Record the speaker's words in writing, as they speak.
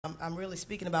I'm really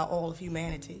speaking about all of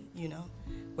humanity, you know,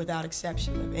 without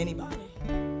exception of anybody,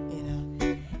 you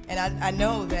know. And I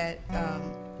know that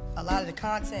a lot of the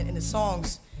content in the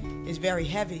songs is very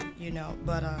heavy, you know,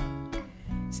 but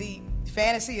see,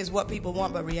 fantasy is what people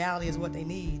want, but reality is what they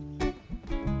need.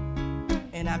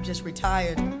 And I've just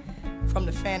retired from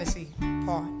the fantasy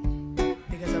part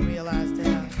because I realized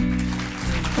that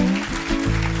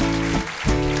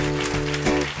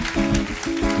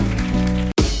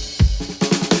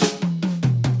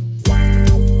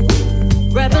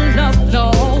rebel up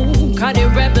low, cause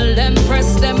the rebel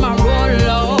empress them a roll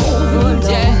low.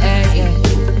 Yeah.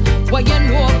 What you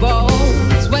know about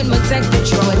when we take the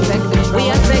throne, we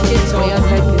a take it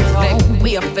home.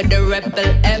 We are for the rebel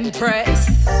empress.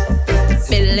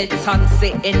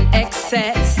 Militancy in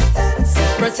excess.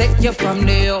 Protect you from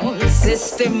the old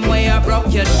system where I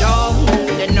broke you down.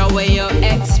 They know where you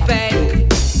expect.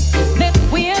 Make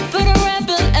way for the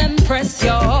rebel empress,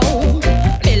 yo.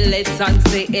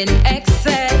 Militancy in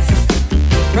excess.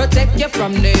 Protect you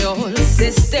from the old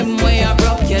system where I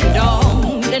broke you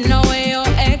down. They know where you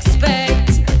expect.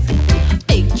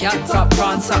 Cat top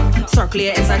prancer, circle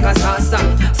your head like a salsa,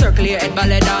 circle your head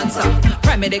ballet dancer.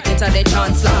 Prime the kid to the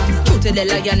chancellor, true to the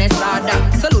lioness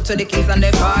order. Salute to the kings and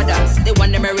the fathers. They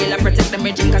want them a real and protect them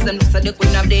regime, cause them look so they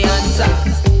couldn't have the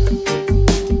answers.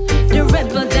 The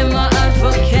rebel them are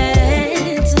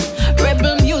advocate.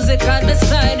 Rebel music are the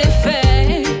side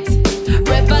effect.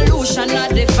 Revolution are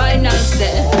the final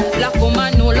step. Black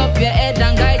woman hold up your head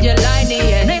and guide your line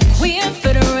in. Make way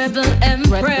for the rebel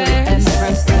empress.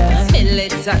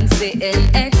 Militancy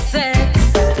in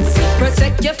excess.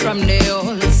 Protect you from the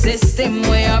old system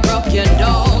where I broke you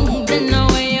down. They know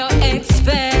where you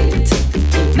expect.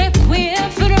 Make way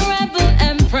for the rebel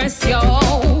empress, yo.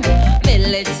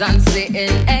 Militancy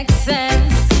in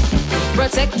excess.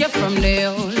 Protect you from the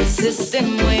old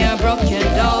system where I broke you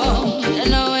down. They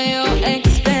know where you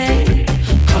expect.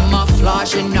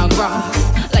 Camouflage in the grass.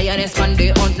 Lioness man,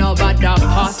 they hunt no bad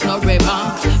pass no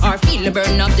remarks. Or feel the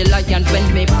burn of the lion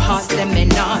when we pass them in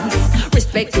dance.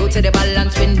 Respect you to the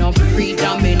balance with no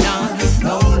predominance.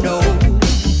 No.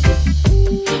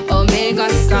 Omega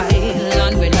style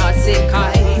and we not say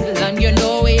Kyle. And you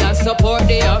know we are support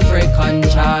the African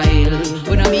child.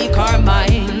 We don't make our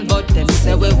mind, but them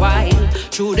say we wild.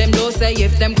 True them don't say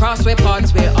if them cross we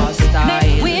parts we hostile.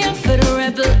 Make way for the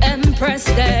rebel empress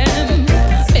them.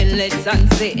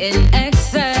 Militancy in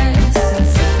excess.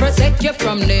 Protect you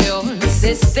from the old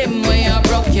system where I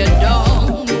broke you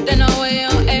down. They know where you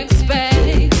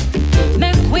expect.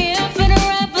 Make way for the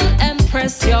rebel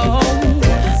empress, yo.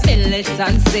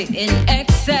 Militancy in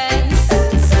excess.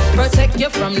 Protect you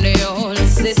from the old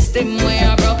system where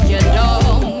I broke you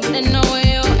down. They know where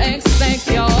you expect,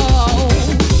 yo.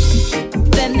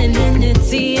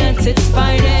 Femininity at its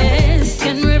finest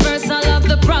can reverse all of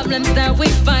the problems that we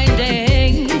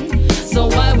finding. So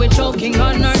why we're choking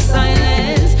on our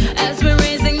silence as we're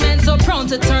raising men so prone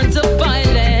to turn to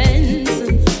violence?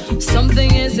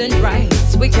 Something isn't right.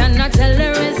 We cannot tell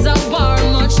there is a war,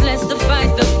 much less to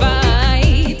fight the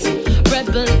fight.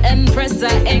 Rebel empress,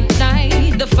 I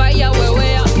ignite the fire where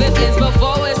we are blaze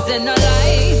before we send a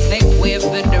light. Make way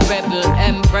for the rebel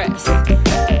empress.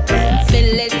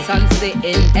 Militancy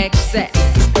in excess.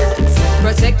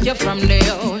 Protect you from the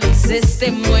old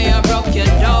system where I broke you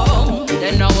down.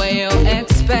 They know where you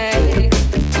expect.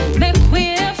 Make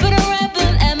way for the rebel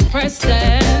empress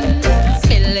then.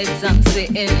 Militancy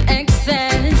in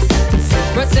excess.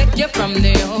 Protect you from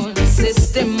the old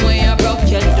system where I broke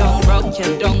you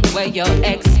down where you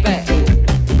expect.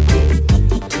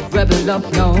 Rebel up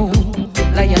now,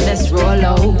 lioness roll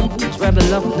out.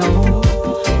 Rebel up now,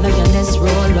 lioness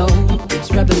roll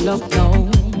out. Rebel up now,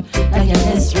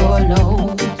 lioness roll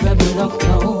out. Rebel up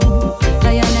now,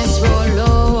 lioness roll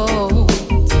out.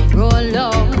 Roll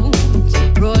out,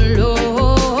 roll out.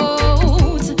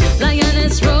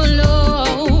 Lioness roll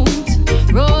out,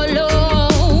 roll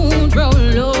out,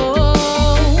 roll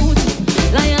out.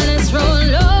 Lioness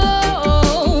roll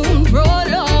out,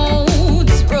 roll out,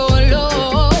 roll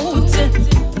out.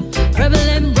 Rebel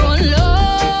them roll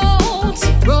out,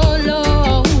 roll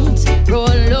out,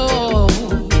 roll out,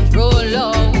 roll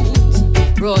out,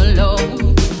 roll out.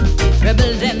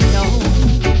 Rebel them now,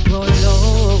 roll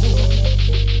out.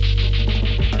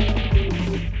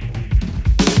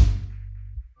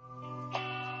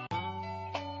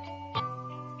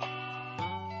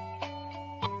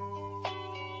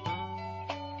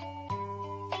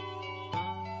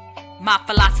 My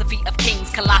philosophy of kings,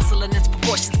 colossal in its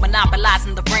proportions,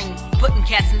 monopolizing the ring, putting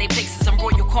cats in their places. I'm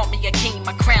royal, call me a king.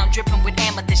 My crown dripping with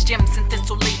amethyst gems and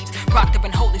thistle leaves. Proctor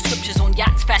and holy scriptures on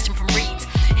yachts, fashioned from reeds.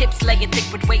 Hips laying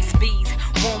thick with waist beads.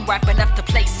 Womb ripe enough to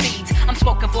place seeds. I'm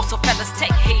smoking for so fellas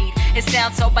take heed. It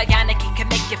sounds so bionic, it can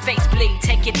make your face bleed.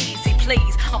 Take it easy,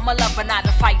 please. I'm a lover, not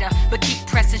a fighter. But keep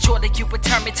pressing, sure that you would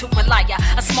turn me to a liar.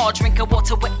 A small drink of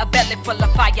water with a belly full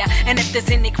of fire. And if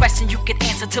there's any question, you can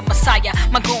answer to Messiah.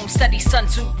 My groom study Sun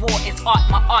Tzu, war is art,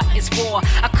 my art is war.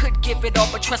 I could give it all,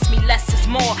 but trust me, less is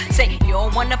more. Say you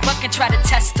don't wanna fuck and try to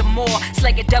test the more.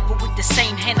 Slay a devil with the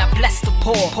same hand, I bless the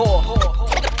poor.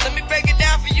 Let me break it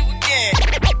down for you again.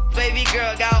 Baby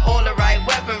girl got all the right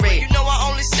weaponry. You know I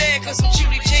only say it cause I'm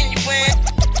truly genuine.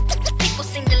 People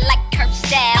seem to like curve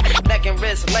style. Neck and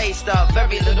wrist laced up,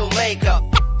 very little makeup.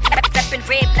 Reppin'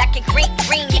 red, black, and green.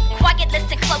 Get quiet,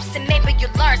 listen close, and maybe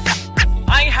you'll learn something.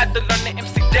 I ain't had to learn the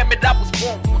MC, damn it, I was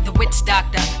born. The witch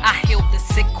doctor, I heal the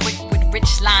sick quick with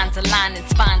rich lines, aligning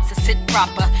spines to sit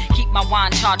proper. Keep my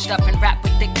wine charged up and wrapped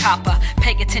with thick copper.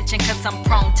 Pay attention cause I'm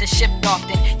prone to shift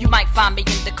often. You might find me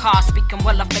in the car speaking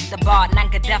well up at the bar.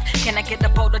 Nanga deaf, can I get a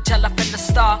bowl of jello in the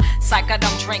star? Psych, I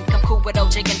don't drink, I'm cool with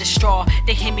OJ in the straw.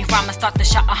 They hear me rhyme and start to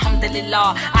shout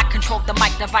alhamdulillah. I control the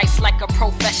mic device like a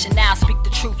professional. Speak the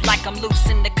truth like I'm loose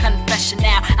in the confession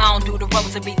now. I don't do the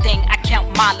rosary thing, I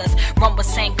count miles. Run with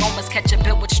St. Gomez, catch a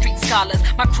bill with street scholars.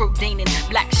 My crew deaning,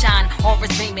 black shine,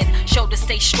 auras beaming. Shoulder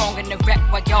stay strong in the wreck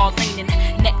while y'all leaning.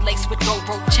 Neck lace with gold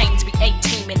rope chains, we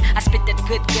 18-ing. I spit that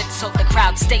good so the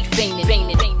crowd stay fiending.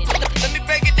 Let me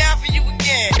break it down for you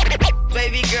again.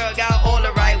 Baby girl got all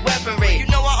the right weaponry. You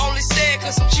know I only say it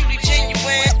cause I'm truly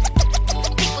genuine.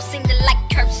 People seem to like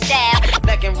curve style.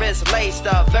 Neck and wrist laced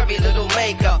up, very little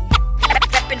makeup.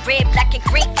 Reppin' red, black, and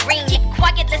green. Get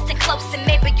quiet, listen close, and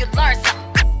maybe you'll learn something.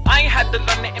 I ain't had to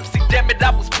learn the MC, damn it, I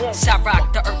was born. Shot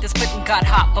rock, the earth is putting God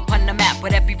hop upon the map.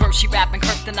 With every verse she rapping,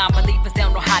 cursed the non-believers, they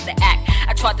don't know how to act.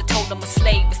 I tried to told them a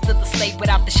slave, but still a slave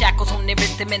without the shackles on their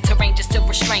wrist. The mental range is still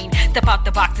restrained. Step out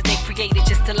the box that they created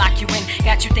just to lock you in.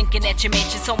 Got you thinking that your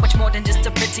mansion's so much more than just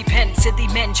a pretty pen. Silly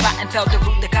men try and fail to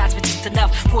rule the gods with just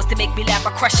enough force to make me laugh.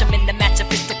 I crush them in the match of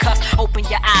fisticuffs. Open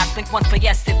your eyes, blink once for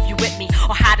yes if you with me.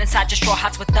 Or hide inside your straw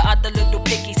house with the other little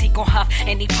piggies. He gon' huff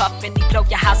and he puff and he blow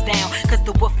your house down. Cause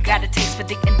the wolf got a taste for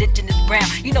the indigenous brown.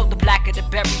 You know the blacker the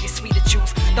berry is sweeter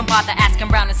juice. Don't bother asking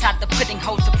round inside the pudding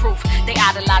holds the proof. They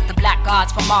idolize the black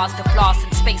gods from Mars to floss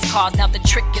and space cars. Now the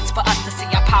trick is for us to see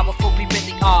how powerful we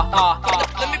really are.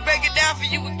 Let me break it down for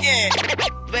you again.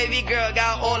 Baby girl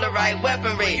got all the right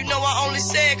weaponry. You know I only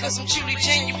say it cause I'm truly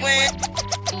genuine.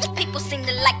 People seem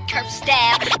to like curve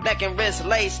style. Neck and wrist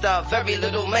laced up, very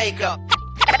little makeup.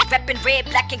 Reppin' red,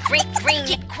 black, and green.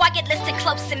 Get quiet, listen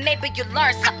close, and maybe you'll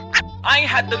learn something. I ain't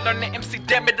had to learn the MC,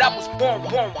 damn it, I was born.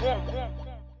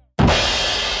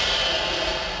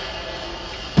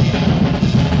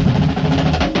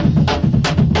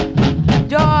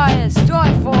 Joyous,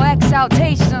 joyful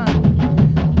exaltation.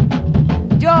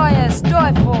 Joyous,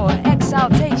 joyful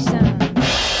exaltation.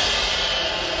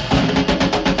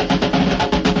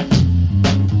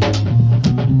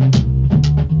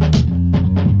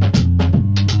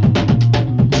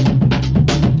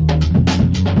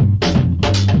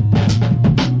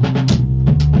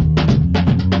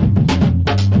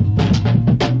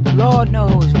 Lord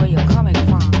knows where you're coming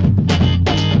from.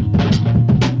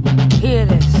 Hear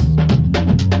this.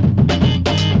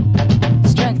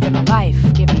 Strength in a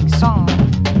life-giving song.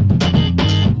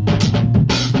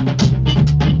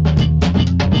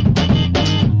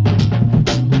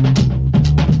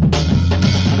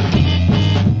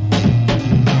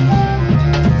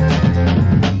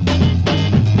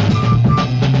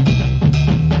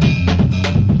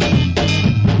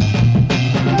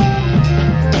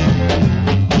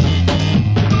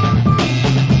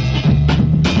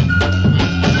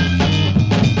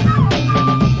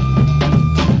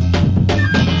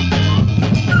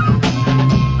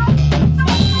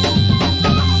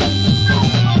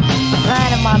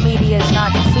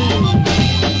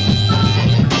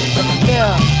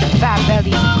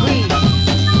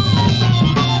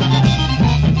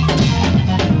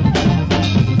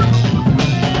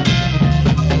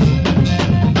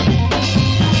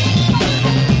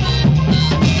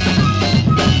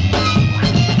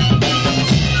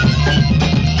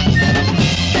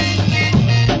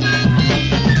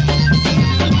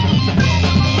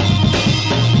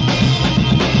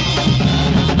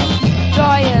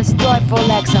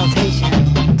 Joyful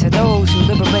exaltation to those who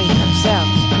liberate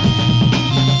themselves.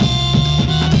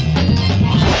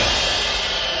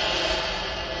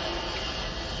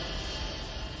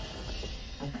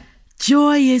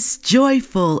 Joyous,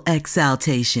 joyful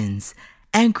exaltations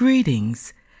and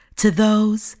greetings to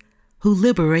those who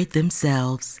liberate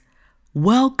themselves.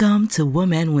 Welcome to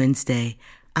Woman Wednesday.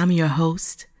 I'm your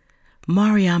host,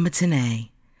 Mariama Tene.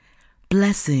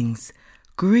 Blessings,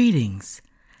 greetings,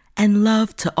 and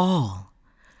love to all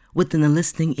within the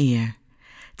listening ear.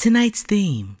 Tonight's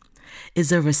theme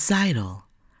is a recital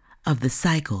of the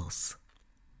cycles.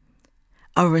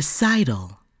 A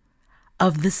recital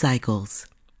of the cycles.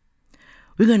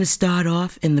 We're going to start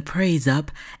off in the praise up,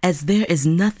 as there is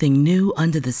nothing new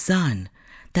under the sun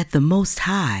that the Most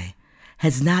High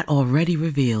has not already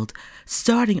revealed,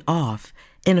 starting off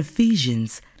in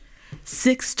Ephesians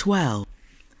 6:12.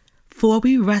 For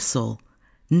we wrestle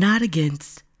not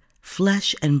against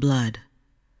flesh and blood,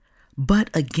 but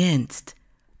against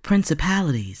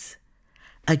principalities,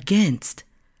 against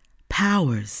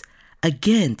powers,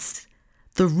 against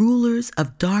the rulers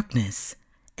of darkness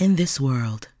in this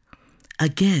world,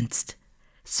 against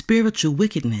spiritual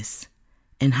wickedness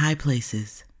in high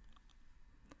places.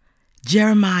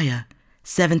 Jeremiah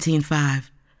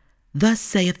 17:5. Thus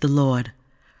saith the Lord,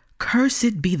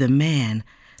 Cursed be the man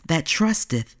that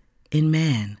trusteth in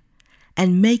man,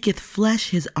 and maketh flesh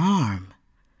his arm,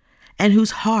 and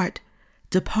whose heart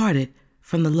departed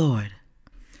from the Lord.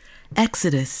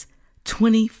 Exodus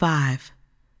 20:5.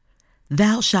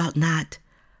 Thou shalt not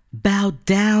bow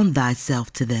down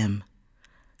thyself to them,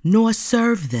 nor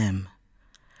serve them.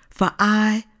 For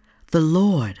I, the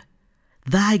Lord,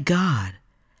 thy God,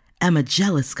 am a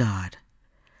jealous God,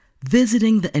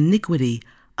 visiting the iniquity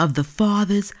of the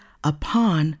fathers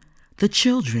upon the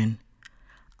children,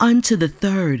 unto the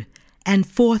third and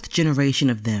fourth generation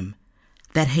of them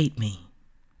that hate me.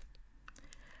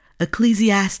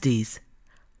 Ecclesiastes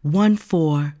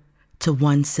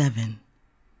 1:4-1:7.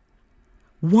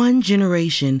 One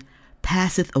generation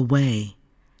passeth away,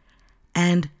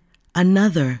 and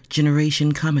another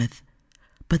generation cometh,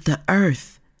 but the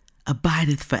earth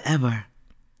abideth forever.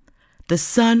 The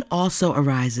sun also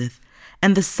ariseth,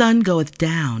 and the sun goeth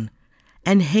down,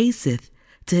 and hasteth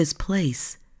to his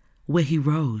place where he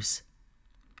rose.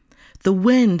 The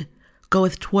wind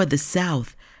goeth toward the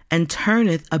south, and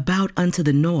turneth about unto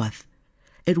the north.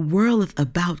 It whirleth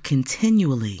about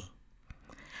continually.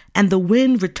 And the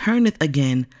wind returneth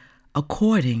again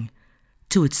according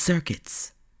to its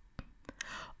circuits.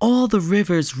 All the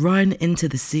rivers run into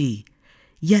the sea,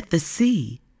 yet the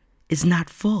sea is not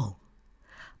full.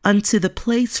 Unto the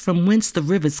place from whence the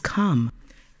rivers come,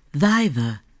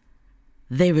 thither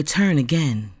they return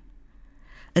again.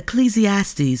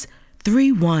 Ecclesiastes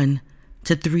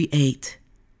 3:1-3:8.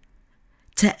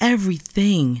 To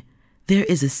everything there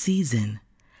is a season,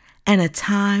 and a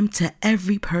time to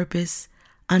every purpose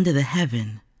under the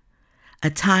heaven, a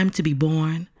time to be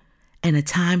born, and a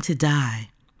time to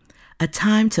die, a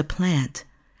time to plant,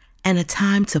 and a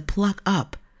time to pluck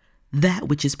up that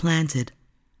which is planted,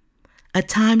 a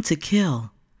time to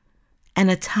kill, and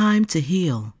a time to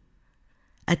heal,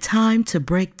 a time to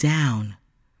break down,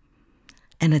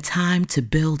 and a time to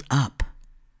build up,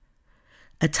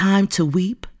 a time to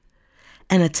weep,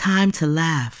 and a time to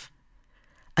laugh,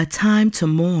 a time to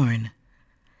mourn,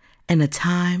 and a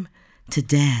time to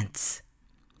dance,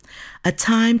 a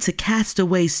time to cast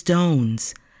away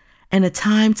stones, and a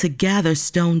time to gather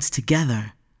stones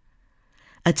together,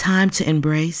 a time to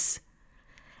embrace,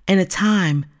 and a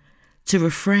time to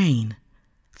refrain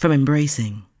from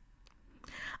embracing,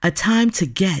 a time to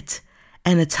get,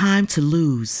 and a time to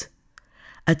lose,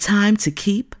 a time to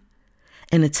keep,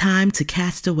 and a time to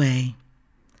cast away,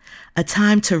 a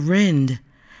time to rend,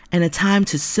 and a time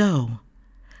to sow,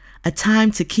 a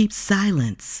time to keep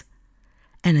silence,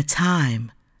 and a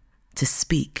time to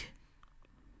speak,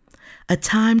 a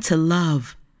time to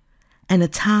love, and a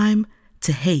time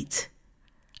to hate,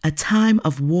 a time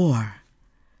of war,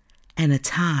 and a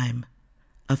time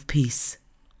of peace.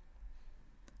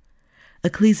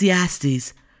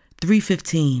 Ecclesiastes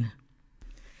 3:15.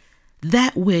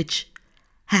 That which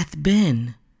hath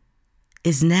been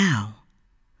is now,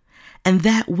 and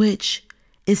that which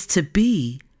is to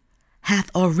be hath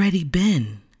already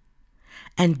been,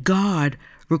 and God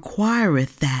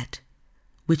requireth that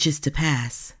which is to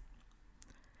pass.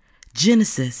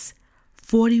 Genesis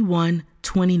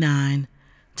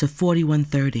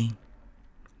 41:29-41:30.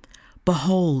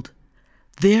 Behold,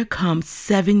 there come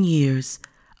 7 years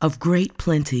of great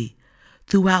plenty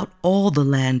throughout all the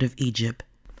land of Egypt,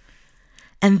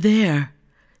 and there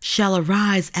shall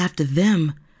arise after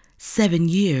them 7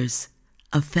 years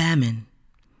of famine,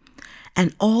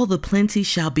 and all the plenty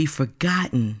shall be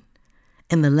forgotten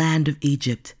in the land of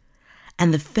Egypt,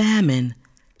 and the famine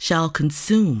shall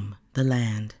consume the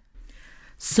land.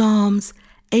 Psalms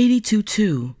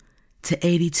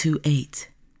 82:2-82:8.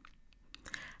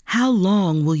 How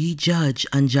long will ye judge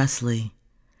unjustly,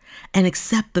 and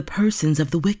accept the persons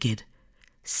of the wicked?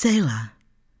 Selah.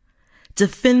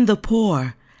 Defend the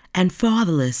poor and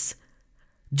fatherless.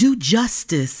 Do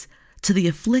justice to the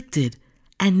afflicted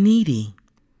and needy.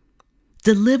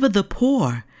 Deliver the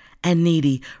poor and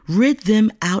needy. Rid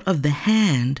them out of the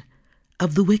hand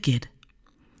of the wicked.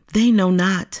 They know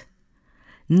not,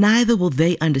 neither will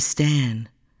they understand.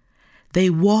 They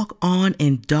walk on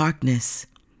in darkness,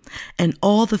 and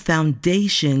all the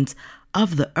foundations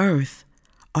of the earth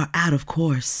are out of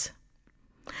course.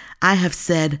 I have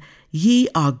said, ye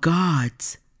are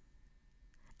gods,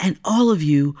 and all of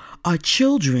you are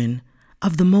children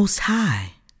of the Most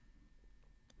High.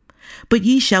 But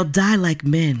ye shall die like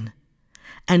men,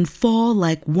 and fall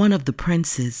like one of the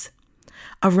princes.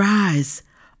 Arise,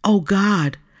 O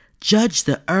God, judge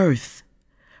the earth,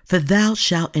 for thou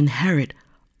shalt inherit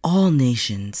all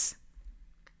nations.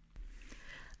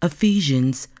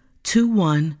 Ephesians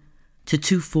 2:1 to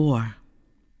 2:4.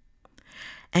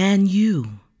 And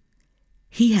you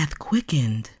he hath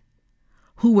quickened,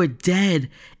 who were dead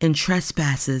in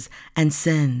trespasses and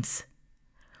sins,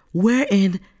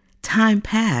 wherein time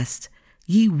past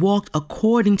ye walked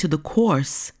according to the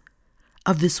course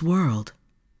of this world,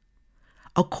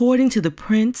 according to the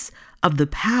prince of the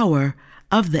power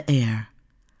of the air,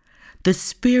 the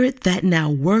spirit that now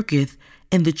worketh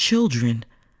in the children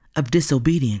of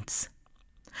disobedience,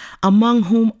 among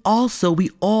whom also we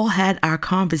all had our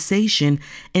conversation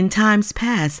in times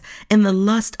past in the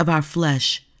lust of our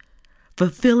flesh,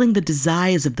 fulfilling the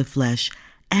desires of the flesh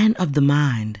and of the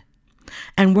mind,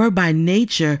 and were by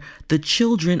nature the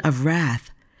children of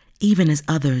wrath, even as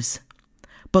others.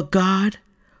 But God,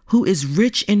 who is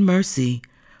rich in mercy,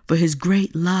 for his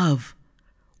great love,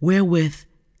 wherewith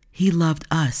he loved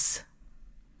us.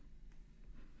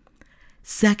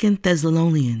 2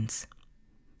 Thessalonians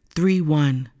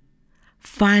 3:1.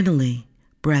 Finally,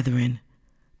 brethren,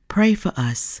 pray for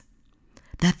us,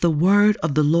 that the word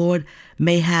of the Lord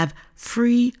may have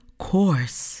free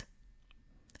course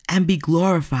and be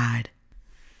glorified,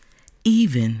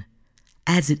 even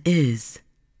as it is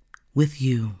with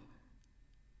you.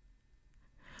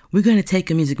 We're going to take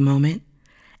a music moment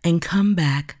and come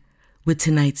back with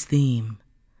tonight's theme,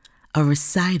 a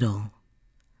recital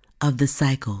of the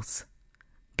cycles,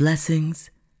 blessings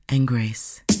and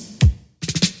grace.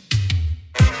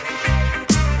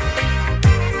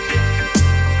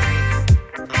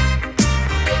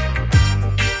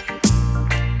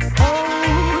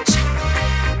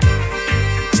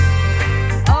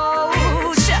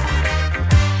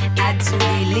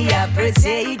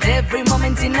 Appreciate every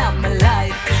moment in my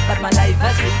life, but my life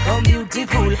has become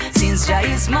beautiful since Jah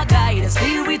is my guide.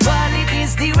 Spirituality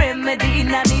is the remedy,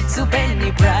 no need to pay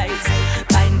any price.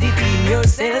 Find it in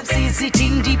yourself, see it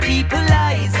in the people's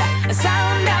eyes.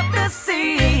 Sound of the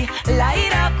sea,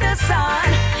 light of the sun,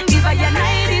 give a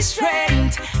united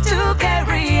strength to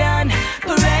carry on.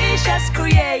 Precious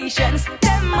creations,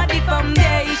 them are the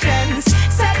foundations,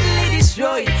 sadly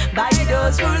destroyed by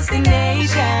those ruling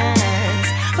nations.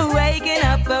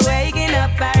 Waking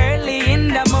up early in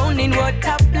the morning, what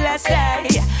a blessed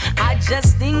day. I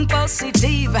just think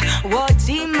positive, what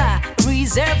him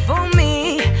reserved for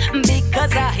me,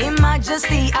 because of him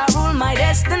majesty I rule my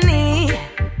destiny.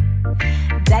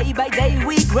 Day by day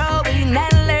we growing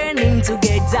and learning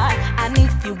together, and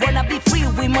if you wanna be free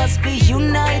we must be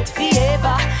united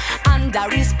forever. Under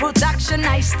his protection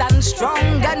I stand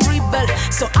strong and rebel,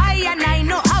 so I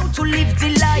know how to live the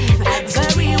life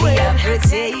very well. I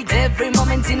appreciate every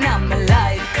moment in my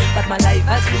life, but my life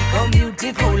has become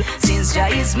beautiful since Jah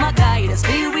is my guide.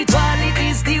 Spirituality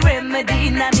is the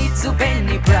remedy, no need to pay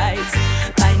any price.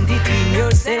 Find it in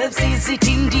yourself, see it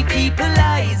in the people's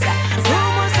eyes.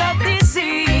 Rumors of the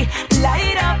sea,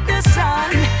 light up the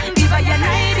sun, give a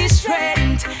united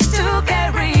strength to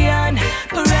carry on.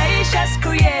 Precious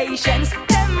creations,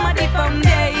 them are the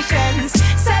foundations,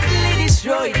 sadly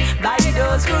destroyed by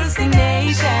those ruling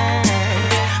nations.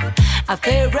 A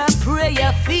fairer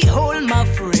prayer for all my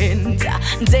friends,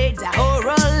 dead or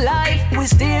alive, we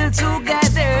still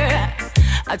together.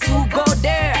 To go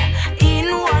there in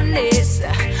oneness,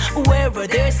 where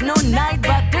there's no night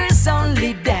but there's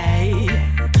only day.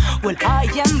 Well, I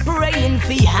am praying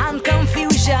for hand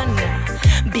confusion,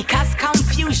 because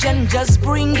confusion just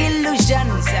bring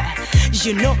illusions.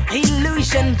 You know,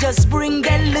 illusion just bring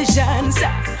illusions.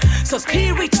 So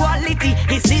spirituality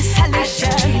is his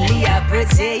solution. I really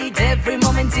appreciate every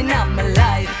moment in my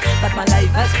life, but my life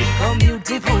has become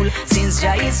beautiful since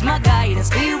Jah is my guide.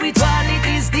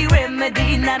 Spirituality is the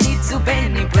remedy, no need to pay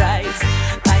any price.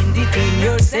 Find it in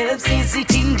yourself, see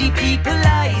it in the people's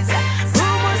eyes.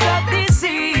 Rumors of the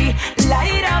sea,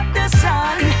 light up the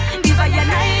sun, give a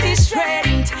united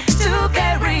strength to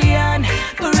carry on.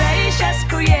 Precious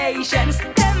creations,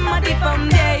 them are the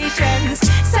foundations,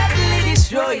 sadly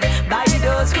destroyed by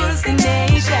those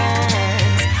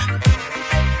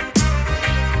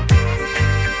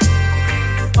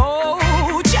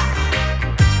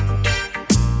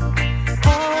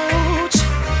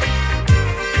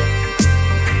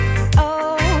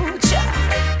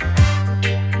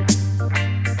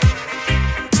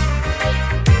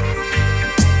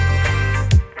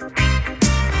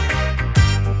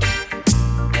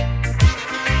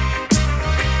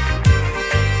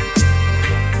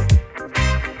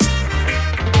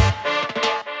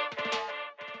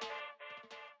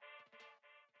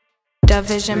the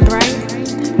vision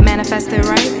bright, manifest it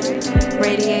right,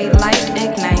 radiate light,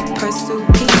 ignite, pursue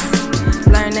peace,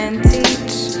 learn and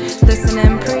teach, listen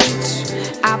and preach,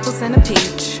 apples and a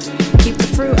peach, keep the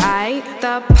fruit aight.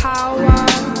 The power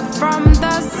from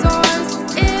the source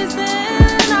is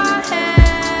in our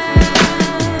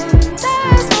hands.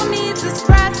 There's no need to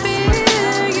spread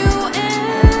fear, you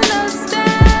understand.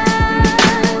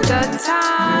 The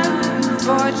time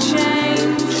for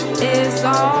change is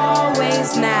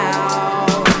always now.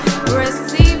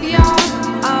 Receive your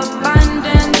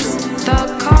abundance, the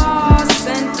costs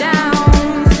and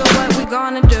downs. So what we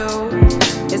gonna do?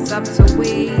 It's up to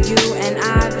we, you and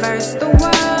I, verse the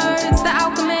words, the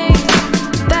alchemy,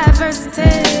 the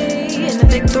adversity and the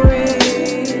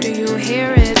victory. Do you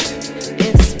hear it?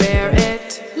 It's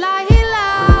spirit. La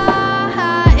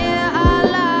ilaha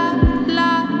illallah,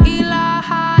 la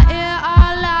ilaha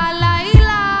illallah, la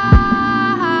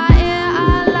ilaha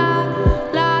illallah,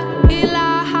 la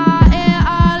ilaha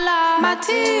illallah.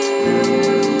 Mati,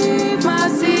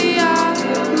 Masia,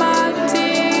 Mati,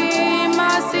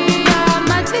 Masia,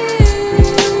 Mati,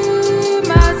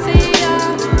 Masia,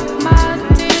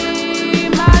 Mati,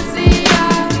 Masia.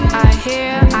 I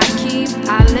hear, I keep, I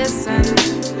listen.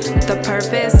 The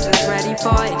purpose is ready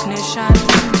for ignition.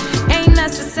 Ain't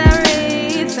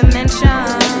necessary to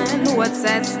mention what's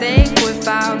at stake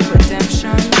without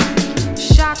redemption.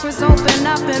 Chakras open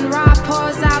up and Ra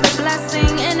pours out a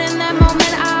blessing. And in that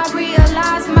moment I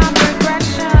realize my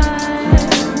progression.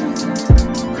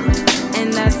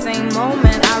 In that same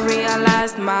moment I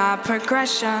realized my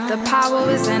progression. The power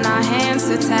is in our hands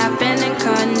to tap in and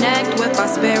connect with our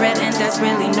spirit. And there's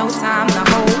really no time to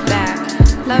hold back.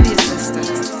 Love your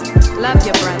sisters, love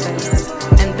your brothers,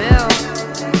 and build,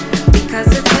 because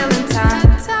it's healing time.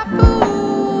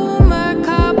 Taboo,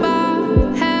 Merkaba,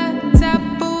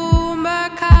 taboo,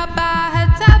 Merkaba,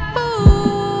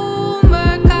 taboo,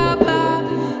 Merkaba,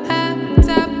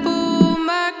 taboo,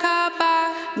 Merkaba.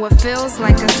 What feels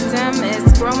like a stem is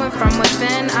growing from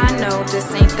within. I know this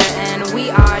ain't the end. We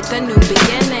are the new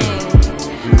beginning.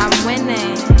 I'm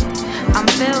winning. I'm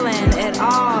feeling it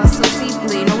all so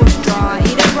deeply, no withdrawal,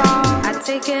 eat it raw. I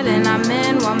take it and I'm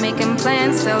in while making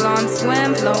plans, still on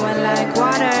swim, flowing like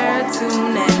water.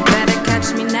 Tune in, better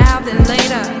catch me now than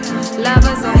later.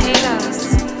 Lovers or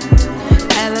haters,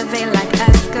 elevate like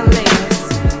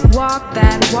escalators. Walk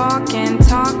that walk and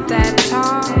talk that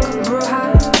talk.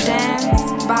 Bruja,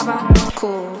 dance, Baba,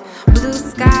 cool. Blue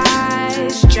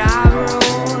skies, Ja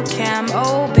Rule, Cam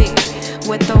Obi,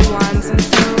 with the ones and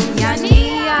twos.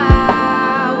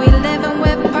 Yania, we living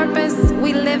with purpose,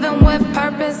 we living with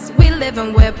purpose, we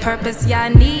living with purpose.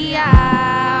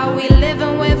 Yania, we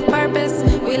living with purpose,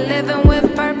 we living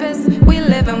with purpose, we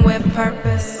living with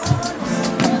purpose.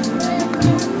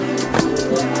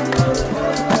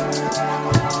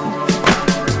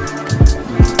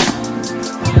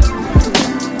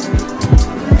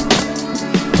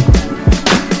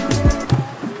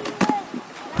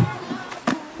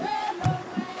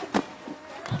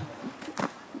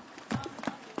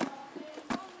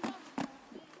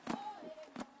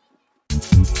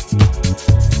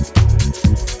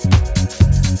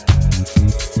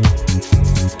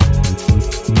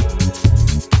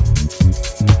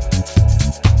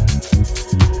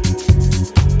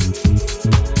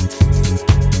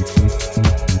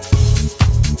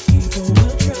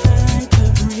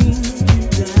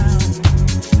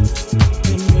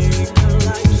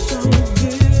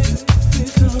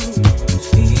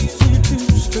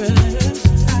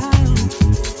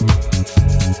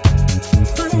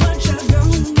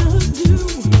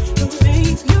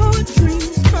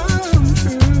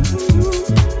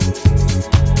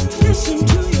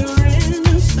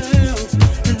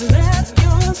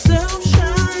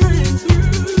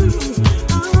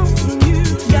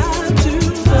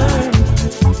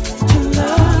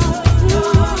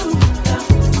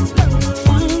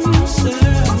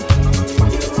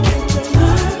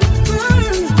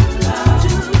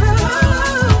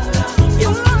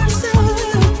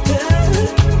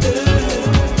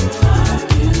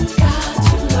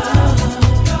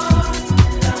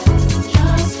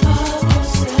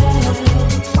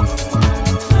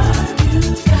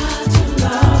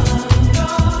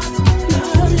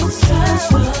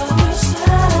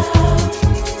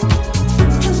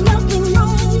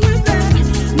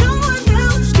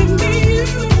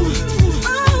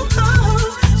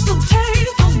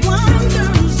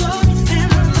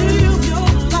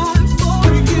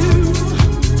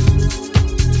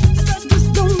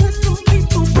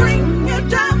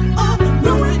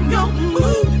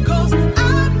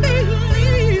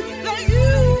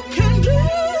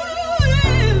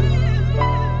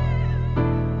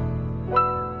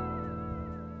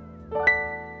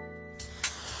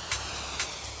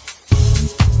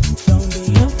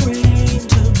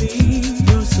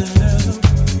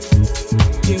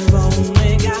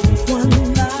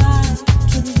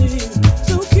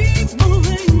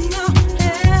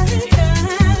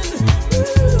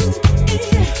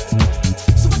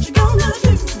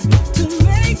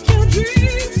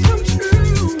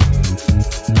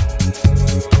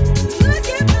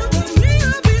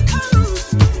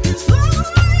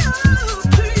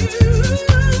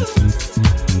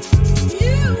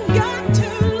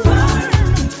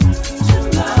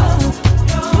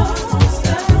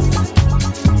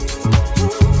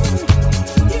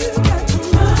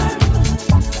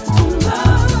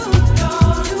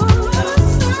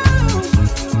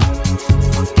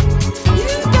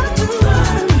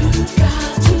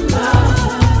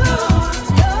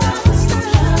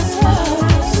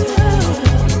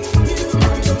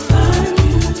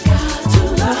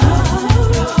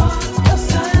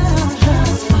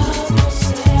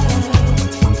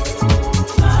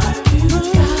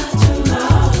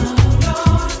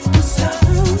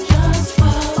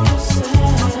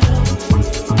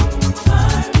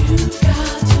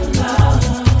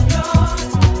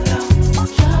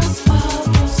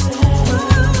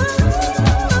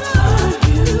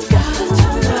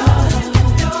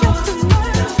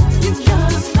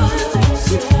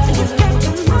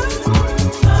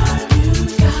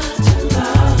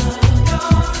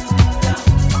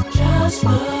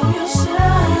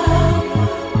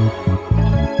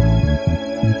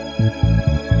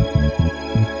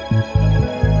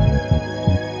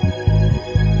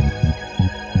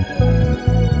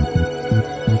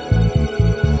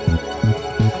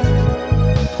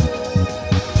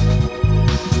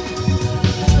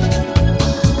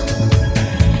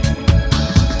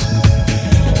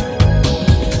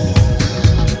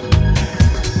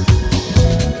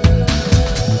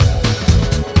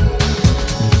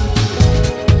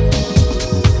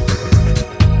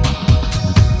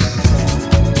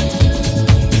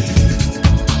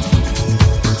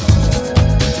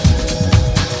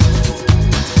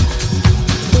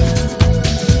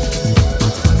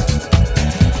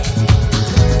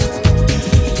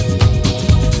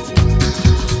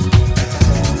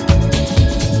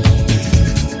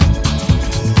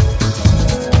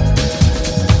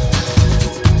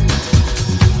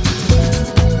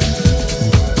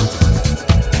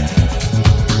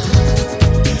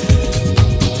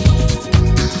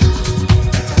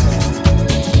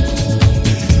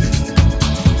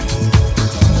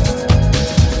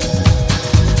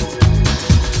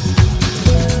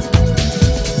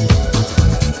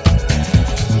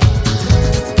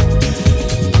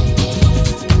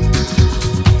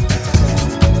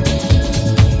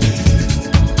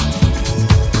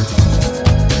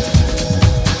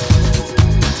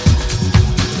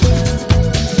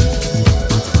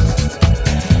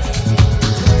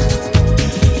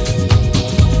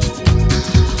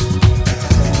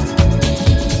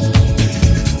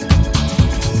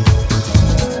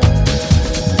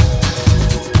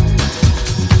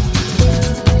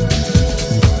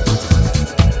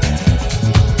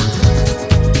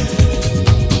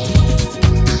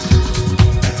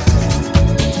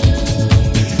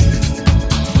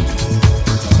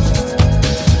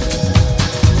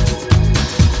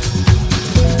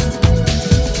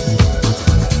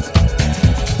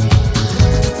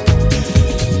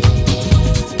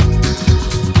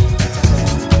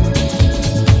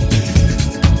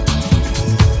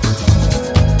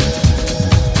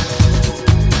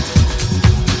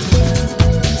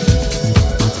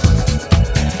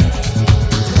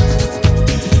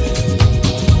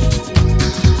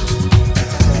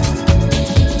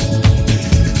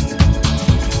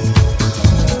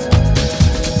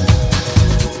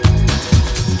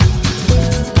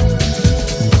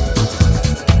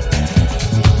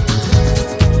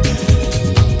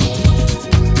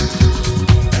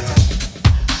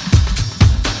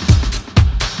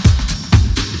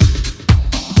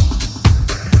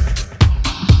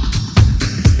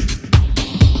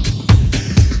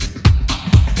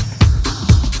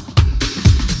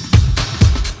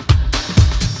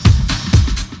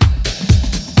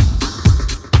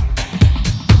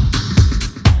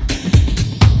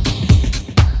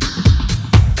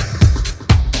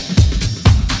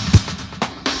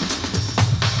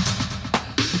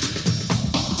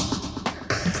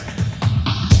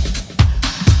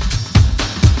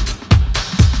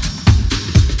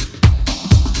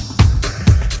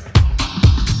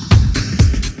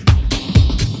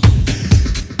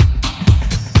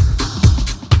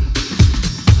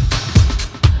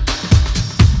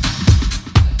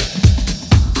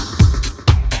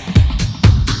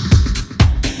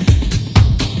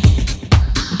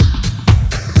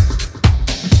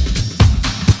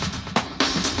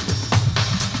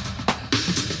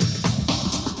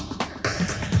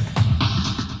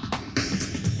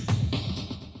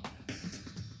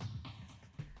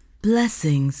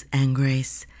 Blessings and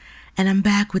grace, and I'm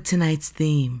back with tonight's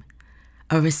theme,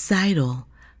 a recital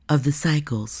of the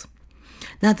cycles.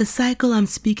 Now, the cycle I'm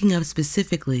speaking of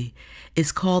specifically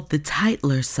is called the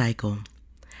Tytler cycle.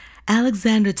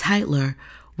 Alexander Tytler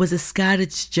was a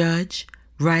Scottish judge,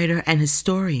 writer, and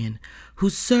historian who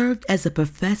served as a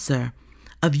professor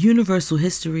of universal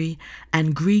history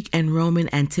and Greek and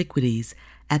Roman antiquities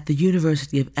at the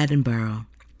University of Edinburgh.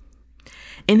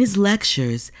 In his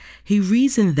lectures, he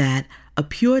reasoned that a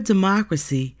pure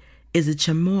democracy is a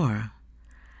chimera,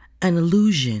 an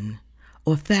illusion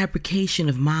or fabrication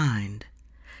of mind,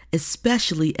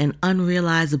 especially an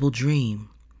unrealizable dream,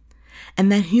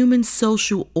 and that human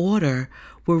social order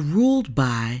were ruled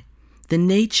by the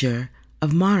nature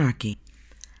of monarchy.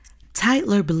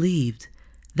 Tytler believed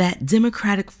that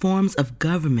democratic forms of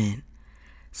government,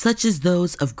 such as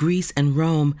those of Greece and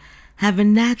Rome, have a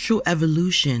natural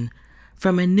evolution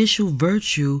from initial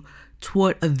virtue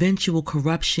toward eventual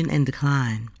corruption and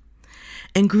decline.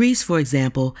 In Greece, for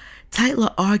example,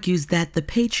 Tytler argues that the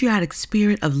patriotic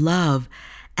spirit of love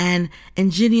and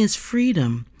ingenious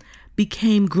freedom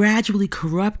became gradually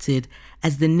corrupted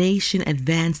as the nation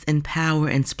advanced in power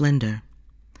and splendor.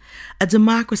 A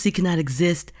democracy cannot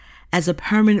exist as a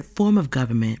permanent form of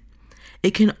government.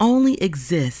 It can only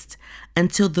exist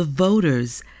until the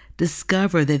voters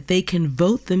discover that they can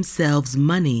vote themselves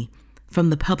money from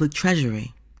the public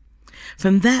treasury.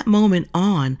 From that moment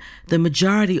on, the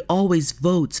majority always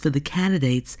votes for the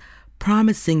candidates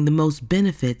promising the most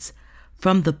benefits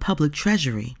from the public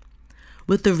treasury,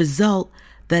 with the result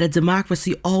that a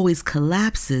democracy always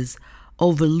collapses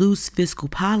over loose fiscal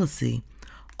policy,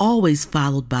 always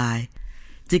followed by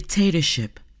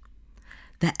dictatorship.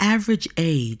 The average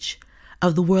age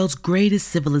of the world's greatest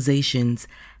civilizations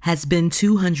has been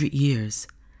 200 years.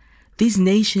 These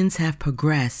nations have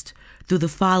progressed through the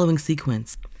following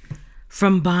sequence: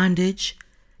 from bondage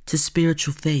to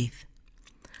spiritual faith,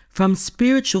 from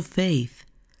spiritual faith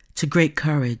to great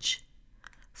courage,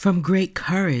 from great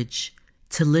courage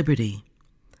to liberty,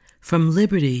 from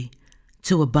liberty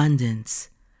to abundance,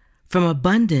 from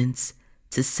abundance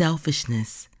to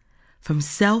selfishness, from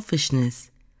selfishness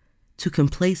to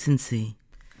complacency,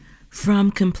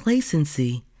 from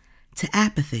complacency to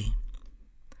apathy.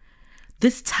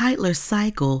 This Tytler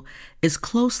cycle is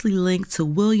closely linked to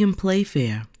William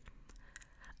Playfair,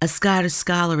 a Scottish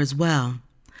scholar as well,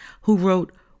 who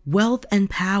wrote, "Wealth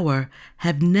and power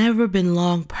have never been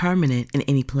long permanent in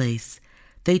any place.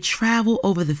 They travel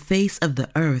over the face of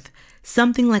the earth,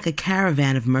 something like a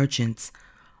caravan of merchants.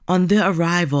 On their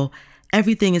arrival,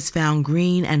 everything is found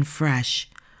green and fresh.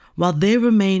 While they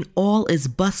remain, all is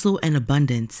bustle and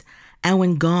abundance, and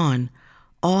when gone,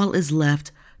 all is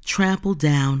left trampled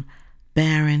down,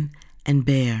 barren, and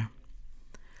bare."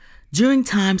 During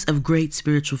times of great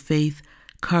spiritual faith,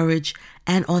 courage,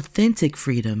 and authentic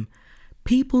freedom,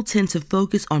 people tend to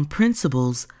focus on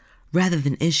principles rather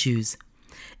than issues.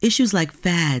 Issues like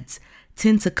fads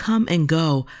tend to come and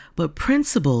go, but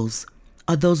principles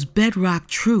are those bedrock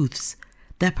truths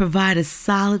that provide a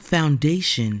solid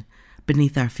foundation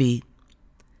beneath our feet.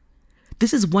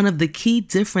 This is one of the key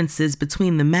differences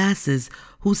between the masses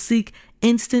who seek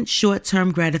instant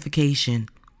short-term gratification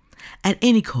at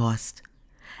any cost,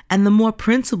 and the more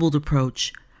principled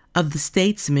approach of the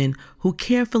statesman who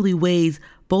carefully weighs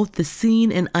both the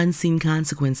seen and unseen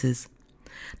consequences.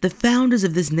 The founders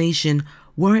of this nation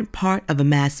weren't part of a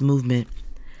mass movement.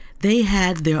 They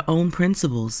had their own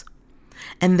principles,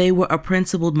 and they were a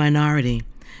principled minority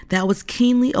that was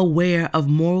keenly aware of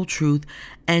moral truth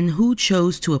and who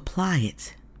chose to apply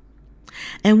it,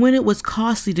 and when it was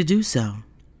costly to do so.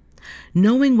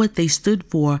 Knowing what they stood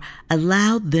for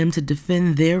allowed them to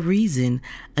defend their reason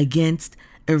against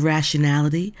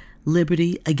irrationality,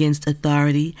 liberty against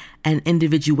authority, and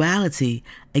individuality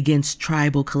against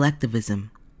tribal collectivism.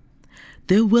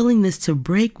 Their willingness to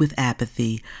break with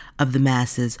apathy of the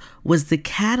masses was the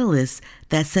catalyst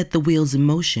that set the wheels in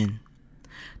motion.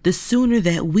 The sooner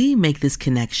that we make this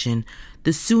connection,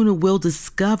 the sooner we'll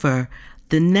discover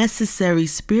the necessary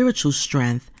spiritual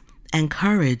strength and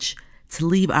courage to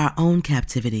leave our own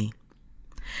captivity.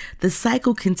 The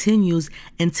cycle continues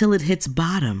until it hits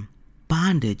bottom,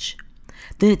 bondage.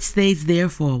 Then it stays there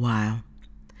for a while.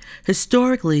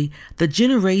 Historically, the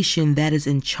generation that is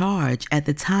in charge at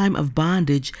the time of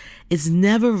bondage is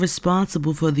never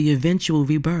responsible for the eventual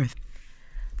rebirth.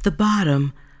 The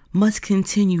bottom must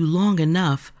continue long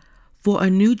enough for a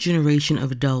new generation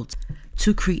of adults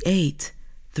to create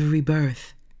the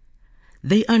rebirth.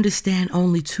 They understand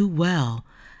only too well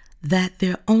that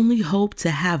their only hope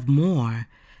to have more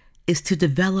is to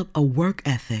develop a work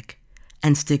ethic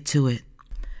and stick to it.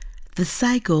 The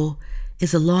cycle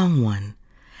is a long one,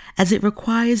 as it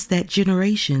requires that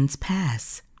generations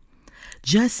pass.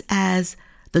 Just as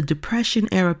the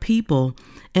Depression-era people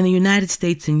in the United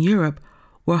States and Europe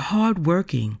were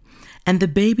hard-working, and the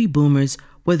baby boomers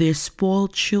were their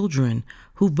spoiled children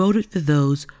who voted for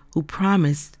those who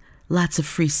promised lots of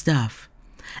free stuff.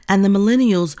 And the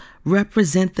millennials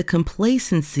represent the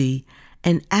complacency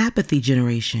and apathy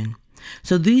generation.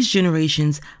 So these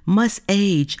generations must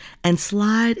age and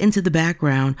slide into the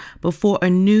background before a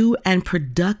new and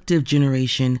productive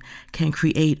generation can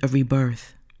create a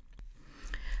rebirth.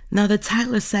 Now the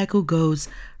Tyler cycle goes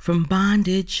from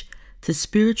bondage to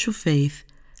spiritual faith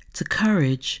to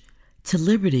courage to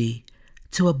liberty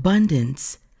to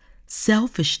abundance,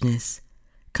 selfishness,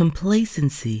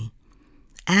 complacency,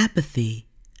 apathy,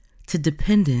 to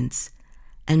dependence,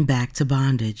 and back to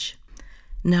bondage.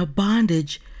 Now,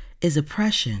 bondage is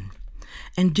oppression,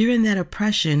 and during that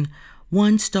oppression,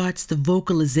 one starts the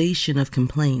vocalization of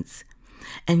complaints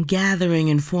and gathering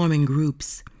and forming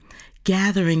groups,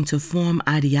 gathering to form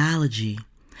ideology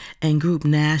and group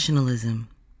nationalism.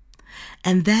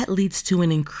 And that leads to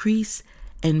an increase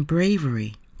in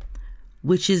bravery,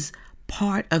 which is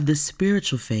part of the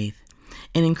spiritual faith,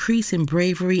 an increase in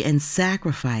bravery and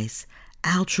sacrifice,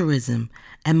 altruism,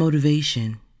 and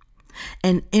motivation,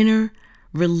 an inner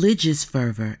religious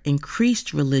fervor,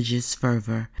 increased religious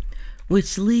fervor,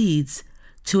 which leads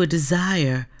to a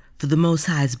desire for the Most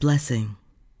High's blessing.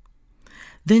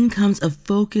 Then comes a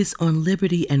focus on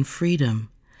liberty and freedom,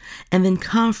 and then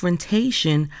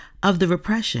confrontation of the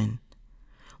repression,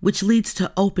 which leads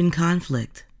to open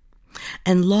conflict.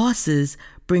 And losses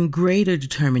bring greater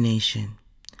determination.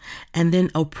 And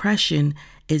then oppression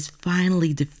is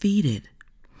finally defeated.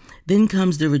 Then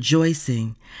comes the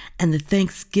rejoicing and the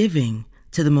thanksgiving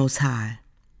to the Most High.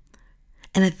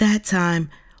 And at that time,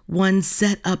 one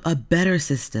set up a better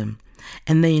system,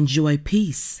 and they enjoy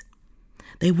peace.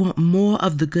 They want more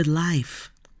of the good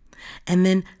life. And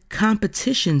then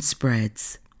competition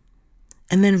spreads.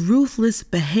 And then ruthless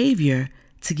behavior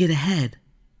to get ahead,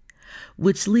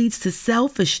 which leads to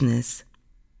selfishness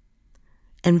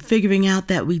and figuring out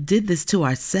that we did this to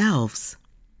ourselves.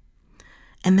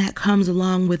 And that comes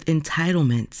along with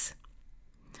entitlements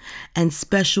and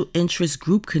special interest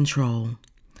group control,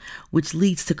 which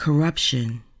leads to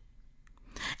corruption.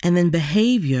 And then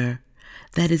behavior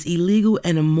that is illegal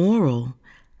and immoral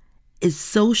is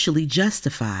socially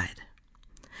justified.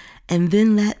 And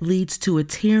then that leads to a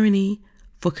tyranny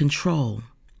for control,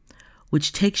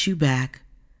 which takes you back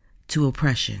to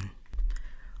oppression.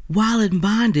 While in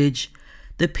bondage,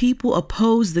 the people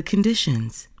oppose the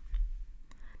conditions.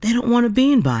 They don't want to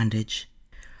be in bondage,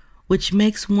 which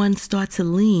makes one start to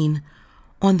lean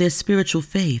on their spiritual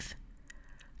faith,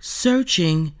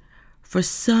 searching for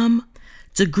some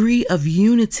degree of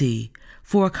unity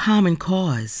for a common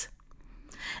cause.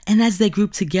 And as they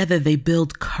group together, they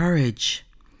build courage,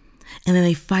 and then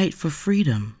they fight for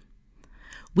freedom,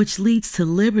 which leads to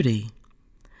liberty.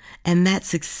 And that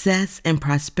success and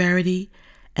prosperity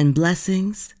and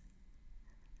blessings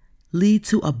lead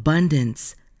to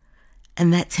abundance,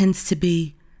 and that tends to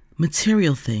be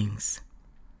material things.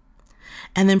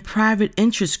 And then private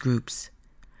interest groups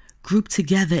group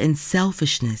together in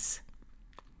selfishness,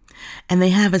 and they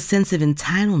have a sense of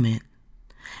entitlement,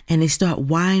 and they start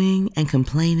whining and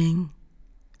complaining.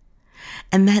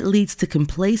 And that leads to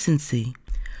complacency,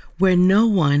 where no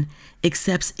one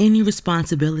accepts any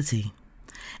responsibility,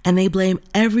 and they blame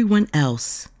everyone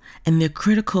else, and they're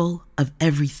critical of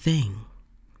everything.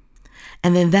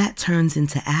 And then that turns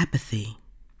into apathy.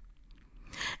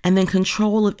 And then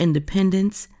control of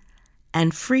independence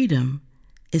and freedom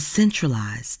is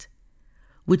centralized,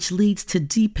 which leads to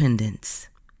dependence.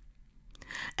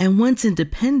 And once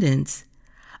independence,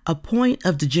 a point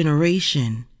of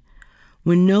degeneration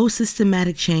when no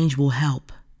systematic change will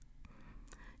help.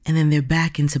 And then they're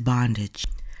back into bondage.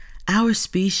 Our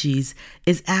species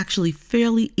is actually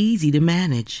fairly easy to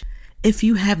manage if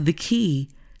you have the key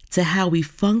to how we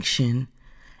function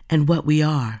and what we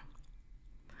are.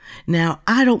 Now,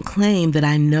 I don't claim that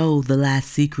I know the last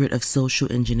secret of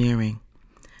social engineering,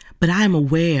 but I am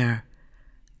aware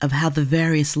of how the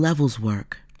various levels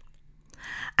work.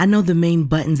 I know the main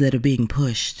buttons that are being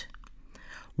pushed,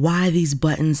 why these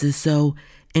buttons are so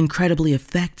incredibly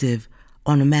effective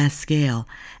on a mass scale,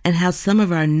 and how some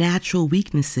of our natural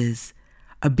weaknesses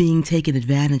are being taken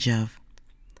advantage of.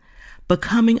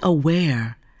 Becoming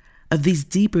aware of these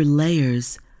deeper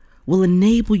layers will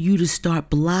enable you to start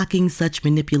blocking such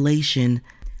manipulation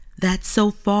that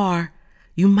so far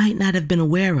you might not have been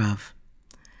aware of.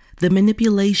 The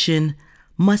manipulation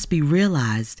must be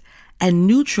realized and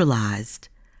neutralized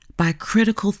by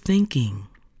critical thinking.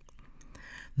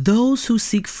 Those who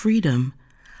seek freedom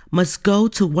must go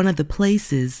to one of the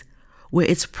places where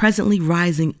it's presently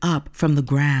rising up from the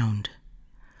ground,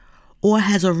 or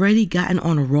has already gotten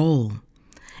on a roll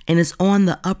and is on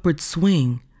the upward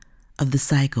swing of the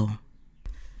cycle.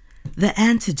 The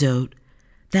antidote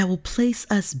that will place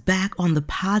us back on the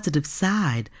positive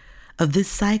side of this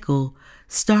cycle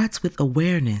starts with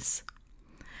awareness.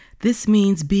 This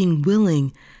means being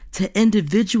willing to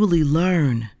individually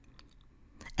learn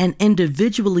and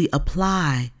individually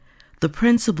apply the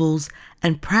principles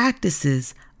and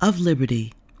practices of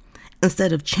liberty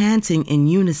instead of chanting in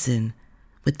unison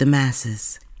with the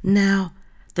masses. Now,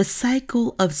 the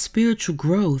cycle of spiritual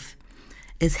growth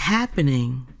is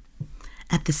happening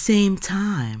at the same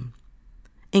time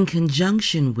in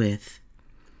conjunction with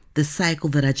the cycle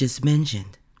that I just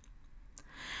mentioned.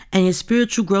 And your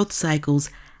spiritual growth cycles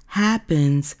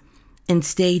happens in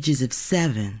stages of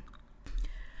 7.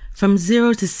 From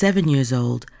 0 to 7 years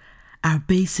old, our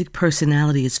basic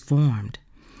personality is formed.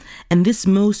 And this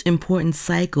most important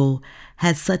cycle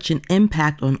has such an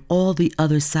impact on all the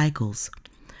other cycles.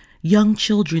 Young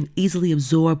children easily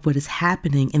absorb what is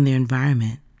happening in their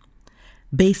environment.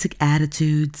 Basic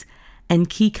attitudes and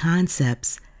key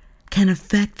concepts can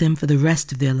affect them for the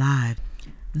rest of their lives.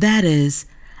 That is,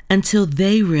 until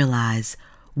they realize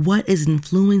what is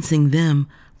influencing them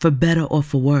for better or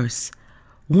for worse.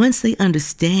 Once they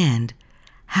understand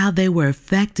how they were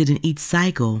affected in each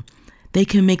cycle, they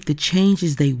can make the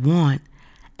changes they want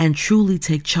and truly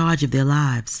take charge of their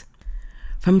lives.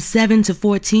 From 7 to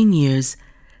 14 years,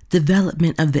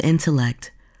 development of the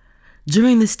intellect.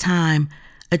 During this time,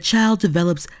 a child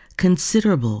develops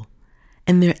considerable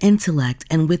in their intellect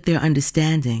and with their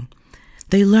understanding.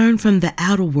 They learn from the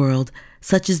outer world,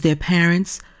 such as their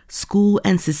parents, school,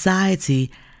 and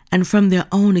society, and from their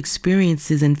own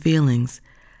experiences and feelings.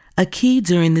 A key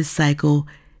during this cycle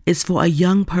is for a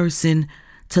young person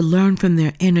to learn from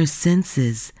their inner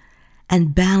senses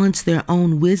and balance their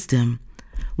own wisdom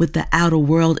with the outer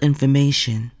world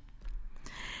information.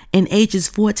 In ages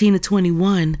 14 to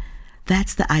 21,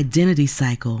 that's the identity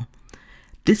cycle.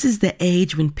 This is the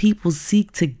age when people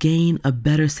seek to gain a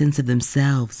better sense of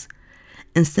themselves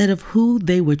instead of who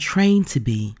they were trained to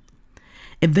be.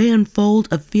 If they unfold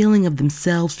a feeling of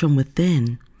themselves from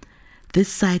within, this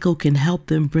cycle can help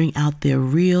them bring out their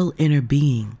real inner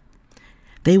being.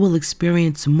 They will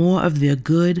experience more of their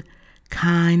good,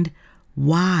 kind,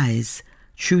 wise,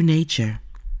 true nature.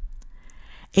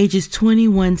 Ages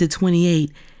 21 to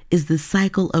 28 is the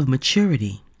cycle of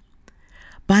maturity.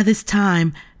 By this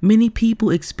time, many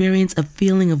people experience a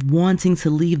feeling of wanting to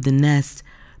leave the nest,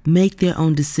 make their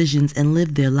own decisions, and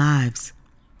live their lives.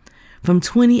 From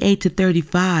 28 to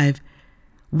 35,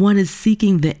 one is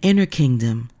seeking the inner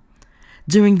kingdom.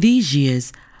 During these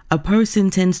years, a person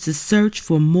tends to search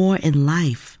for more in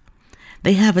life.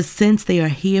 They have a sense they are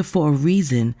here for a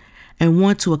reason and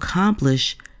want to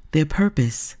accomplish their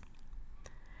purpose.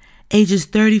 Ages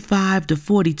 35 to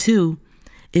 42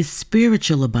 is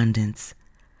spiritual abundance.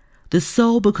 The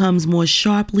soul becomes more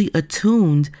sharply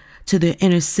attuned to their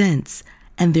inner sense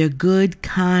and their good,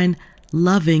 kind,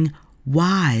 loving,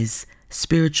 wise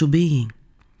spiritual being.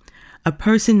 A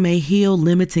person may heal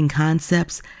limiting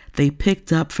concepts they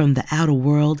picked up from the outer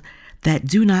world that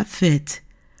do not fit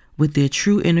with their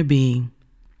true inner being.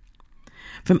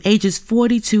 From ages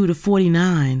 42 to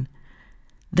 49,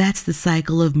 that's the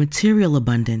cycle of material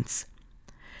abundance.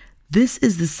 This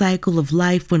is the cycle of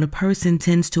life when a person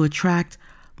tends to attract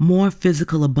more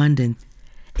physical abundance.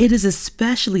 It is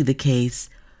especially the case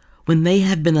when they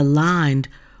have been aligned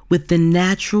with the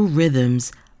natural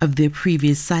rhythms of their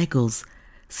previous cycles,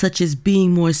 such as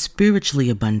being more spiritually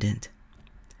abundant.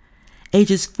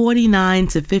 Ages 49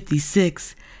 to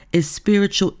 56 is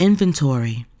spiritual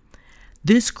inventory.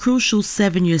 This crucial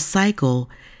 7-year cycle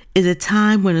is a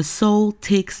time when a soul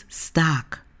takes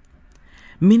stock.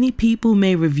 Many people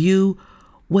may review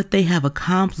what they have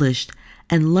accomplished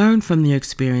and learn from their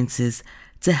experiences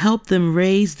to help them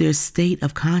raise their state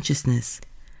of consciousness.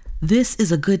 This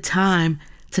is a good time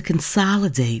to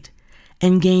consolidate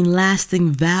and gain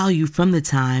lasting value from the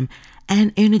time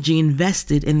and energy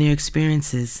invested in their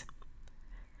experiences.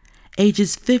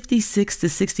 Ages 56 to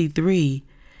 63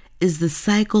 is the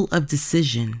cycle of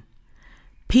decision.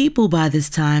 People by this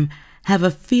time have a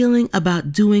feeling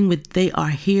about doing what they are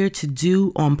here to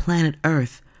do on planet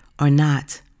Earth or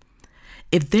not.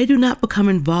 If they do not become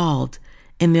involved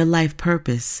in their life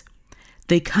purpose,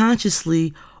 they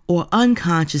consciously or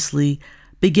unconsciously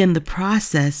begin the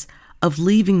process of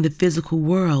leaving the physical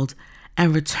world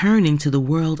and returning to the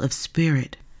world of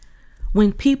spirit.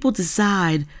 When people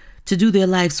decide to do their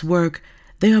life's work,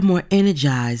 they are more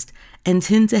energized and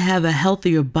tend to have a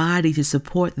healthier body to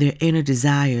support their inner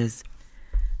desires.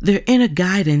 Their inner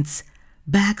guidance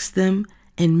backs them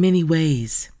in many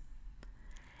ways.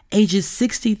 Ages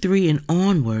 63 and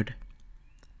onward,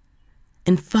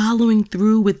 and following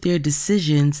through with their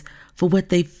decisions for what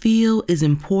they feel is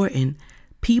important,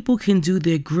 people can do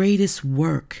their greatest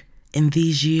work in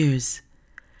these years.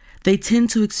 They tend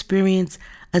to experience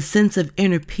a sense of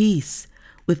inner peace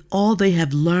with all they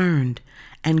have learned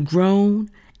and grown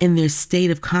in their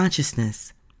state of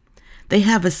consciousness. They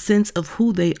have a sense of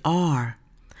who they are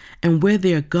and where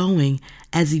they are going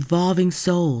as evolving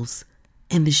souls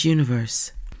in this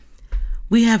universe.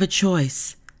 We have a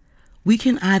choice. We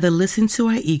can either listen to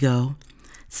our ego,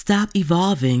 stop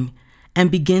evolving,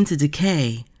 and begin to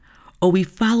decay, or we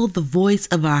follow the voice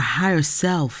of our higher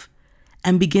self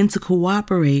and begin to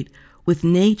cooperate with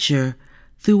nature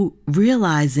through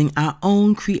realizing our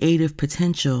own creative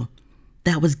potential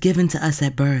that was given to us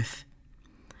at birth.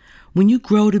 When you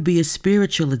grow to be a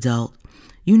spiritual adult,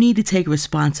 you need to take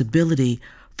responsibility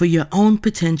for your own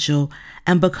potential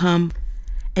and become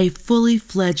a fully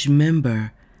fledged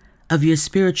member of your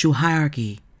spiritual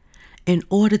hierarchy in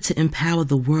order to empower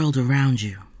the world around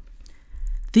you.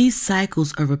 These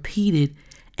cycles are repeated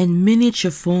in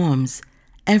miniature forms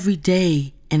every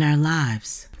day in our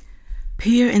lives.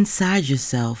 Peer inside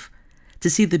yourself to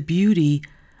see the beauty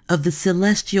of the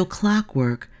celestial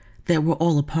clockwork that we're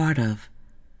all a part of.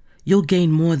 You'll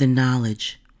gain more than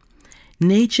knowledge.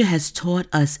 Nature has taught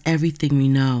us everything we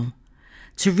know.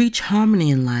 To reach harmony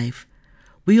in life,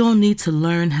 we all need to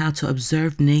learn how to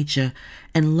observe nature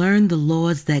and learn the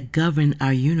laws that govern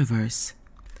our universe.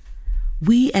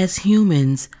 We as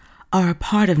humans are a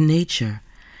part of nature,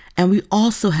 and we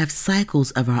also have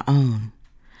cycles of our own.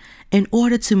 In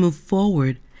order to move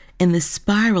forward in the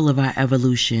spiral of our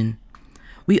evolution,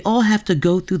 we all have to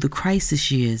go through the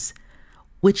crisis years,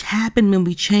 which happen when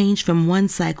we change from one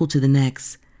cycle to the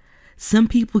next. Some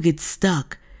people get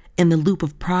stuck in the loop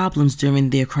of problems during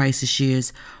their crisis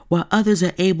years, while others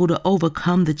are able to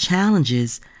overcome the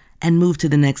challenges and move to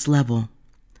the next level.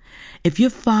 If you're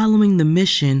following the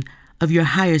mission of your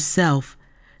higher self,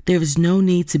 there is no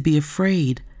need to be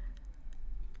afraid.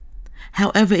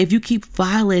 However, if you keep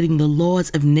violating the laws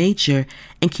of nature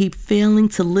and keep failing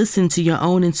to listen to your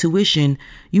own intuition,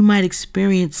 you might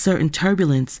experience certain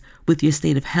turbulence with your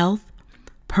state of health,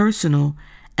 personal,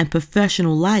 and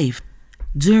professional life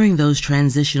during those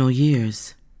transitional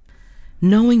years.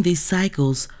 Knowing these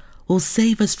cycles will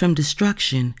save us from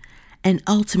destruction and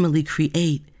ultimately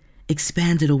create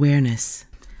expanded awareness.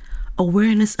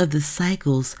 Awareness of the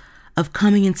cycles of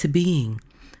coming into being,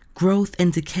 growth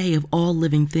and decay of all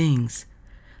living things,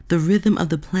 the rhythm of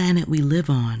the planet we live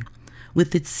on,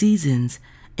 with its seasons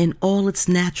and all its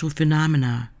natural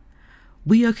phenomena.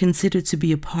 We are considered to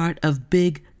be a part of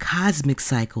big cosmic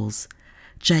cycles,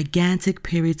 gigantic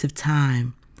periods of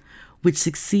time, which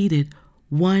succeeded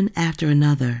one after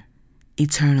another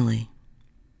eternally.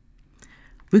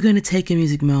 We're going to take a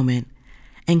music moment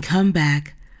and come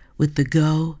back with the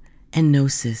Go and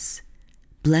Gnosis,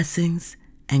 blessings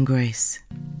and grace.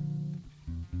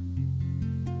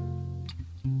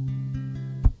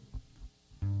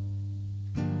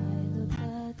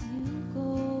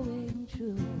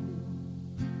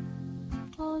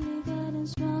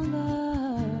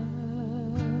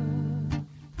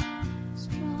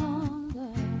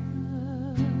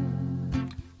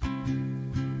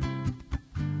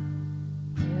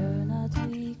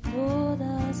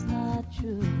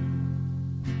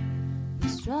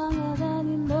 Stronger than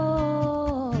you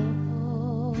know.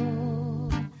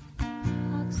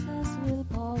 Access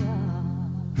willpower.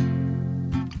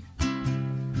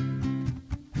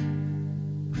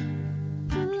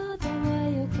 The load the way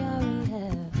you carry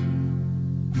heavy,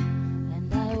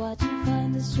 and I watch you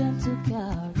find the strength to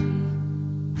carry.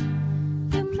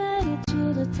 You made it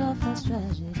through the toughest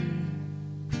tragedy.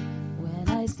 When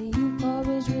I see you,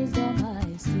 courage, wisdom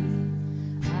I see.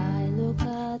 I look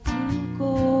at you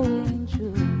going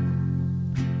through,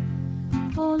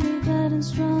 only getting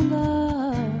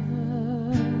stronger,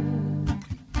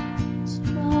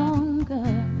 stronger.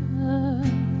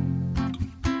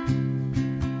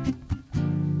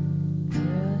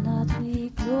 You're not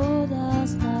weak, no,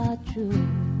 that's not true.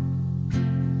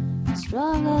 You're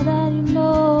stronger than you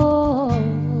know.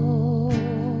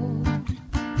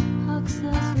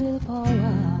 Access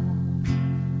willpower.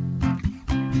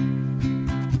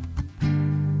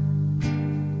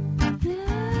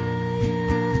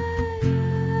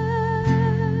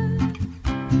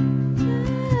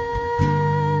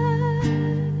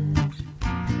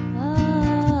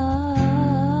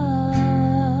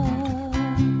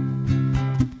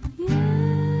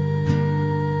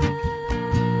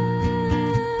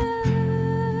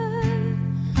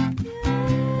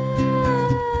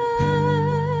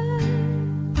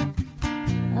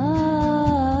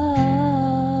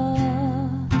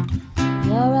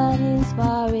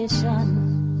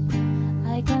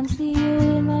 I can see you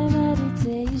in my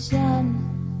meditation.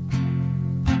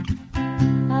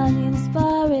 An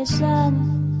inspiration.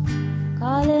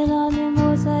 Calling on the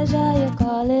Most High Jah, you're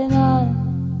calling on.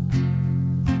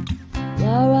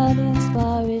 You're an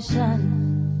inspiration.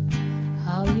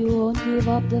 How you won't give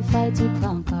up the fight to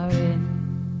conquering.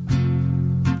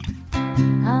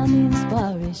 An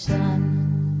inspiration.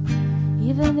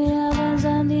 Even the heavens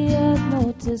and the earth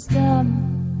notice them.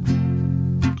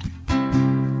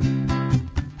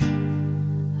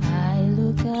 I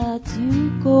look at you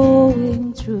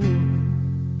going through,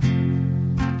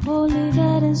 only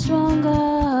getting stronger,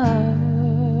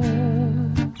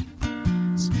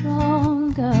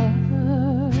 stronger.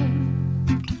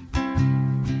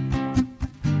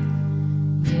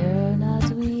 You're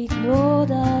not weak, no,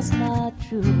 that's not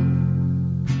true.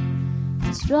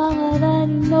 You're stronger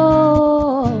than you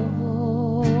know.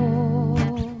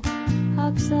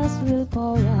 Access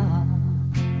willpower.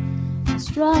 You're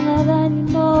stronger than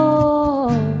you know.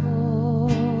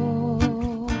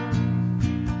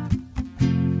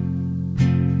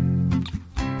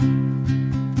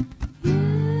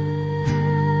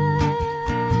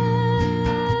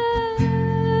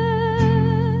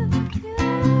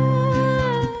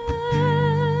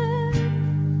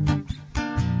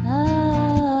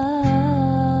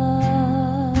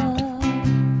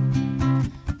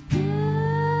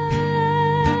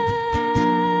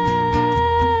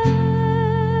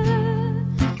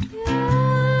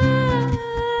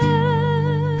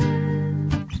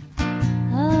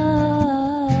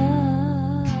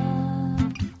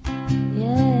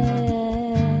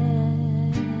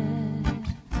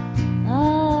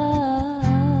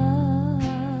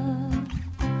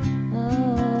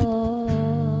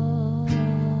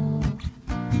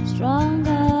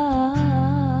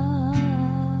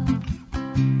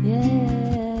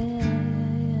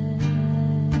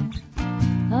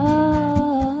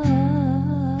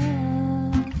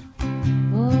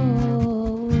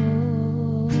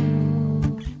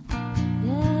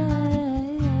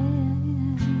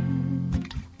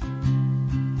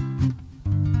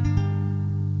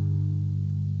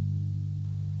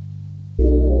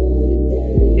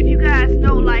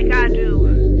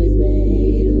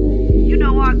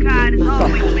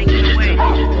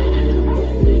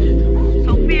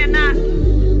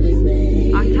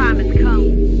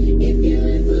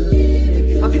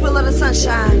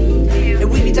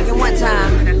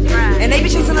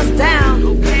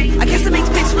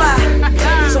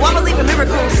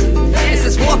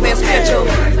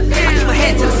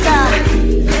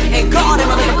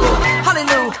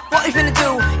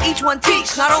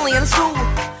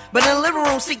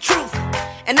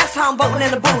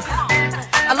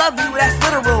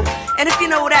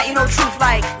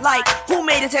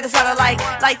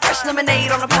 Like fresh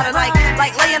lemonade on a pallet, like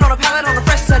laying on a pallet on a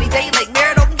fresh sunny day, like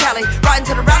Merritt Oak and Cali, riding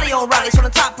to the rally on rallies from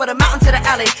the top of the mountain to the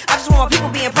alley. I just want my people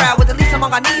being proud with the least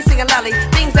among our knees singing loudly.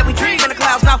 Things that we dream in the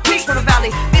clouds, mouthpiece from the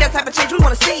valley. Be that type of change we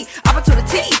wanna see.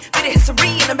 Opportunity, be the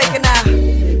history in the making now.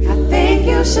 I think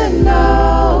you should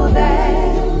know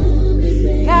that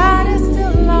God is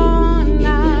still on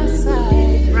our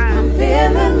side. I'm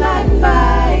feeling like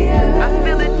fire. I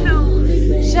feel it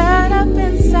too. Shut up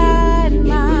inside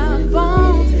my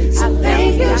bones. I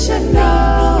think you should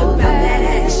know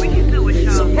that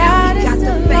so God is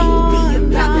still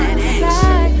on our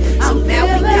side. So now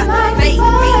we got the baby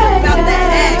about that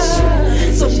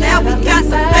action. So now we got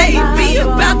the baby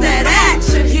about that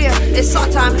action. Yeah, it's our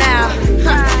time now.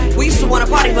 We used to want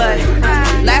to party, but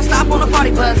last stop on the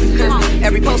party bus.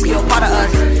 Every post kill part of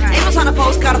us. Ain't no time to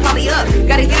post, gotta poly up.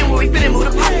 Gotta get in where we fit and move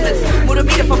the populace. Move the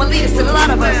meter from a leader, still a lot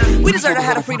of us. We deserve to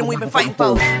have the freedom we've been fighting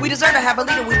for. We deserve to have a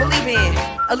leader we believe in.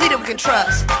 A leader we can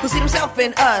trust, who see himself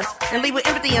in us and lead with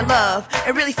empathy and love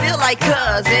and really feel like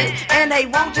cousin. And they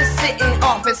won't just sit in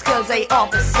office cause they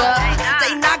officer.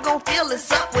 They not gon' fill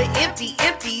us up with empty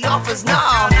offers,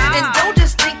 nah. And don't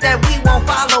just think that we won't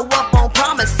follow up on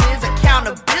promises,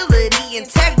 accountability,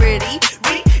 integrity,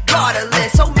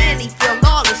 regardless. So many feel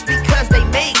lawless because they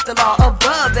make the law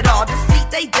above it all. The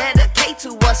seat they dedicate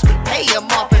to us, we pay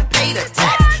them off and pay the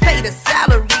tax, pay the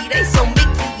salary. They so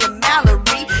Mickey and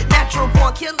Mallory, natural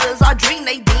born killers. Our dream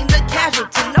they deem the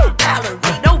casualty. No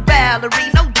Valerie,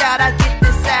 no doubt I get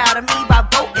this out of me by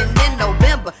voting in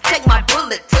November. Take my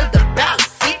bullet to the ballot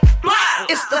seat.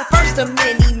 It's the first of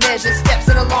many measures, steps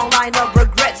in a long line of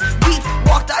regrets. We've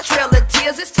walked our trail of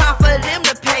tears. It's time for them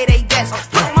to pay their debts.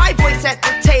 Put my voice at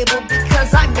the table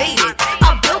because I made it.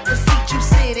 I built the seat you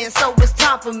sit in, so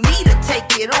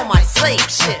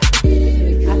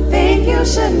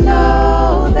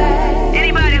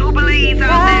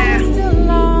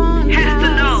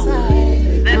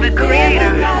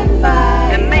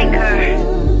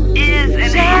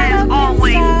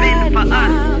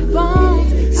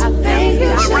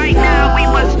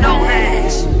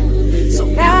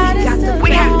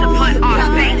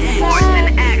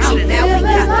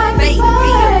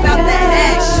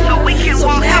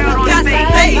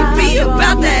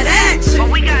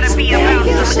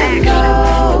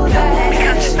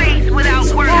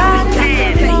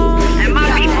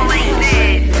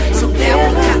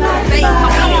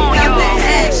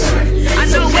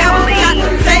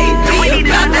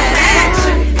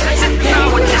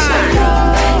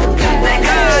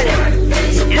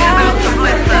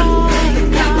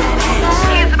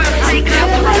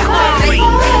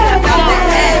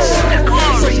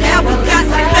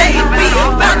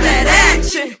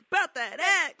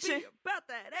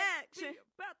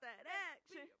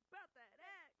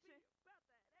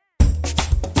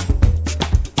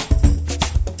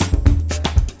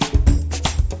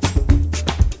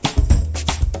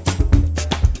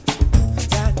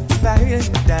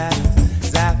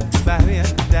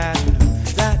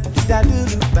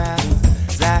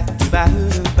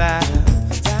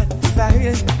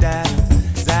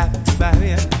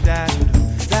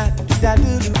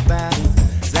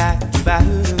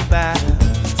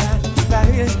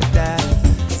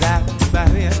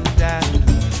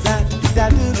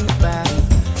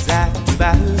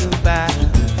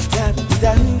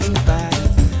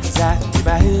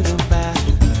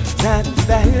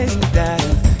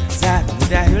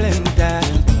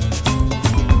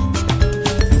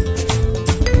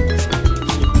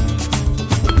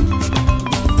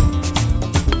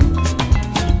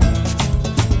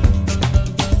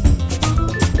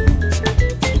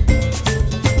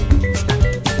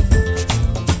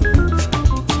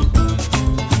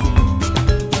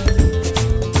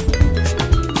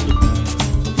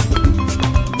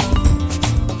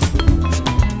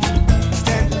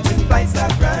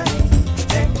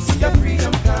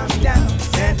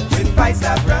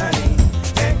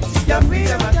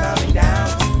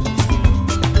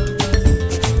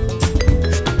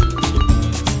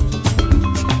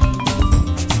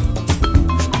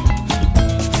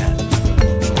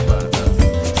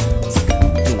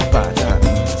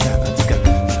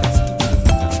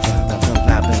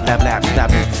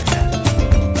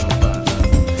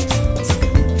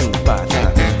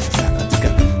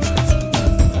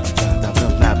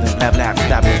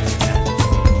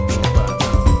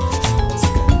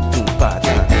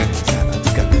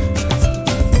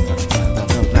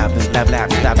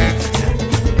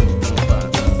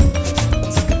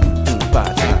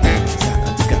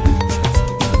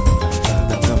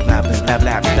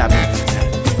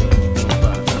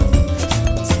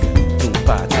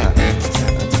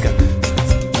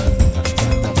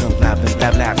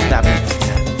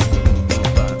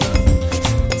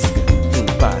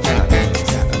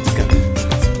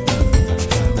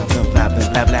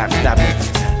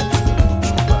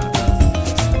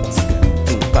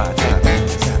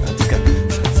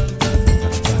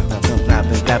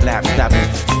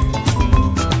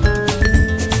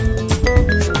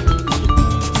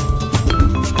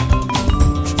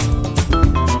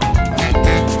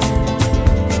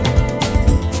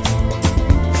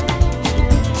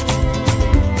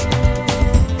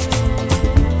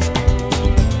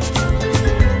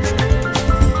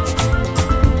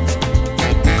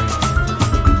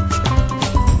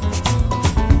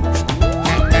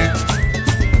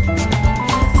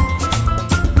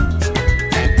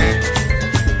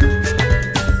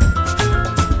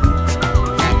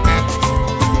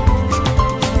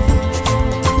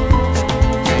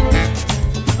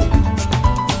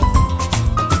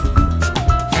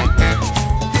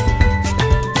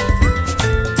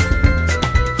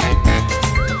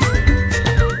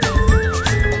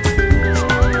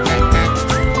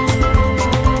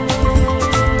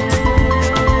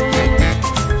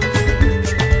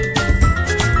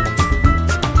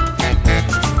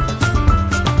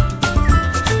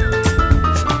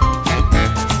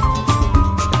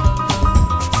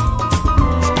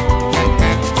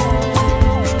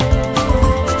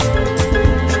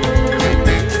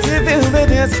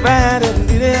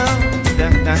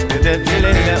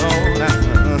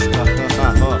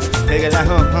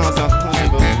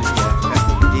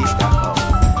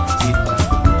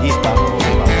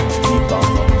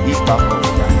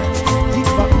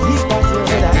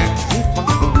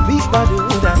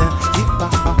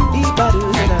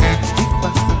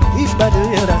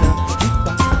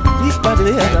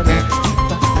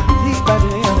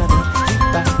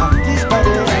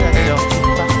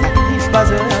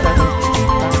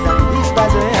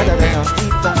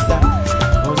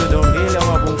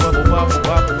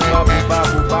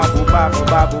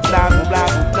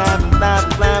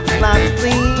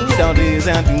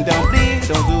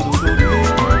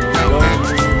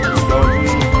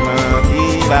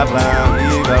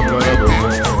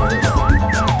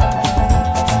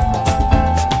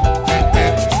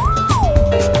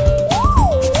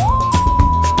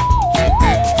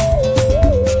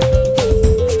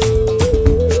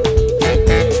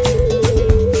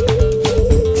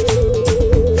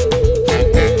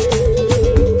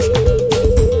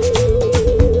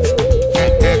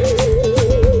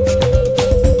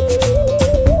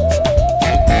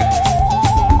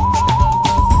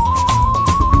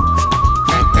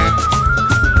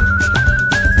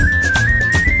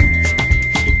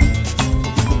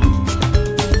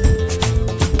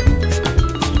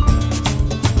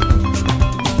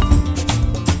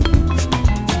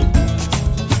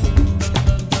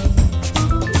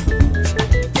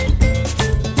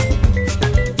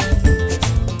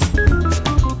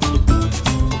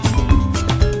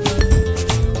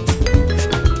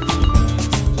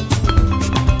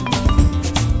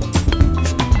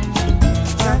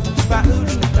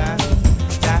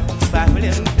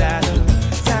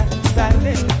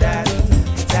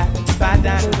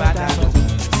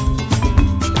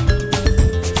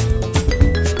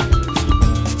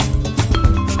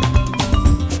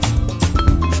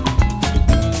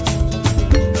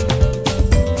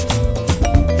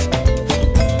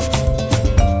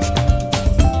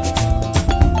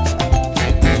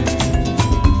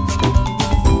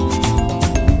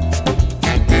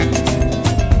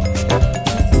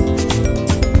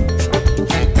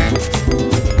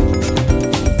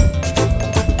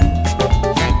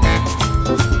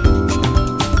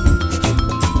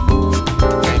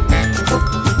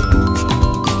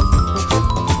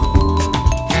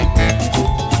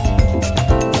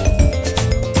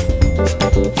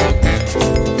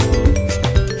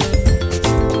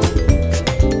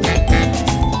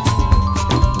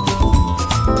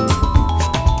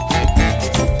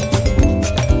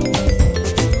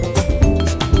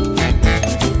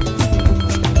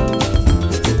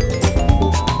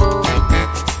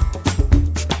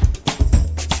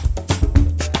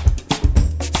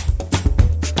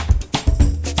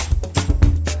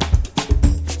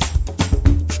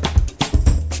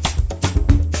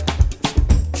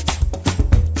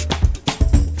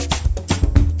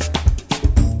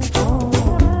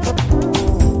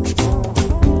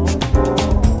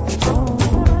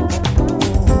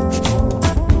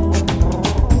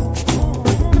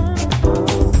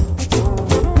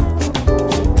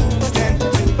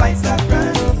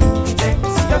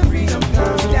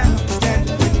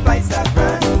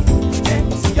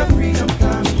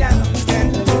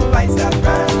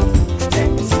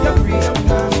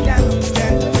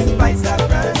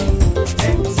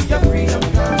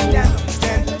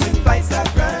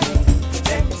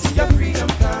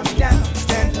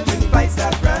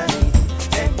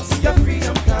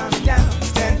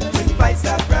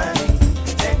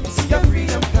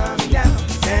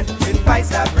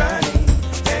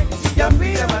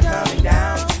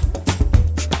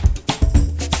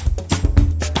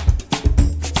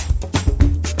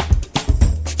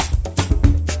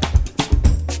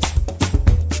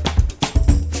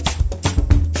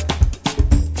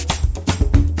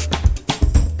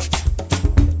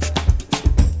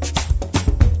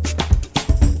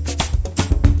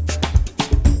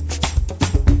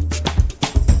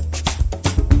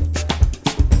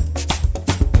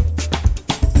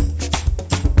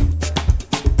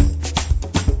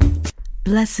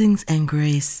Blessings and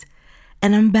grace,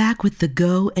 and I'm back with the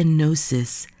Go and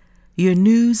Gnosis, your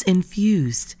news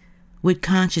infused with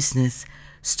consciousness,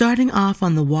 starting off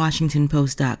on the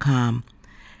WashingtonPost.com.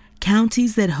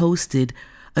 Counties that hosted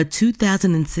a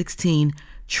 2016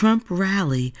 Trump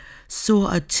rally saw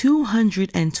a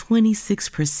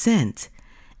 226%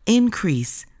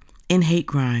 increase in hate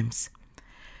crimes.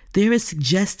 There is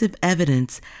suggestive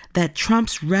evidence that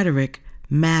Trump's rhetoric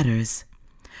matters.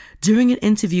 During an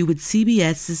interview with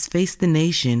CBS's Face the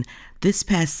Nation this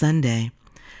past Sunday,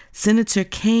 Senator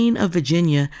Kaine of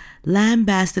Virginia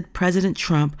lambasted President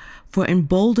Trump for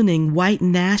emboldening white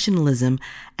nationalism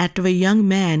after a young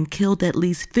man killed at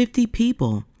least 50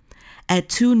 people at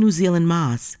 2 New Zealand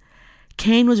mosques.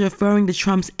 Kaine was referring to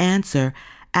Trump's answer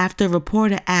after a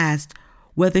reporter asked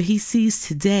whether he sees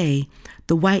today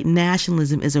the white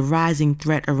nationalism is a rising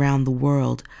threat around the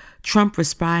world. Trump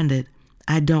responded,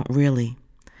 "I don't really."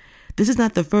 This is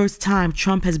not the first time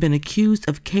Trump has been accused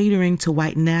of catering to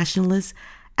white nationalists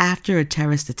after a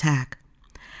terrorist attack.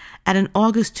 At an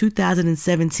August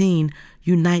 2017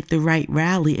 Unite the Right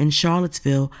rally in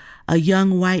Charlottesville, a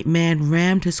young white man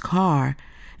rammed his car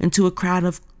into a crowd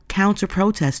of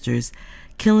counter-protesters,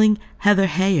 killing Heather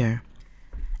Heyer.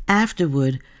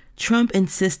 Afterward, Trump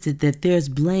insisted that there's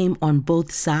blame on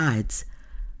both sides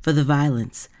for the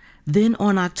violence. Then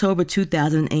on October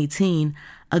 2018,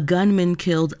 a gunman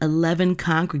killed 11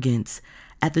 congregants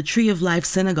at the Tree of Life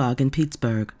Synagogue in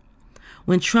Pittsburgh.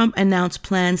 When Trump announced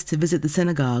plans to visit the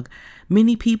synagogue,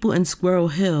 many people in Squirrel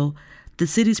Hill, the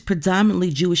city's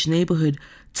predominantly Jewish neighborhood,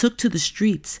 took to the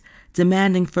streets,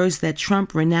 demanding first that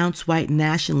Trump renounce white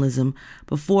nationalism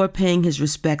before paying his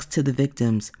respects to the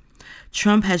victims.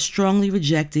 Trump has strongly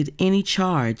rejected any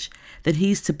charge that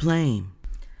he's to blame.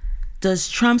 Does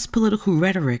Trump's political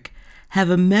rhetoric have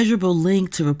a measurable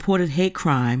link to reported hate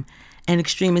crime and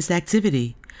extremist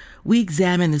activity? We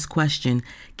examine this question,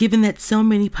 given that so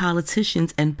many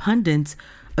politicians and pundits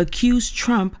accuse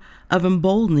Trump of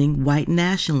emboldening white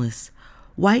nationalists.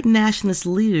 White nationalist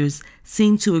leaders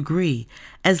seem to agree,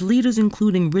 as leaders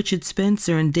including Richard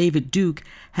Spencer and David Duke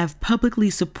have publicly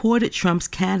supported Trump's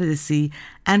candidacy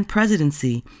and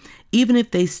presidency, even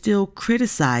if they still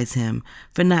criticize him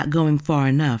for not going far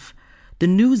enough. The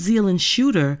New Zealand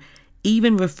shooter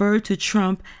even referred to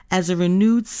Trump as a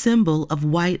renewed symbol of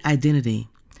white identity.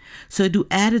 So do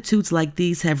attitudes like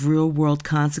these have real-world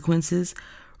consequences?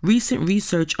 Recent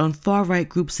research on far-right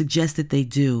groups suggests that they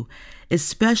do,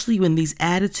 especially when these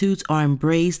attitudes are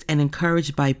embraced and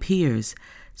encouraged by peers.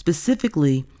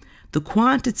 Specifically, the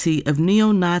quantity of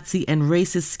neo-Nazi and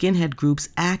racist skinhead groups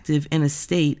active in a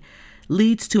state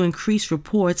leads to increased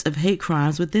reports of hate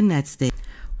crimes within that state.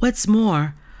 What's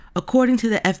more, according to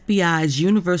the FBI's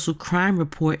Universal Crime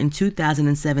Report in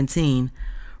 2017,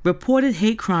 reported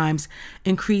hate crimes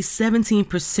increased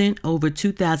 17% over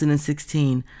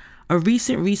 2016. A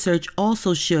recent research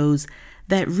also shows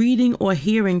that reading or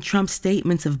hearing Trump's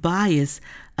statements of bias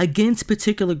against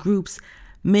particular groups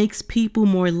makes people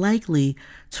more likely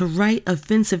to write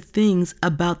offensive things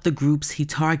about the groups he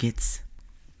targets.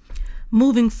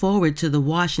 Moving forward to the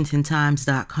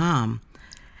WashingtonTimes.com,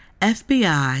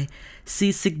 FBI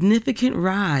sees significant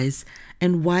rise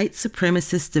in white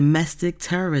supremacist domestic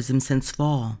terrorism since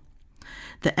fall.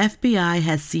 The FBI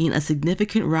has seen a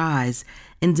significant rise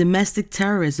in domestic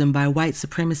terrorism by white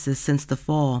supremacists since the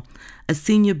fall, a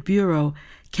senior Bureau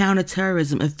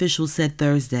counterterrorism official said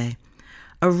Thursday.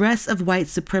 Arrests of white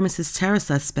supremacist terror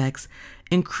suspects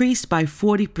increased by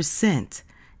 40%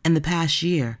 in the past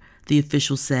year, the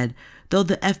official said, though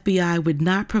the FBI would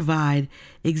not provide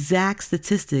exact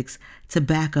statistics to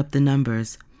back up the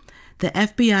numbers. The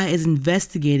FBI is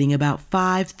investigating about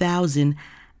 5,000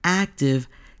 active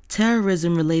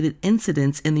terrorism-related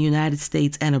incidents in the United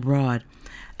States and abroad.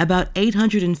 About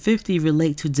 850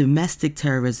 relate to domestic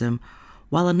terrorism,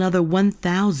 while another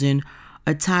 1,000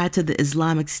 are tied to the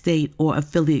Islamic State or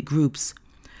affiliate groups.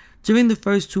 During the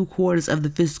first 2 quarters of the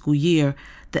fiscal year,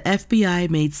 the FBI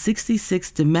made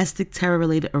 66 domestic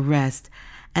terror-related arrests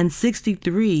and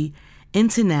 63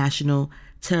 international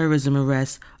terrorism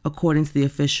arrests, according to the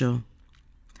official.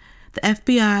 The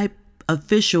FBI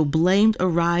official blamed a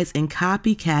rise in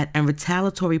copycat and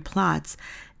retaliatory plots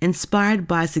inspired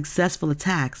by successful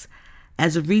attacks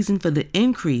as a reason for the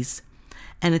increase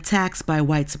in attacks by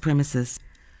white supremacists.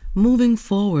 Moving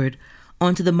forward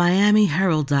onto the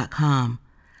MiamiHerald.com,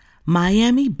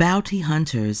 Miami bounty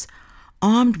hunters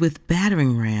armed with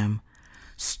battering ram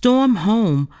storm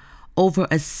home over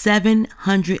a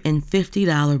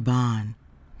 $750 bond.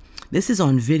 This is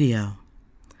on video.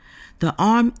 The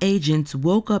armed agents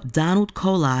woke up Donald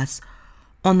Colas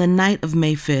on the night of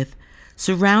May 5th,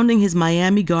 surrounding his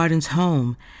Miami Gardens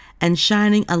home and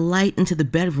shining a light into the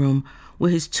bedroom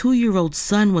where his 2-year-old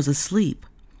son was asleep.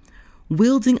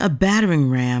 Wielding a battering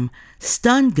ram,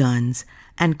 stun guns,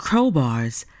 and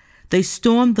crowbars, they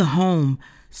stormed the home,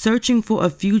 searching for a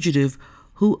fugitive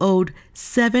who owed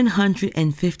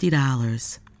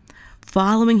 $750,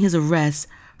 following his arrest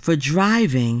for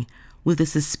driving with a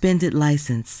suspended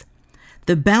license.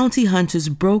 The bounty hunters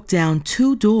broke down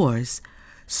 2 doors,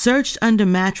 searched under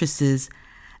mattresses,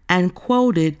 and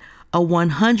quoted a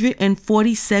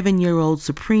 147-year-old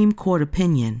Supreme Court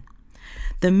opinion.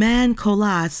 The man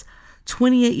Colas'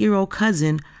 28-year-old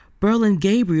cousin, Berlin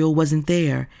Gabriel, wasn't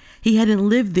there. He hadn't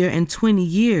lived there in 20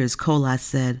 years, Colas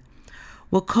said.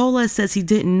 Well, Colas says he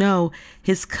didn't know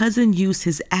his cousin used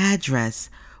his address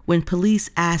when police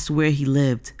asked where he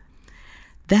lived.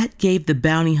 That gave the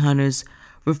bounty hunters,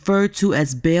 referred to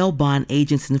as bail bond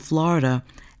agents in Florida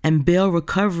and bail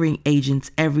recovery agents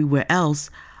everywhere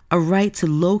else, a right to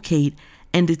locate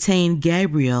and detain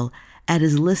Gabriel at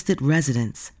his listed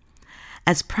residence.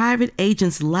 As private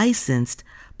agents licensed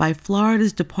by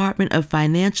Florida's Department of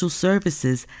Financial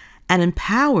Services and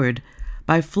empowered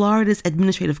by Florida's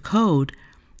Administrative Code,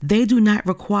 they do not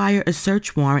require a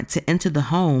search warrant to enter the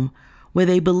home where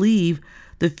they believe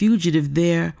the fugitive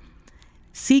they're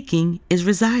seeking is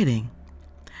residing.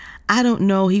 I don't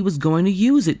know he was going to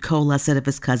use it, Colas said of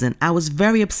his cousin. I was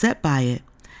very upset by it.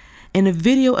 In a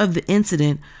video of the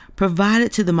incident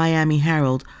provided to the Miami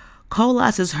Herald,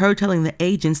 Colas is heard telling the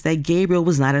agents that Gabriel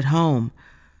was not at home.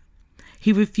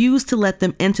 He refused to let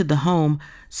them enter the home,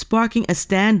 sparking a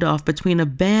standoff between a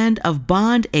band of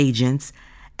bond agents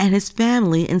and his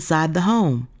family inside the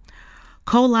home.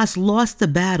 Colas lost the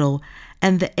battle,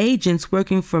 and the agents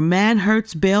working for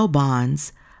Manhertz Bail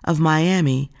Bonds of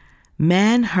Miami,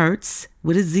 Manhertz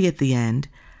with a Z at the end,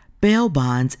 Bail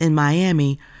Bonds in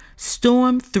Miami,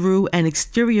 stormed through an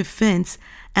exterior fence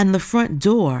and the front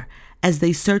door as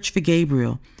they searched for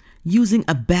Gabriel, using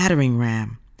a battering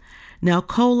ram. Now,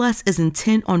 Colas is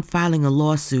intent on filing a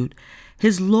lawsuit.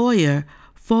 His lawyer,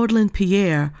 Faudelin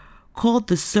Pierre, called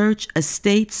the search a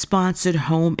state-sponsored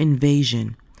home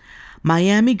invasion.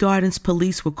 Miami Gardens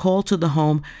police were called to the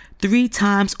home 3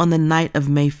 times on the night of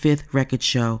May 5th, records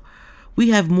show.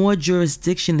 We have more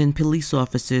jurisdiction than police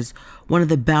officers, one of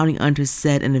the bounty hunters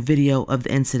said in a video of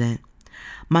the incident.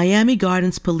 Miami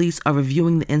Gardens police are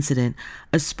reviewing the incident.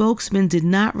 A spokesman did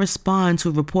not respond to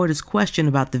a reporter's question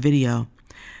about the video.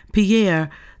 Pierre,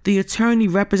 the attorney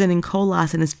representing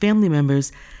Colas and his family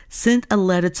members, sent a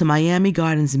letter to Miami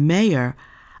Gardens Mayor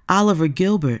Oliver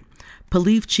Gilbert,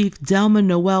 Police Chief Delma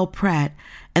Noel Pratt,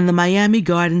 and the Miami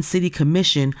Gardens City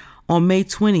Commission on May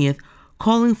 20th,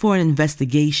 calling for an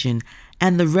investigation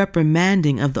and the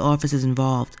reprimanding of the officers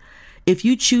involved. If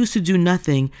you choose to do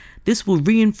nothing, this will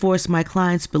reinforce my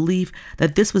client's belief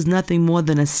that this was nothing more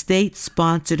than a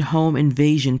state-sponsored home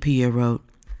invasion, Pierre wrote.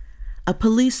 A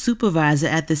police supervisor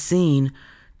at the scene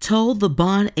told the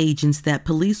bond agents that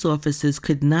police officers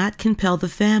could not compel the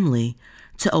family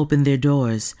to open their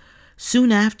doors.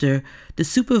 Soon after, the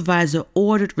supervisor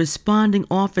ordered responding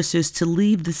officers to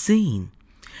leave the scene.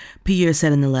 Pierre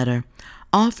said in the letter,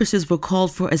 officers were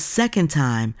called for a second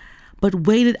time, but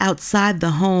waited outside the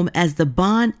home as the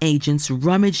bond agents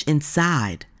rummaged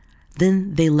inside.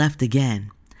 Then they left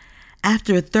again.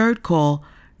 After a third call,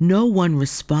 no one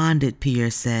responded,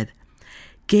 Pierre said.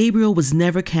 Gabriel was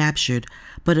never captured,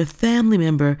 but a family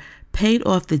member paid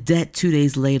off the debt 2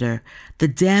 days later. The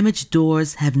damaged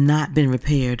doors have not been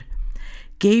repaired.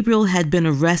 Gabriel had been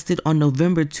arrested on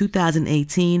November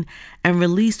 2018 and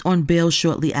released on bail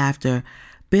shortly after.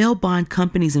 Bail bond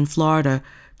companies in Florida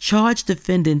charged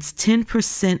defendants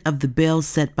 10% of the bail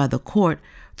set by the court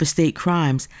for state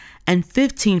crimes and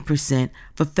 15%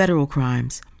 for federal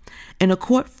crimes. In a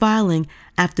court filing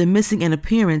after missing an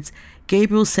appearance,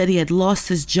 Gabriel said he had lost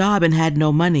his job and had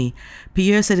no money.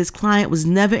 Pierre said his client was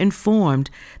never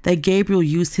informed that Gabriel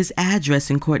used his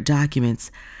address in court documents.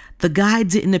 The guy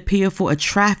didn't appear for a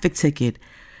traffic ticket.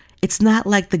 It's not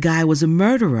like the guy was a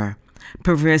murderer,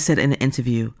 Pierre said in an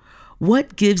interview.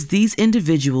 What gives these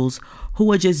individuals,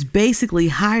 who are just basically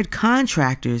hired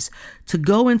contractors, to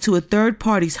go into a third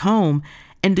party's home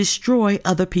and destroy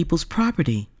other people's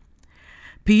property?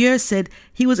 Pierre said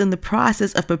he was in the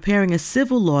process of preparing a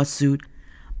civil lawsuit,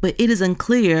 but it is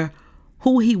unclear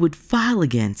who he would file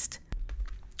against.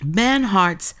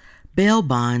 Manhart's bail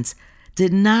bonds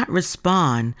did not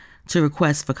respond to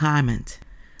requests for comment.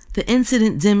 The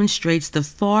incident demonstrates the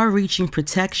far-reaching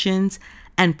protections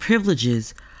and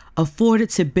privileges afforded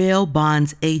to bail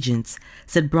bonds agents,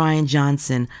 said Brian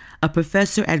Johnson, a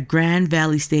professor at Grand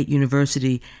Valley State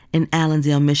University in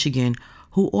Allendale, Michigan,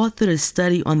 who authored a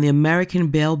study on the American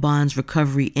bail bonds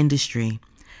recovery industry.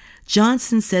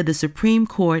 Johnson said the Supreme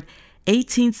Court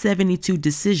 1872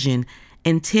 decision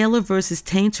in Taylor v.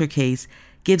 Tainter case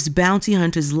gives bounty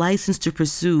hunters license to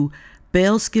pursue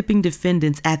bail-skipping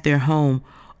defendants at their home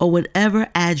or whatever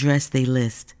address they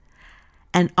list.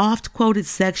 An oft-quoted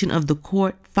section of the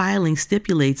court filing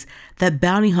stipulates that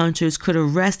bounty hunters could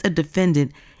arrest a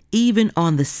defendant even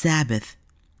on the Sabbath.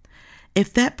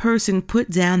 If that person put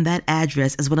down that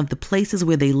address as one of the places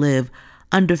where they live,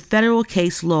 under federal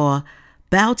case law,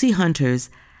 bounty hunters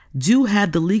do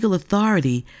have the legal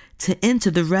authority to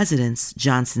enter the residence,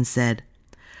 Johnson said.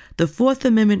 The Fourth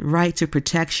Amendment right to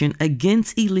protection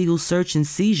against illegal search and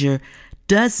seizure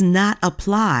does not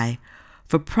apply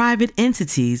for private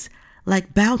entities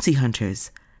like bounty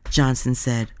hunters, Johnson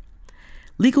said.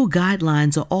 Legal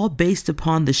guidelines are all based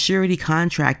upon the surety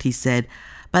contract, he said.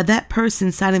 By that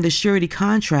person signing the surety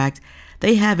contract,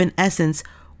 they have in essence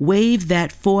waived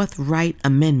that Fourth Right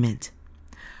Amendment.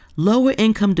 Lower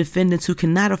income defendants who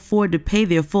cannot afford to pay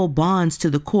their full bonds to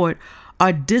the court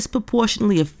are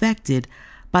disproportionately affected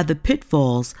by the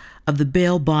pitfalls of the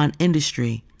bail bond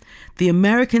industry. The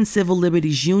American Civil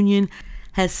Liberties Union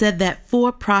has said that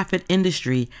for-profit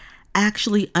industry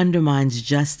actually undermines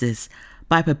justice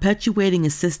by perpetuating a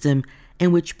system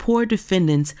in which poor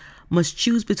defendants must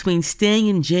choose between staying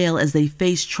in jail as they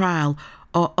face trial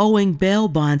or owing bail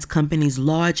bonds companies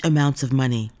large amounts of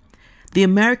money. The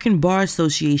American Bar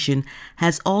Association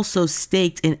has also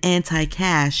staked an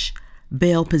anti-cash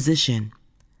bail position.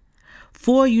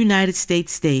 4 United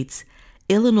States states,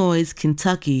 Illinois,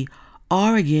 Kentucky,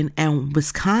 Oregon, and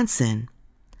Wisconsin.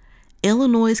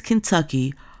 Illinois,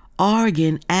 Kentucky,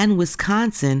 Oregon, and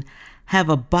Wisconsin have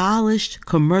abolished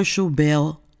commercial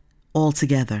bail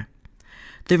altogether.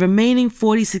 The remaining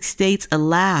 46 states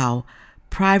allow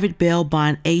private bail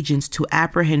bond agents to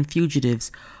apprehend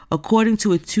fugitives, according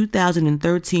to a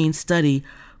 2013 study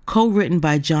co-written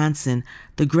by Johnson,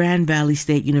 the Grand Valley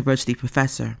State University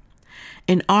professor.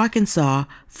 In Arkansas,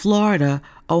 Florida,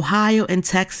 Ohio, and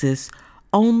Texas,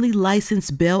 only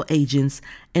licensed bail agents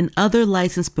and other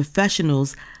licensed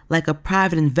professionals like a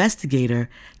private investigator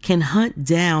can hunt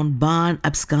down bond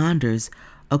absconders,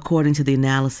 according to the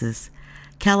analysis.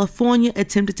 California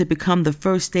attempted to become the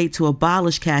first state to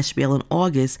abolish cash bail in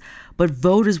August, but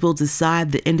voters will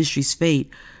decide the industry's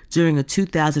fate. during a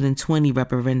 2020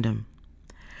 referendum.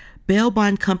 Bail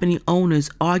bond company owners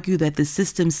argue that the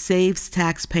system saves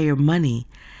taxpayer money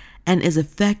and is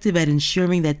effective at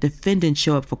ensuring that defendants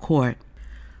show up for court.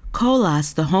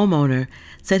 Colas, the homeowner,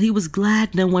 said he was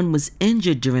glad no one was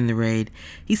injured during the raid.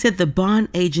 He said the bond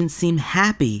agent seemed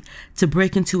happy to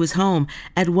break into his home,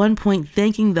 at one point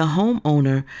thanking the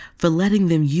homeowner for letting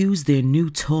them use their new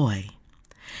toy.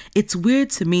 It's weird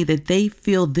to me that they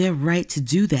feel their right to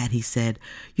do that, he said.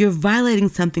 You're violating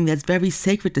something that's very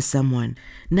sacred to someone.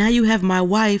 Now you have my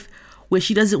wife where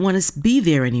she doesn't want to be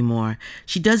there anymore.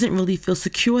 She doesn't really feel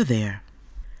secure there.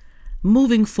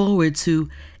 Moving forward to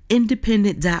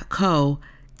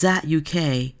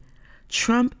independent.co.uk,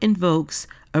 Trump invokes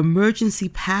emergency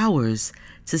powers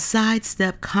to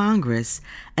sidestep Congress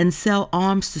and sell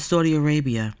arms to Saudi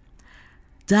Arabia.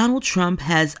 Donald Trump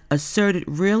has asserted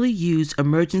rarely used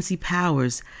emergency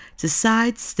powers to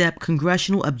sidestep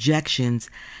congressional objections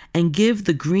and give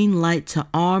the green light to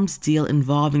arms deal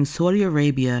involving Saudi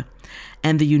Arabia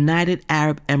and the United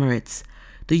Arab Emirates.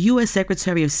 The U.S.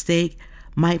 Secretary of State,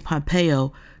 Mike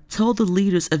Pompeo, told the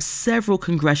leaders of several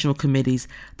congressional committees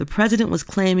the president was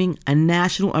claiming a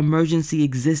national emergency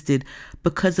existed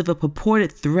because of a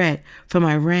purported threat from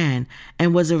Iran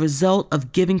and was a result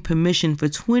of giving permission for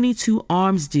 22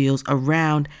 arms deals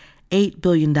around $8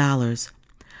 billion.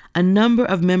 A number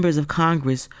of members of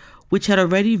Congress, which had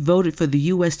already voted for the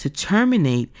U.S. to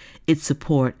terminate its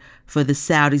support for the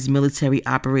Saudis' military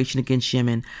operation against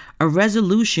Yemen, a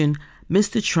resolution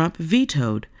Mr. Trump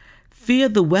vetoed. Fear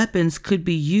the weapons could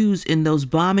be used in those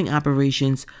bombing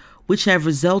operations, which have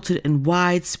resulted in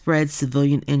widespread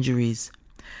civilian injuries.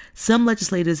 Some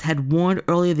legislators had warned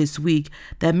earlier this week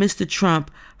that Mr. Trump,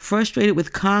 frustrated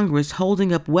with Congress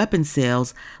holding up weapon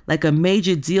sales like a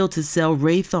major deal to sell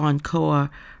Raytheon Core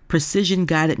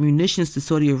precision-guided munitions to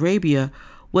Saudi Arabia,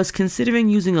 was considering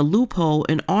using a loophole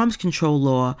in arms control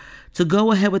law to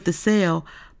go ahead with the sale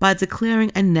by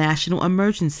declaring a national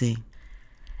emergency.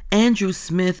 Andrew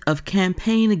Smith of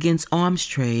Campaign Against Arms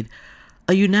Trade,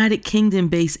 a United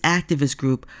Kingdom-based activist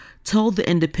group, told The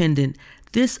Independent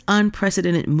this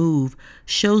unprecedented move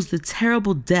shows the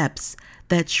terrible depths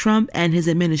that Trump and his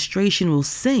administration will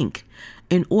sink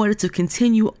in order to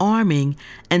continue arming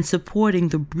and supporting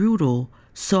the brutal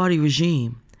Saudi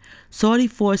regime. Saudi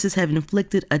forces have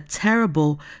inflicted a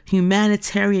terrible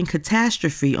humanitarian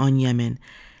catastrophe on Yemen.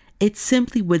 It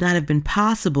simply would not have been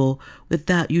possible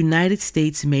without United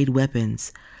States-made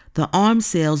weapons. The arms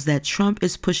sales that Trump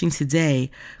is pushing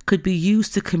today could be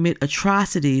used to commit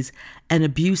atrocities and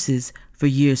abuses for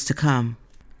years to come.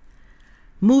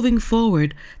 Moving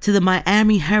forward to the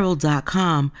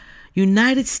MiamiHerald.com,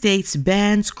 United States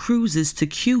bans cruises to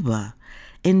Cuba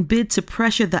in bid to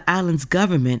pressure the island's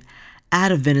government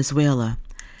out of Venezuela.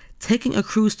 Taking a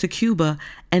cruise to Cuba,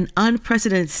 an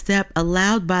unprecedented step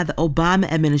allowed by the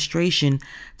Obama administration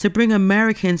to bring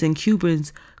Americans and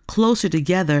Cubans closer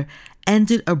together,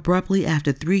 ended abruptly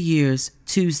after 3 years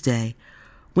Tuesday,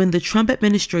 when the Trump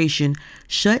administration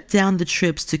shut down the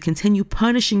trips to continue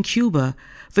punishing Cuba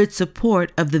for its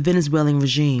support of the Venezuelan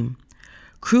regime.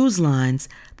 Cruise lines,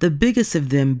 the biggest of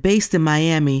them based in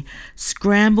Miami,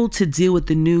 scrambled to deal with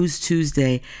the news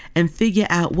Tuesday and figure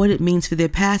out what it means for their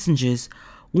passengers.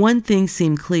 One thing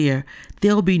seemed clear: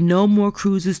 there will be no more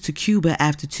cruises to Cuba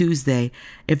after Tuesday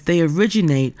if they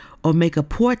originate or make a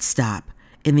port stop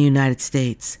in the United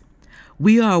States.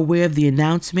 We are aware of the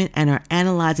announcement and are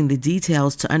analyzing the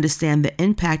details to understand the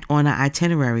impact on our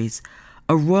itineraries,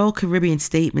 a Royal Caribbean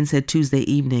statement said Tuesday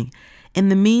evening. In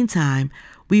the meantime,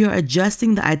 we are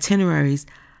adjusting the itineraries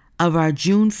of our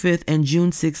June 5th and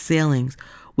June 6th sailings,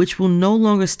 which will no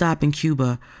longer stop in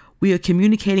Cuba. We are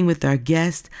communicating with our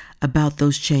guests about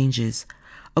those changes.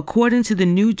 According to the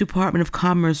new Department of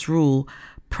Commerce rule,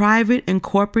 private and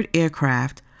corporate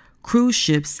aircraft, cruise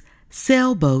ships,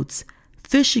 sailboats,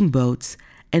 fishing boats,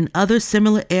 and other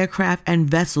similar aircraft and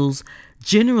vessels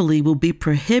generally will be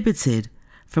prohibited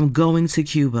from going to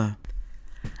Cuba.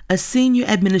 A senior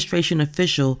administration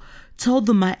official told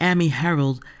the Miami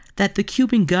Herald that the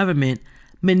Cuban government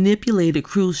manipulated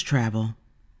cruise travel.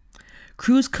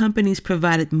 Cruise companies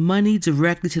provided money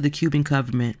directly to the Cuban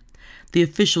government, the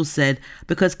official said,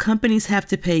 because companies have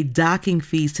to pay docking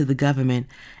fees to the government,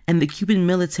 and the Cuban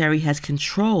military has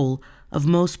control of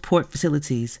most port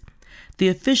facilities. The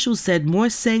official said more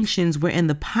sanctions were in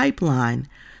the pipeline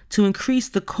to increase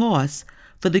the costs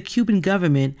for the Cuban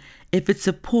government if its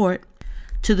support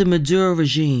to the Maduro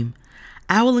regime.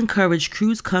 I will encourage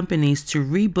cruise companies to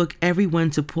rebook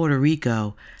everyone to Puerto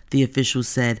Rico, the official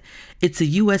said. It's a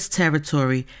U.S.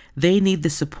 territory. They need the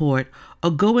support,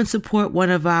 or go and support one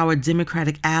of our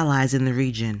Democratic allies in the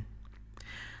region.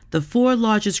 The 4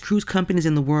 largest cruise companies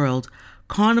in the world,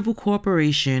 Carnival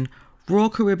Corporation, Royal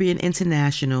Caribbean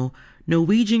International,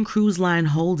 Norwegian Cruise Line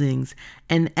Holdings,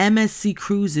 and MSC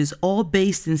Cruises, all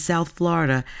based in South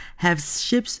Florida, have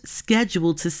ships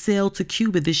scheduled to sail to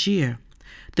Cuba this year.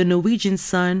 The Norwegian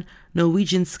Sun,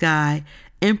 Norwegian Sky,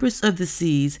 Empress of the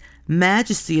Seas,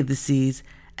 Majesty of the Seas,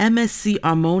 MSC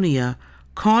Harmonia,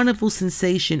 Carnival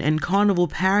Sensation, and Carnival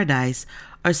Paradise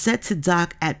are set to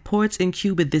dock at ports in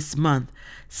Cuba this month.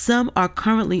 Some are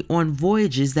currently on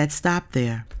voyages that stop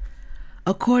there.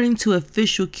 According to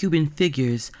official Cuban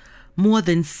figures, more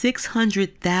than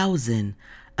 600,000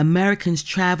 Americans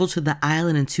traveled to the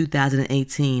island in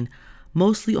 2018,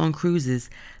 mostly on cruises.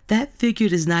 That figure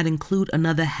does not include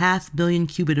another 500,000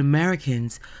 Cuban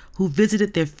Americans who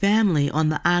visited their family on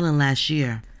the island last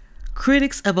year.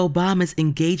 Critics of Obama's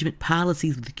engagement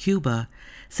policies with Cuba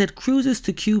said cruises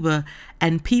to Cuba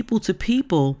and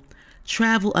people-to-people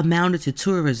travel amounted to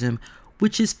tourism,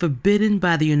 which is forbidden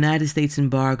by the United States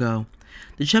embargo.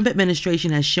 The Trump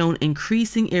administration has shown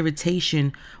increasing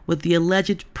irritation with the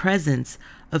alleged presence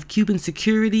of Cuban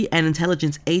security and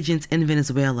intelligence agents in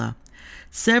Venezuela.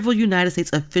 Several United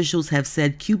States officials have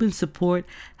said Cuban support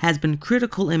has been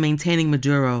critical in maintaining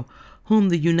Maduro, whom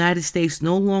the United States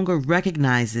no longer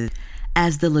recognizes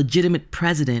as the legitimate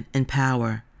president in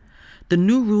power. The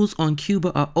new rules on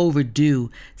Cuba are overdue,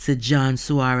 said John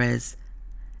Suarez,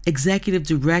 executive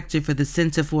director for the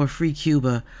Center for a Free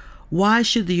Cuba. Why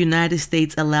should the United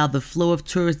States allow the flow of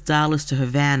tourist dollars to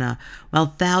Havana while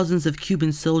thousands of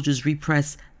Cuban soldiers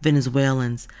repress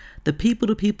Venezuelans? The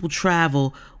people-to-people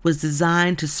travel was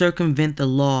designed to circumvent the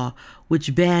law,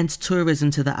 which bans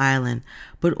tourism to the island.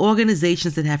 But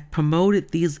organizations that have promoted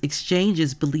these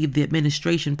exchanges believe the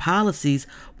administration policies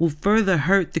will further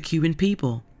hurt the Cuban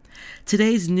people.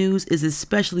 Today's news is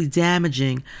especially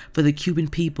damaging for the Cuban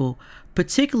people,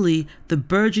 particularly the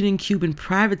burgeoning Cuban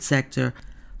private sector,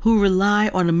 who rely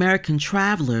on American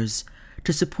travelers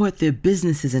to support their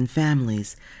businesses and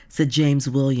families, said James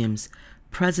Williams,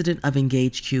 president of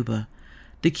Engage Cuba.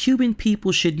 The Cuban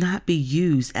people should not be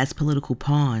used as political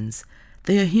pawns.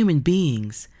 They are human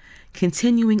beings.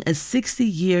 Continuing a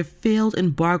 60-year failed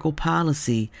embargo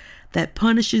policy that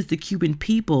punishes the Cuban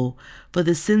people for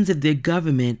the sins of their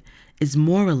government is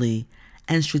morally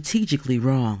and strategically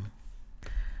wrong.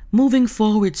 Moving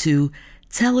forward to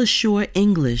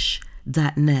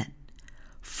TelAssureEnglish.net.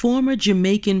 Former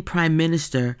Jamaican Prime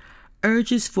Minister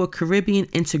urges for Caribbean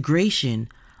integration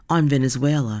on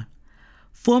Venezuela.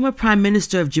 Former Prime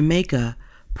Minister of Jamaica,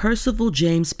 Percival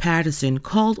James Patterson,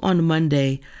 called on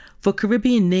Monday for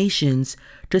Caribbean nations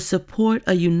to support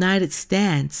a united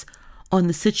stance on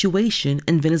the situation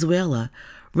in Venezuela,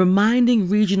 reminding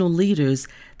regional leaders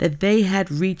that they had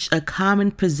reached a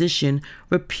common position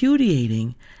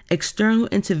repudiating external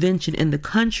intervention in the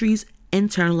country's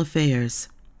internal affairs.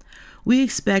 We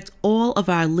expect all of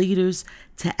our leaders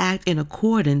to act in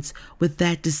accordance with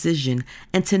that decision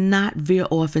and to not veer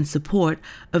off in support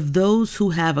of those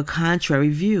who have a contrary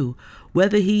view,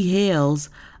 whether he hails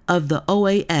of the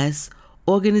OAS,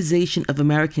 Organization of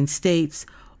American States,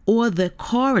 or the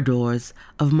corridors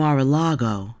of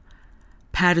Mar-a-Lago,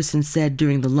 Patterson said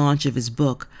during the launch of his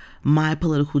book, My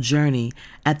Political Journey,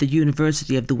 at the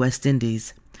University of the West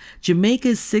Indies.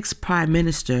 Jamaica's 6th Prime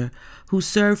Minister, who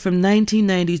served from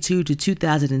 1992 to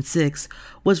 2006,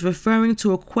 was referring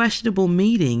to a questionable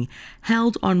meeting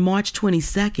held on March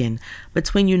 22nd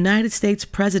between United States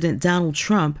President Donald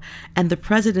Trump and the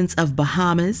presidents of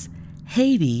Bahamas,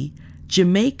 Haiti,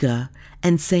 Jamaica,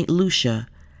 and St. Lucia,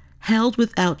 held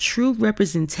without true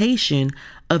representation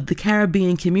of the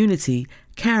Caribbean community,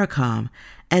 CARICOM,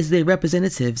 as their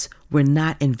representatives were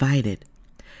not invited.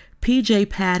 P.J.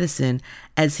 Patterson,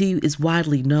 as he is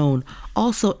widely known,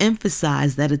 also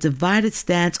emphasized that a divided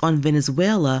stance on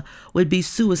Venezuela would be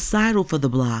suicidal for the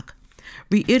bloc,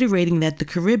 reiterating that the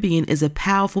Caribbean is a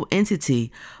powerful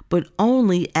entity, but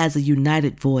only as a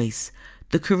united voice.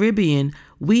 The Caribbean,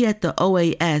 we at the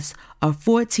OAS, are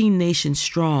 14 nations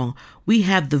strong. We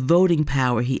have the voting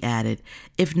power, he added.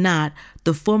 If not,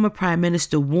 the former prime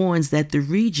minister warns that the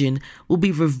region will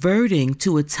be reverting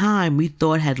to a time we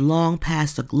thought had long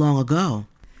passed long ago,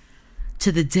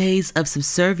 to the days of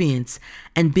subservience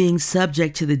and being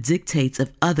subject to the dictates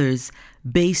of others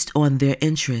based on their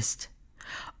interest.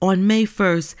 On May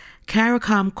 1st,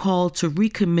 CARICOM called to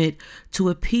recommit to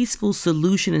a peaceful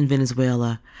solution in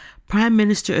Venezuela. Prime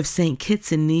Minister of St.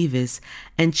 Kitts and Nevis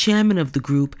and chairman of the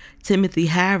group, Timothy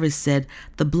Harris, said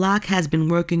the bloc has been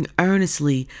working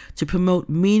earnestly to promote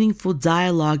meaningful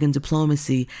dialogue and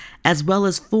diplomacy, as well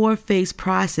as four-phase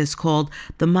process called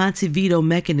the Montevideo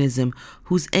Mechanism,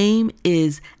 whose aim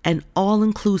is an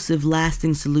all-inclusive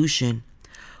lasting solution.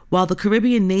 While the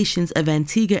Caribbean nations of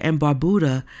Antigua and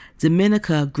Barbuda,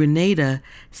 Dominica, Grenada,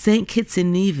 St. Kitts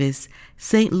and Nevis,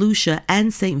 St. Lucia,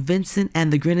 and St. Vincent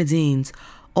and the Grenadines,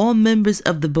 all members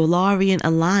of the Bolivarian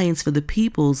Alliance for the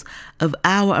Peoples of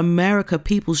Our America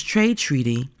People's Trade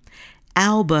Treaty,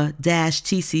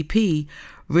 ALBA-TCP,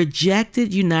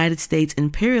 rejected United States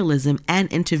imperialism and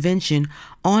intervention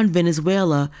on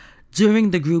Venezuela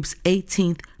during the group's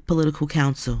 18th Political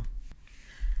Council.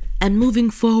 And moving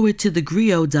forward to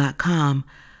thegrio.com,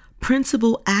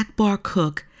 Principal Akbar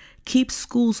Cook keeps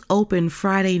schools open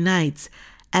Friday nights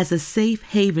as a safe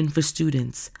haven for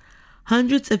students.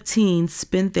 Hundreds of teens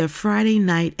spent their Friday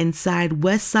night inside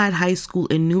Westside High School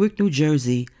in Newark, New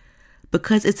Jersey,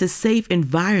 because it's a safe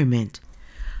environment,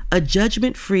 a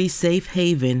judgment-free safe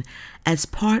haven as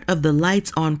part of the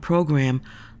Lights On program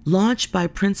launched by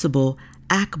Principal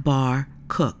Akbar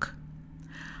Cook.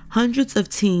 Hundreds of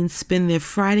teens spend their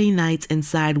Friday nights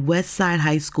inside Westside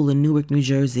High School in Newark, New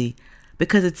Jersey,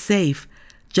 because it's safe,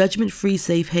 judgment-free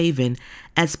safe haven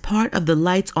as part of the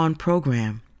Lights On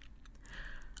program.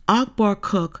 Akbar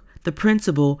Cook, the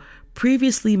principal,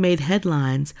 previously made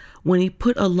headlines when he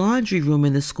put a laundry room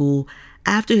in the school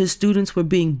after his students were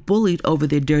being bullied over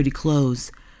their dirty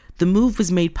clothes. The move was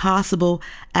made possible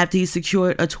after he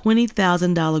secured a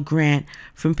 $20,000 grant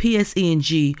from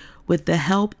PSE&G with the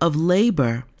help of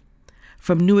labor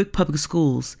from Newark Public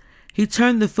Schools. He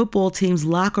turned the football team's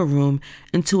locker room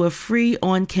into a free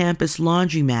on-campus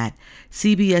laundromat,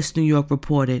 CBS New York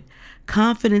reported.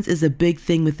 Confidence is a big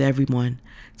thing with everyone.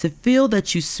 To feel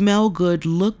that you smell good,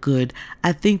 look good,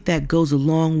 I think that goes a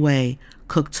long way,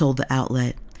 Cook told the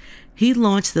outlet. He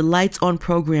launched the Lights On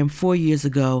program 4 years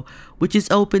ago, which is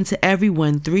open to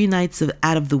everyone 3 nights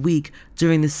out of the week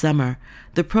during the summer.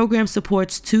 The program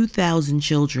supports 2,000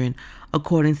 children,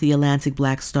 according to the Atlantic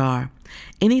Black Star.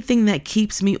 Anything that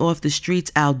keeps me off the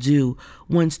streets, I'll do,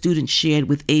 one student shared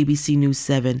with ABC News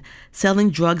 7.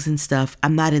 Selling drugs and stuff,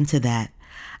 I'm not into that.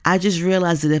 I just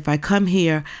realized that if I come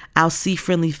here, I'll see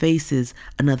friendly faces,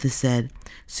 another said.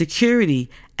 Security,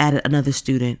 added another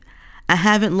student. I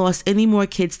haven't lost any more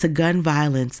kids to gun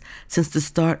violence since the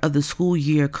start of the school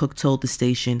year, Cook told the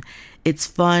station. It's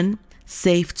fun,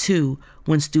 safe too,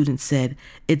 one student said.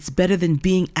 It's better than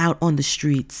being out on the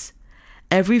streets.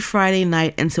 Every Friday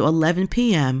night until 11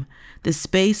 p.m., the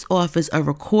space offers a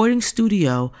recording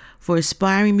studio for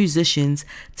aspiring musicians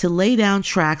to lay down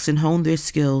tracks and hone their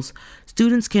skills.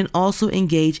 Students can also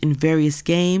engage in various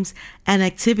games and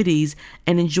activities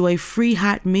and enjoy free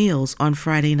hot meals on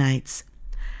Friday nights.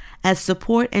 As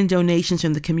support and donations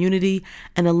from the community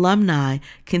and alumni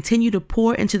continue to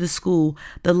pour into the school,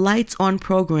 the Lights On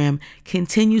program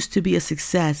continues to be a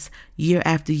success year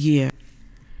after year.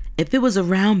 If it was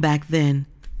around back then,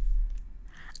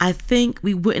 I think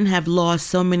we wouldn't have lost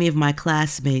so many of my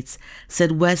classmates, said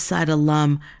Westside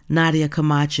alum Nadia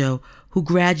Camacho, who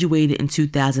graduated in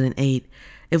 2008.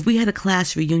 If we had a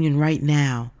class reunion right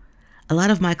now, a lot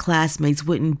of my classmates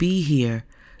wouldn't be here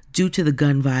due to the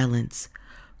gun violence.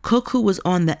 Cook, who was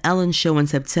on The Ellen Show in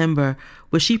September,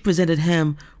 where she presented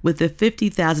him with a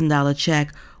 $50,000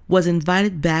 check, was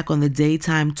invited back on the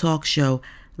daytime talk show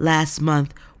last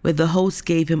month, where the host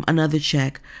gave him another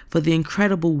check for the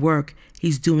incredible work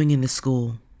he's doing in the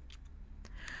school.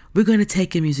 We're going to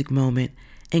take a music moment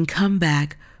and come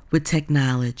back with Tech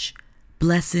Knowledge,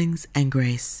 blessings and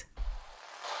grace.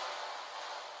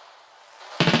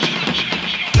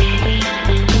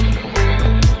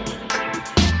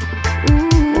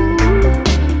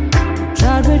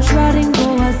 Trotting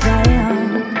go a Zion.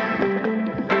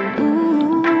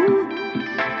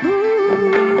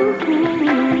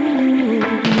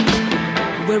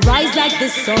 We rise like the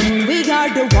sun, we are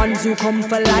the ones who come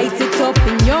for light it up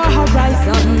in your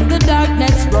horizon. The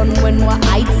darkness run when we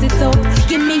heights it up.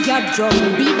 Give me your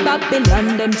drum, beat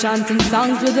Babylon, them chanting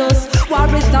songs with us. War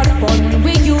is not fun,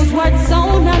 we use word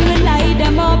sound and we light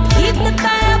them up. Keep the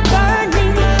fire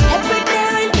burning, every day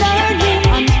we're learning.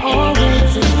 I'm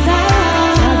always a Zion,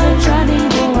 Trotting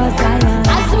go a Zion.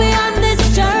 as we on this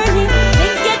journey,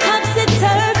 things get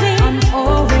topsy-turvy. I'm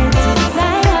always a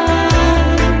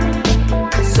Zion.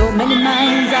 So many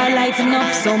minds are lighting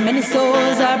up, so many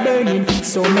souls are burning.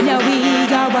 So many are we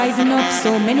are rising up,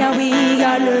 so many are we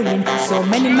are learning. So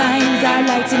many minds are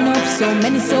lighting up, so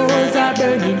many souls are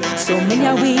burning. So many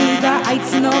are we are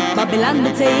lighting up, Babylon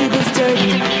the table's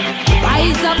turning.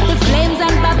 rise up the flames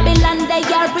and Babylon, they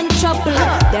are in trouble.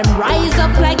 Them rise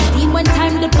up like steam when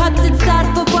time the pot it start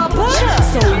for bubble.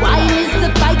 So why is the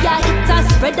fire, it has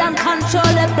spread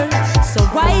uncontrollable. So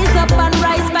rise up and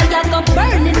rise fire, go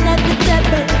burn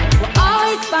inevitable. We'll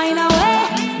always find a way,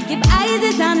 give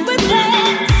eyes and we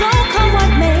play. So come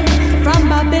what may, from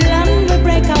Babylon we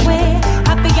break away.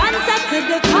 Happy answer to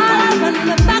the call, when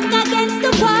we're back against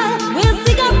the wall, we'll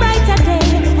see a brighter day.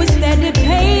 We steady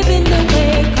paving the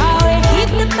way, cause we keep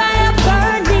the fire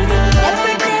burning.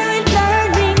 Every day we're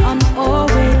learning on our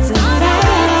way to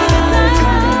Zion.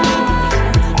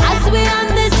 As we on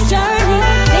this journey,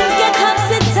 things get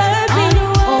topsy-turvy.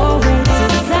 Our way to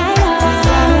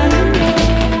Zion.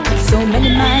 So many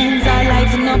minds are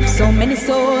lighting up, so many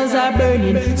souls are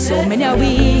burning. So many are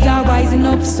we are rising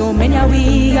up, so many are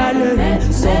we are learning.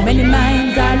 So many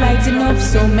minds are lighting up,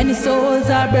 so many souls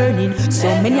are burning. So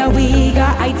many are we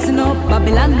are heighting up,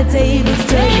 Babylon the table's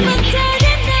turning.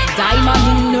 Diamond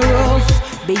in the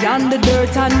rough, beyond the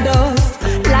dirt and dust,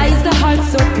 lies the heart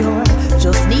so pure,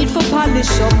 just need for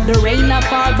polish up. The rain a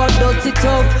fall but dirty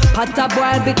tough, pot a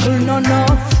boil be cool no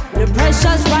enough. The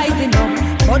pressure's rising up,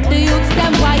 but the youths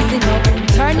them rising up.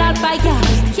 Turn out fire,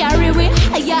 carry we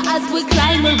higher as we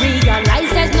climb. We realize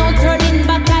there's no turning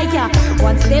back higher.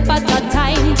 One step at a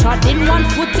time, trotting one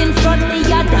foot in front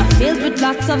the other, filled with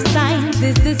lots of signs.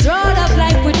 This is road of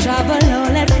life we travel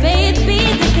on, let faith be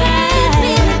the guide.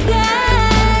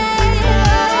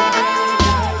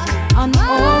 On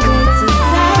our way to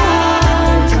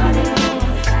Zion,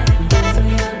 as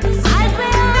we on the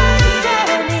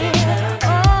journey.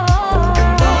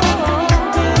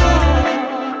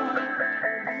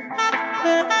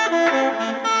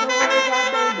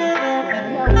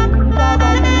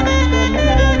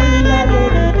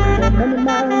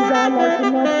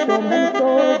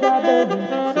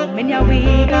 So many are we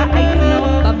got ice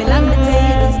up, Babylon the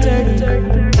tables turning.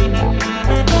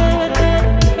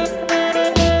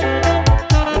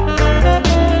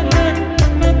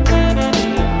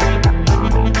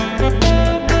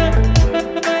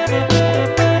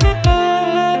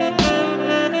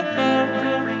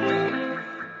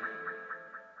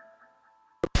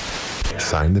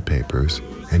 Sign the papers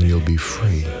and you'll be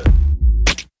free.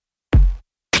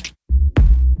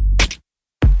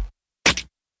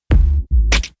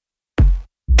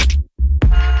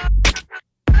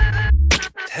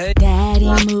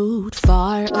 Daddy moved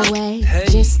far away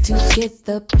just to get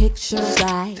the picture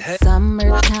right.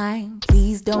 Summertime,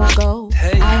 please don't go.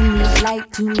 I need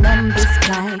light to numb this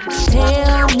plight.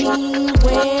 Tell me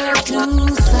where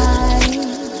to sign.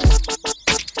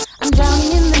 I'm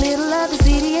drowning in the middle of the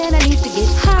city and I need to get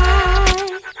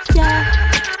high. Yeah.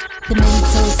 The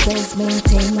mental says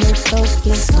maintain your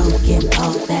focus, forget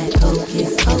all that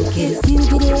hocus pocus.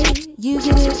 You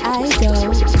get it, I go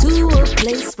to a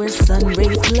place where sun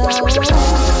rays glow.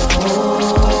 Oh,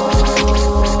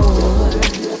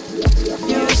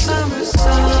 you're a summer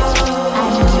sun. I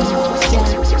need ya,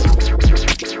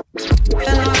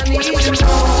 and I need you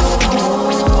more.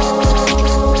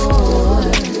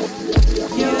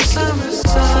 You're a summer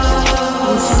sun.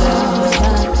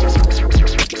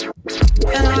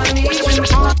 And I need you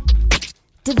more.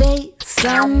 Activate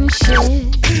some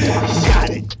shit. Got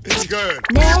it. Good.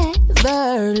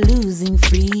 Never losing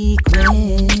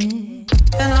frequent.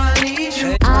 And I need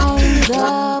you. I'm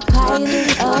the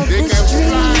pilot of They the can street.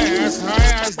 fly as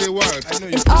high as they want.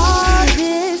 And all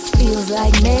this feels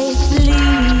like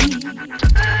make-believe.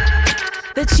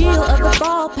 The chill of the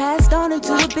fall passed on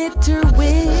into a bitter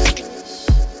wish.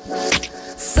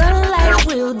 Sunlight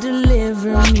will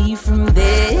deliver me from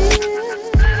this.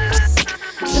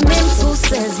 The mental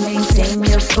says maintain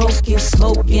your focus,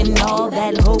 smoking all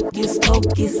that hocus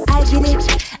pocus.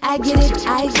 I get it,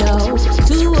 I go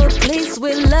to a place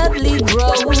where lovely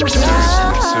grows. Seriously,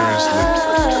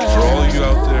 for all you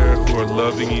out there who are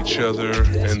loving each other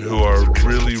and who are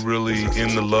really, really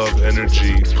in the love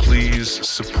energy, please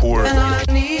support. And I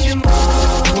need you more.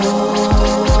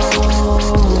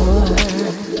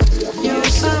 You're a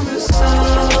summer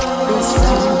sun.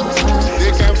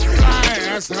 They can fly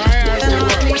as high as they want.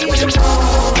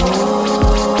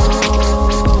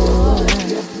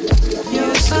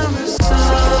 You're a summer sun.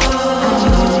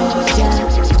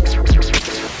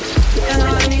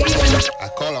 I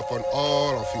call upon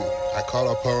all of you. I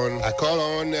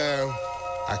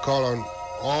call on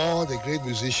all the great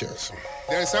musicians.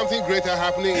 There is something greater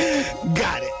happening.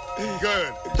 Got it.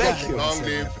 Good. Thank you. Long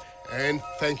live and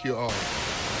thank you all.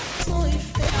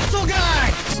 So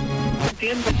guys,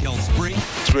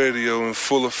 It's radio in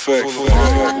full effect.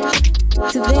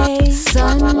 Today,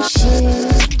 sunshine,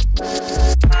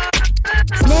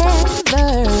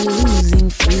 never losing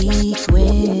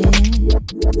frequent.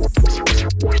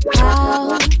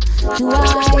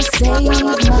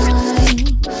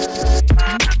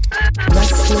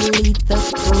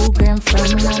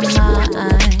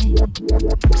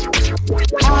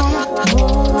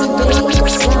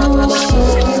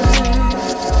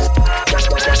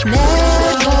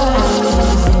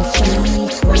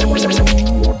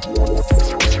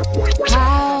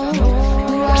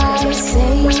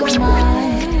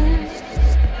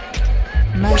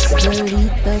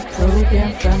 Delete the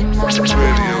program from my mind.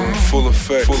 Radio full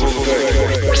effect. Full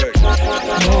effect.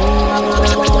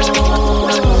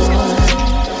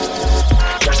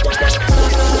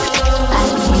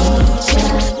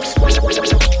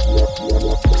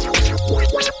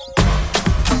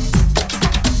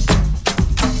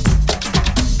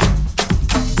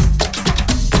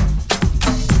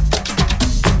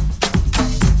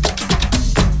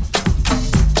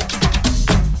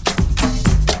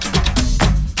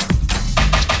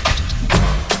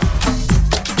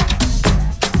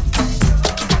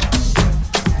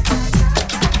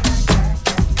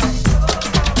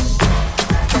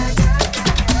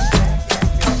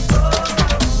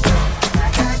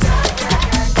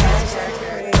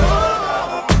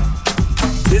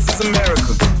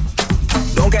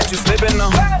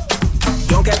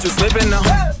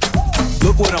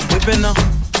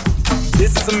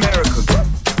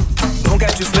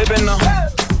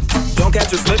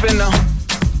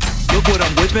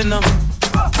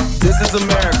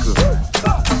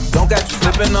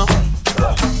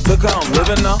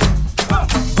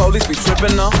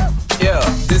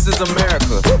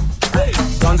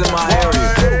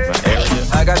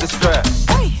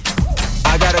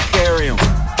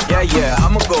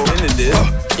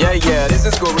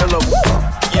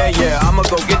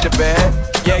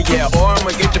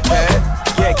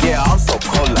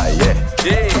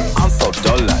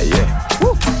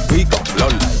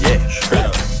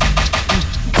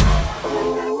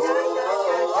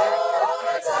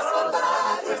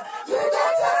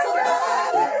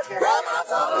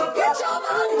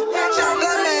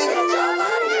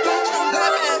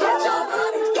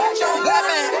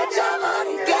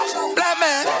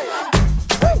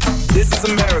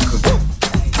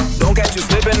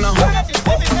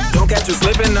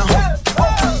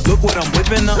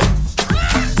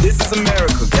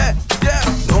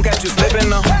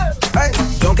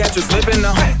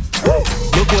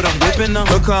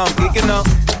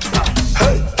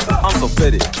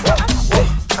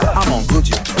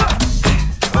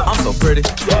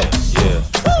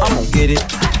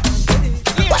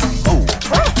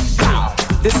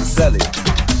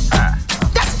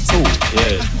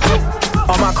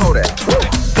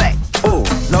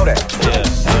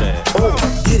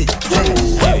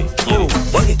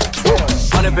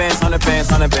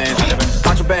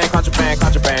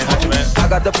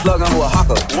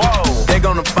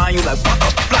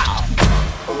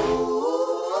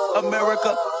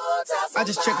 I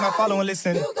just checked my follow and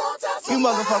listen. You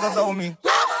motherfuckers owe me.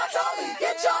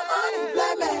 Get your money,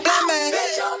 black man. Black man.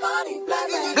 Get your money, black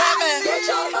man. Black man. Get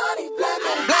your money, black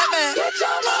man. Black man. Get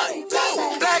your money, black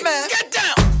man. Black man. Get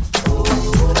down.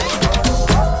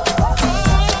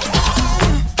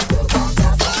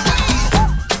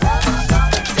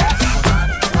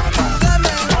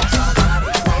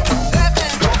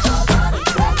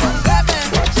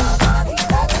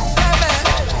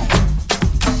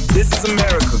 This is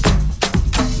America.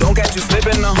 Don't catch you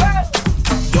slipping now.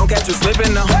 Don't catch you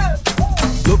slipping now.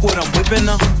 Look what I'm whipping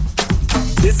now.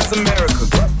 This is America.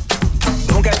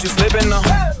 Don't catch you slipping now.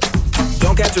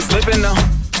 Don't catch you slipping now.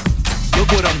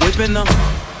 Look what I'm whipping now.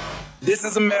 This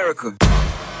is America.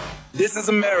 This is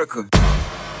America.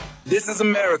 This is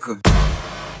America.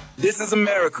 This is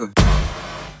America.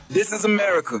 This is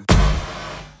America.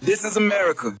 This is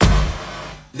America.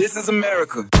 This is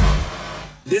America.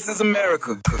 This is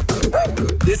America.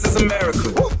 This is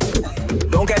America.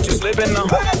 Don't catch you slipping now.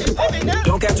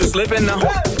 Don't catch you slipping now.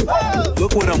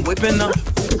 Look what I'm whipping now.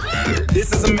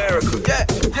 This is America.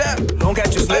 Don't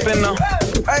catch you slipping now.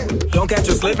 Don't catch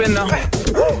you slipping now.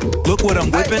 Look what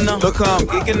I'm whipping now. Look how I'm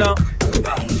geeking up.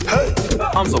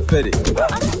 I'm so pretty.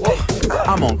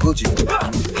 I'm on Gucci.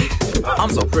 I'm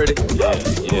so pretty.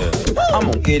 I'm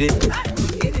gonna get it.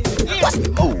 Watch me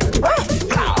move.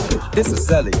 This is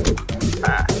Sally.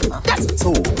 That's a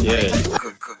tool.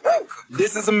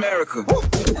 This is America.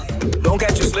 Don't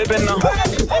catch you slipping now.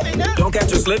 Don't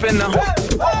catch you slipping now.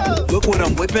 Look what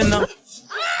I'm whipping now.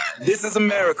 This is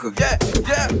America.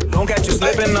 Don't catch you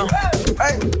slipping now.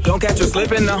 Don't catch you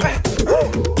slipping now.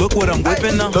 Look what I'm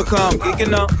whipping now. Look how I'm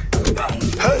geeking up.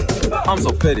 I'm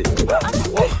so pretty.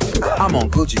 I'm on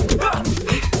Gucci.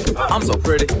 I'm so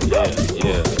pretty.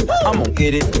 I'm gonna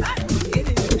get it.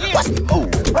 Watch me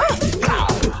move.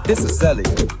 This is Sally.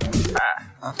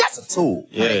 That's a tool.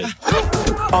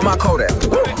 On my Kodak.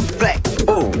 Black.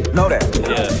 Ooh, know that.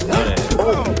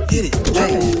 Ooh, Get it, get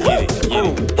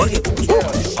it, work it.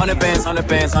 100 bands, 100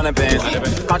 bands, 100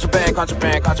 bands. Contraband,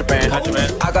 contraband, contraband.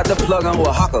 I got the plug on with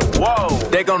a hawker. Whoa,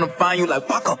 they gonna find you like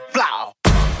Waka. Flow.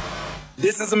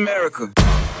 This is America.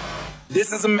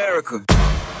 This is America.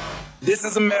 This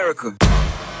is America.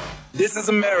 This is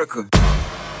America.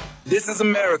 This is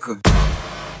America.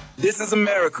 This is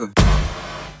America.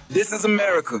 This is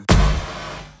America.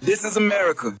 This is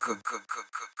America.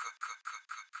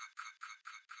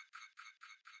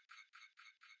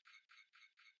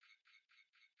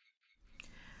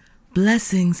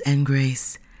 Blessings and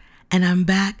grace, and I'm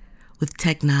back with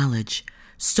tech knowledge,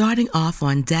 starting off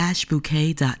on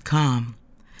dashbouquet.com.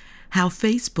 How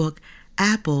Facebook,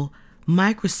 Apple,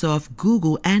 Microsoft,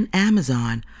 Google, and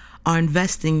Amazon are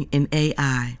investing in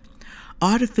AI.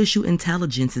 Artificial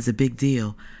intelligence is a big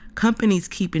deal. Companies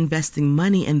keep investing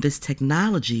money in this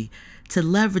technology to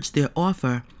leverage their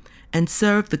offer and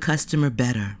serve the customer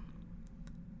better.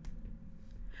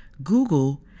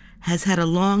 Google has had a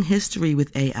long history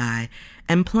with AI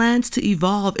and plans to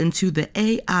evolve into the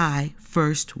AI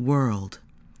first world.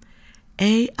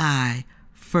 AI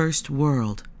first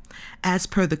world, as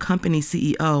per the company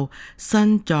CEO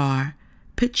Sundar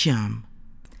Pichai.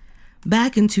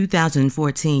 Back in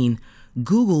 2014,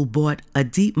 Google bought a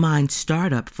DeepMind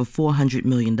startup for $400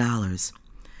 million.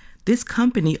 This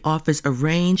company offers a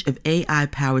range of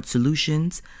AI-powered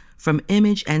solutions, from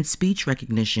image and speech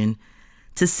recognition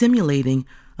to simulating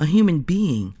a human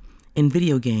being in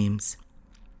video games.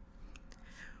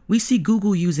 We see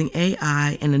Google using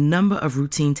AI in a number of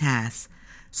routine tasks: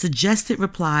 suggested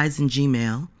replies in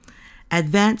Gmail,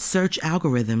 advanced search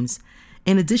algorithms.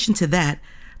 In addition to that,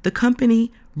 the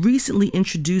company recently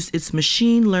introduced its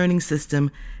machine learning system,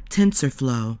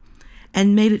 TensorFlow,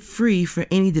 and made it free for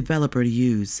any developer to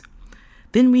use.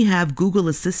 Then we have Google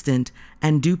Assistant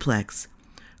and Duplex.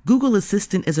 Google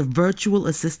Assistant is a virtual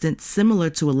assistant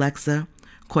similar to Alexa,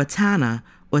 Cortana,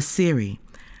 or Siri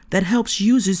that helps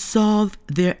users solve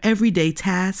their everyday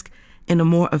tasks in a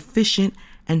more efficient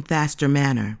and faster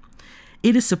manner.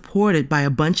 It is supported by a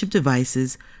bunch of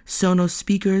devices: Sonos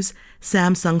speakers,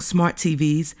 Samsung smart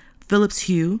TVs, Philips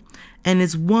Hue, and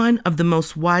is one of the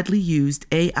most widely used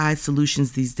AI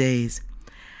solutions these days.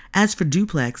 As for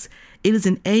Duplex, it is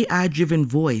an AI-driven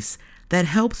voice that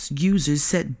helps users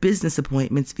set business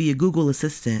appointments via Google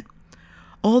Assistant.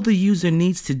 All the user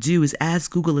needs to do is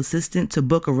ask Google Assistant to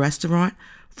book a restaurant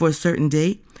for a certain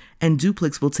date, and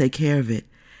Duplex will take care of it.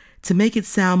 To make it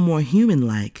sound more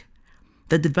human-like,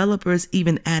 the developers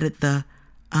even added the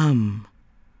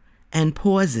and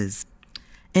pauses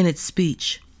in its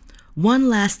speech. One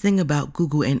last thing about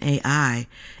Google and AI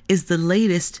is the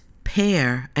latest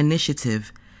PAIR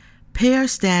initiative. PAIR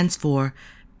stands for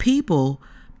People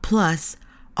Plus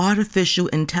Artificial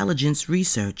Intelligence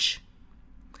Research,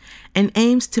 and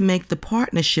aims to make the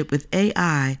partnership with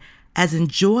AI as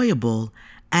enjoyable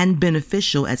and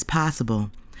beneficial as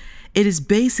possible. It is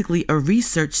basically a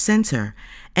research center,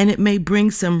 and it may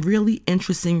bring some really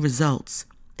interesting results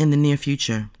in the near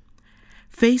future.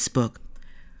 Facebook.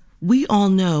 We all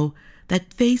know that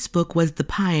Facebook was the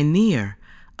pioneer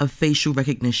of facial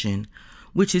recognition,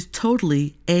 which is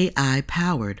totally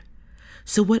AI-powered.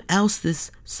 So what else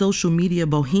this social media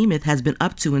behemoth has been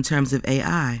up to in terms of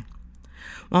AI?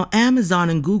 While Amazon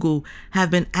and Google have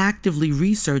been actively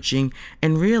researching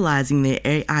and realizing their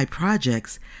AI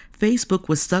projects, Facebook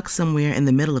was stuck somewhere in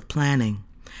the middle of planning.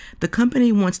 The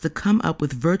company wants to come up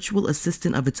with virtual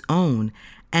assistant of its own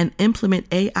and implement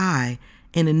AI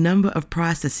in a number of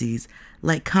processes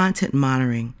like content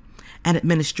monitoring and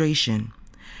administration.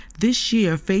 This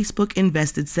year, Facebook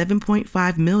invested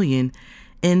 $7.5 million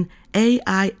in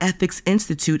AI Ethics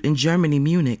Institute in Germany,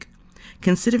 Munich.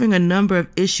 Considering a number of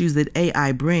issues that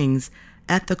AI brings,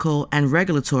 ethical and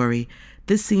regulatory,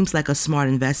 this seems like a smart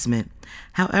investment.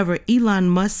 However, Elon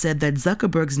Musk said that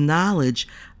Zuckerberg's knowledge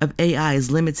of AI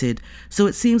is limited, so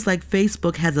it seems like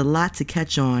Facebook has a lot to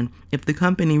catch on if the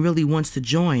company really wants to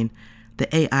join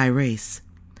the AI race.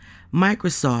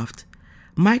 Microsoft.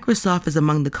 Microsoft is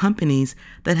among the companies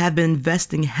that have been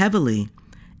investing heavily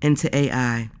into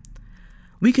AI.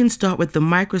 We can start with the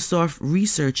Microsoft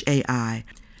Research AI,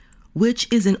 which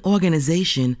is an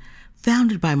organization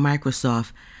founded by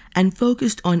Microsoft and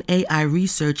focused on AI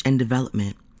research and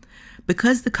development.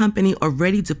 Because the company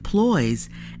already deploys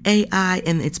AI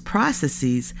in its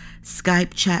processes,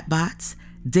 Skype chatbots,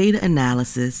 data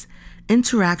analysis,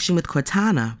 interaction with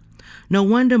Cortana, no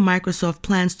wonder Microsoft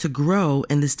plans to grow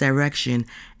in this direction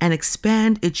and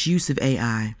expand its use of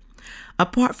AI.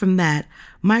 Apart from that,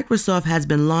 Microsoft has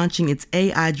been launching its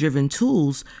AI-driven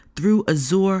tools through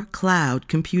Azure Cloud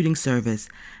Computing Service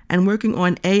and working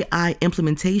on AI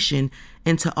implementation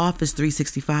into Office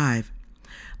 365.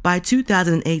 By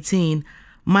 2018,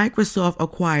 Microsoft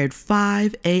acquired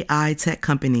 5 AI tech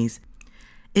companies.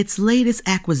 Its latest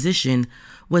acquisition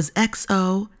was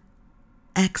XO,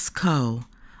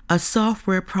 a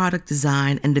software product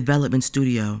design and development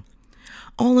studio.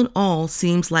 All in all,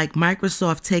 seems like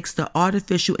Microsoft takes the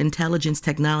artificial intelligence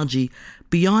technology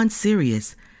beyond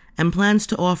serious and plans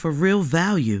to offer real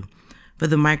value for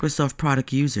the Microsoft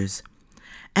product users.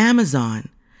 Amazon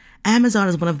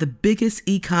is one of the biggest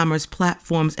e-commerce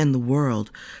platforms in the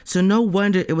world, so no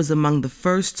wonder it was among the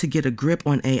first to get a grip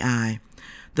on AI.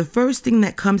 The first thing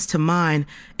that comes to mind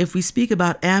if we speak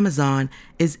about Amazon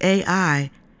is AI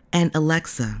and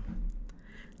Alexa.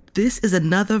 This is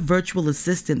another virtual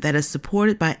assistant that is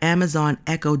supported by Amazon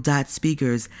Echo Dot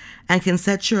speakers and can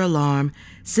set your alarm,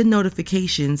 send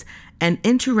notifications, and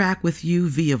interact with you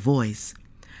via voice.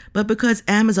 But because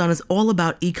Amazon is all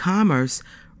about e-commerce,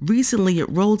 recently it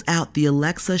rolled out the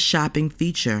Alexa shopping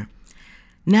feature.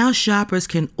 Now shoppers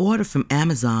can order from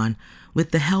Amazon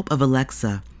with the help of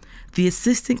Alexa. The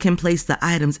assistant can place the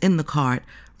items in the cart,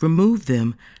 remove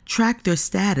them, track their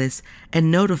status,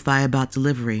 and notify about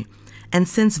delivery. And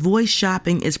since voice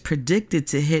shopping is predicted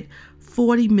to hit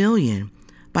 40 million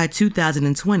by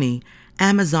 2020,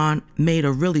 Amazon made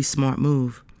a really smart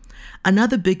move.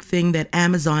 Another big thing that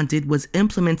Amazon did was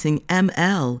implementing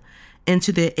ML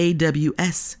into their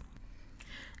AWS.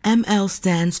 ML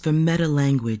stands for Meta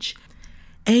Language.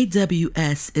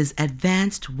 AWS is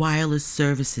Advanced Wireless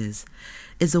Services,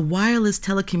 is a wireless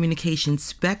telecommunications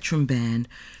spectrum band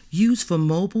used for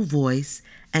mobile voice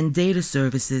and data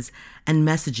services and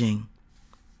messaging.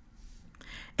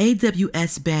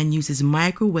 AWS band uses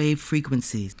microwave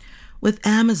frequencies. With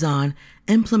Amazon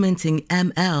implementing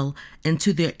ML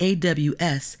into their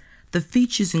AWS, the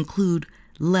features include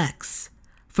Lex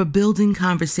for building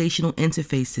conversational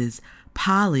interfaces,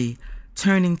 Poly,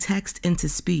 turning text into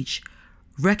speech,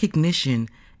 recognition,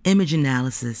 image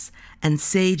analysis, and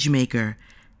SageMaker,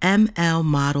 ML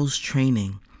models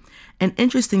training. An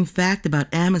interesting fact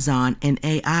about Amazon and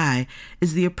AI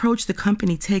is the approach the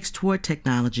company takes toward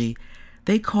technology.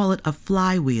 They call it a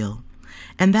flywheel,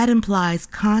 and that implies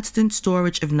constant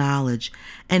storage of knowledge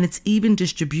and its even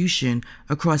distribution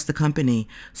across the company.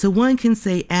 So one can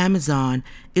say Amazon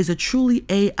is a truly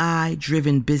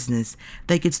AI-driven business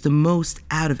that gets the most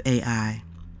out of AI.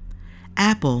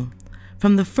 Apple.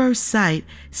 From the first sight,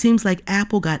 seems like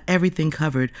Apple got everything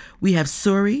covered. We have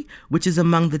Siri, which is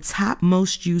among the top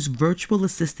most used virtual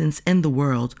assistants in the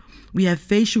world. We have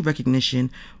facial recognition,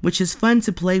 which is fun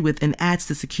to play with and adds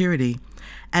to security.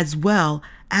 As well,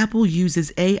 Apple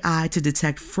uses AI to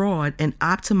detect fraud and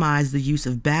optimize the use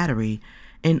of battery,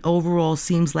 and overall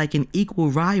seems like an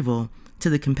equal rival to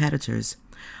the competitors.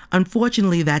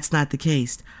 Unfortunately, that's not the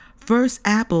case. First,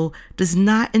 Apple does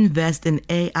not invest in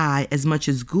AI as much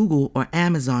as Google or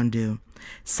Amazon do.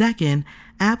 Second,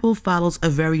 Apple follows a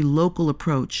very local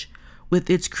approach with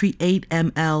its Create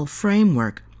ML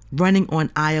framework running on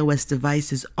iOS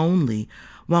devices only,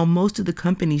 while most of the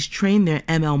companies train their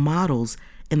ML models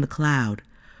in the cloud.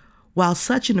 While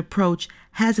such an approach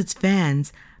has its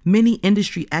fans, many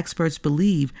industry experts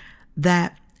believe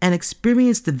that an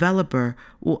experienced developer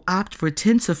will opt for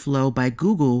TensorFlow by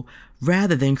Google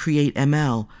rather than Create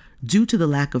ML due to the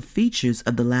lack of features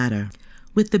of the latter.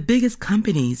 With the biggest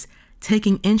companies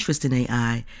taking interest in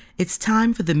AI, it's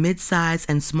time for the mid-size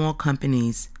and small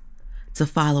companies to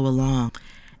follow along.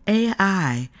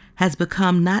 AI has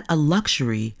become not a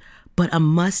luxury, but a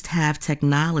must-have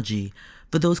technology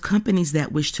for those companies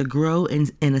that wish to grow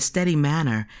in a steady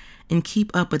manner and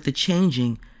keep up with the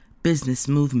changing business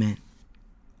movement.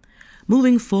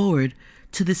 Moving forward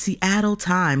to the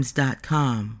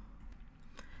SeattleTimes.com.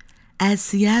 As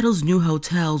Seattle's new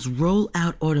hotels roll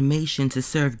out automation to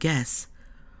serve guests,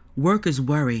 workers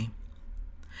worry.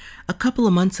 A couple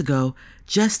of months ago,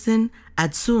 Justin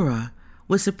Atsura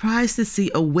was surprised to see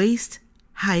a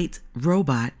waist-height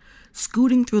robot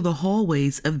scooting through the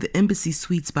hallways of the Embassy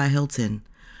Suites by Hilton.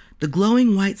 The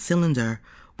glowing white cylinder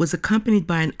was accompanied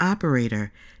by an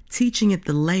operator teaching it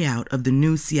the layout of the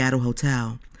new Seattle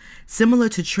hotel, similar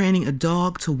to training a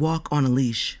dog to walk on a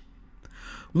leash.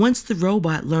 Once the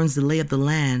robot learns the lay of the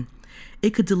land,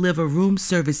 it could deliver room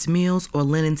service meals or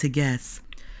linen to guests.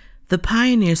 The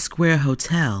Pioneer Square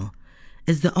Hotel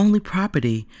is the only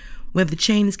property where the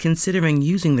chain is considering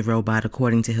using the robot,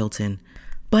 according to Hilton.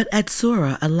 But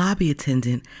Atsura, a lobby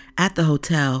attendant at the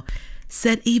hotel,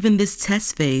 said even this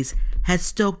test phase has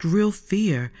stoked real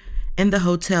fear in the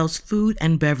hotel's food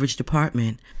and beverage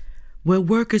department, where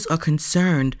workers are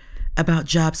concerned about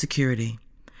job security.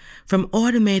 From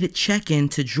automated check-in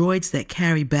to droids that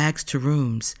carry bags to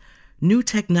rooms, new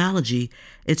technology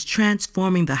is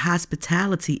transforming the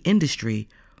hospitality industry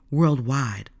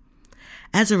worldwide.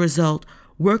 As a result,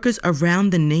 workers around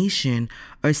the nation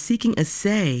are seeking a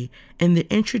say in the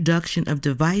introduction of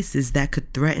devices that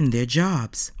could threaten their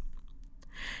jobs.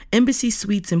 Embassy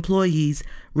Suites employees,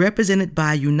 represented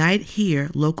by Unite Here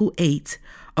Local 8,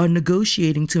 are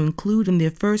negotiating to include in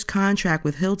their first contract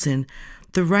with Hilton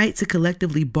the right to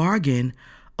collectively bargain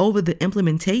over the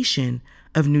implementation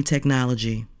of new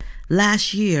technology.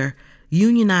 Last year,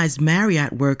 unionized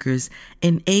Marriott workers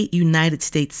in 8 United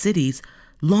States cities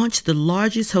launched the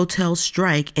largest hotel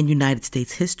strike in United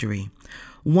States history,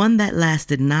 one that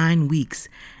lasted 9 weeks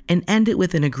and ended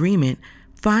with an agreement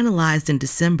finalized in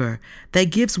December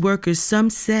that gives workers some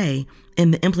say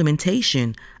in the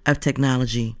implementation of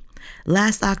technology.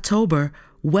 Last October,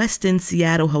 Westin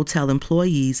Seattle hotel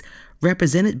employees,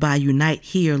 represented by Unite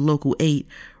Here Local 8,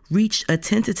 reached a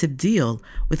tentative deal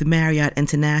with Marriott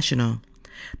International.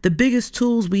 The biggest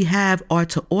tools we have are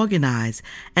to organize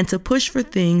and to push for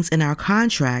things in our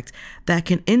contract that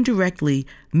can indirectly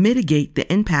mitigate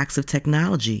the impacts of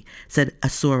technology, said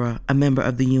Asura, a member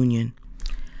of the union.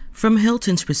 From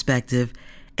Hilton's perspective,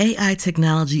 AI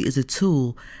technology is a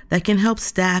tool that can help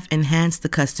staff enhance the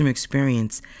customer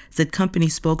experience, said company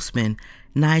spokesman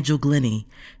Nigel Glennie.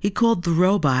 He called the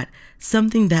robot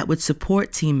something that would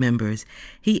support team members.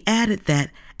 He added that,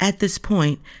 at this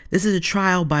point, this is a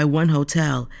trial by one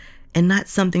hotel and not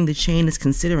something the chain is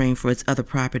considering for its other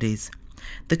properties.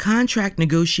 The contract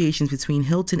negotiations between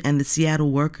Hilton and the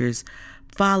Seattle workers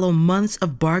follow months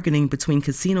of bargaining between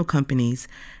casino companies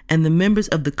and the members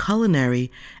of the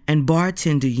culinary and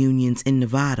bartender unions in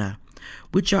Nevada,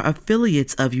 which are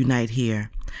affiliates of Unite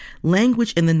Here.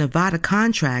 Language in the Nevada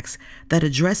contracts that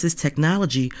addresses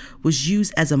technology was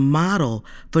used as a model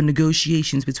for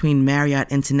negotiations between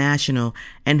Marriott International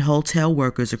and hotel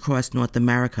workers across North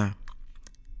America.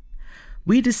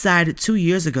 We decided 2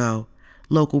 years ago,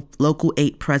 Local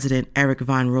 8 President Eric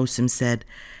Von Rossum said,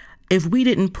 if we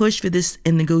didn't push for this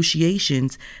in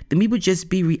negotiations, then we would just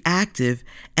be reactive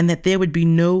and that there would be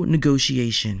no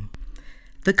negotiation.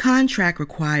 The contract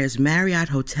requires Marriott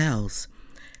hotels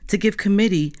to give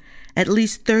committee at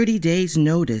least 30 days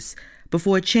notice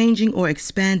before changing or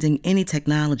expanding any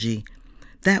technology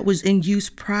that was in use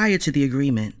prior to the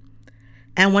agreement,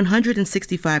 and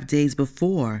 165 days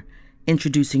before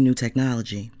introducing new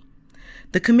technology.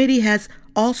 The committee has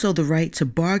also the right to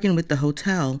bargain with the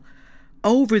hotel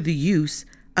over the use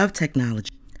of technology.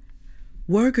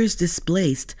 Workers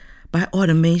displaced by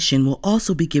automation will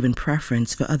also be given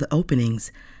preference for other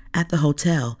openings at the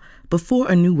hotel before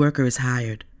a new worker is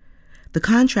hired. The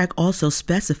contract also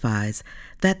specifies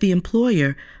that the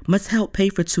employer must help pay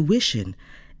for tuition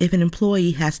if an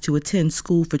employee has to attend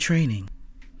school for training.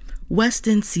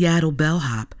 Westin Seattle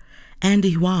bellhop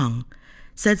Andy Huang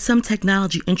said some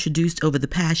technology introduced over the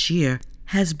past year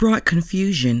has brought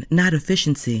confusion, not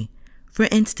efficiency. For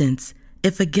instance,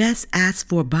 if a guest asks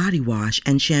for a body wash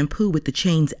and shampoo with the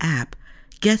chain's app,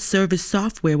 guest service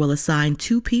software will assign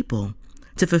 2 people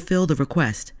to fulfill the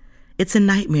request. It's a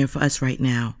nightmare for us right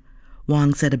now,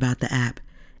 Wong said about the app.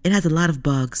 It has a lot of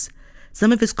bugs.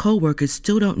 Some of his co-workers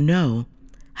still don't know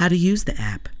how to use the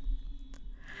app.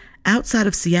 Outside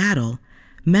of Seattle,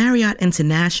 Marriott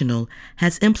International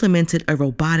has implemented a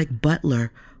robotic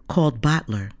butler called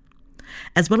Botler,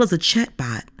 as well as a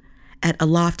chatbot at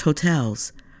Aloft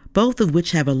Hotels, both of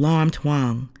which have alarmed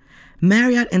Huang.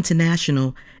 Marriott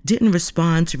International didn't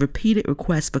respond to repeated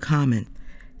requests for comment.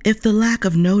 If the lack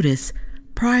of notice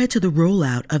prior to the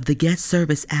rollout of the guest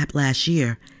service app last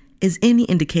year is any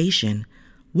indication,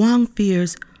 Huang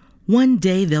fears one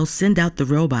day they'll send out the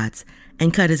robots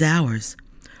and cut his hours.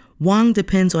 Huang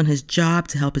depends on his job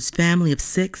to help his family of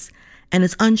 6 and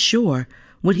is unsure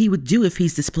what he would do if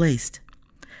he's displaced.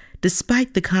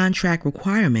 Despite the contract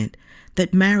requirement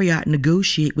that Marriott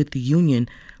negotiate with the union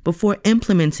before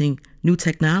implementing new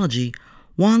technology,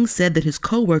 Huang said that his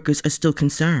co-workers are still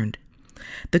concerned.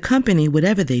 The company,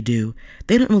 whatever they do,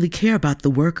 they don't really care about the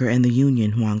worker and the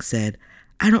union, Huang said.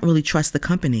 I don't really trust the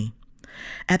company.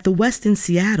 At the Westin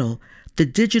Seattle, the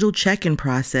digital check-in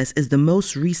process is the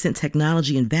most recent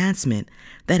technology advancement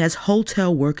that has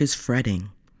hotel workers fretting.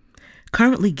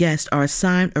 Currently, guests are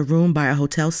assigned a room by a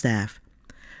hotel staff,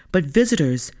 but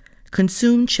visitors can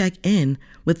soon check in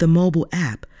with a mobile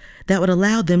app that would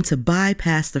allow them to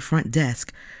bypass the front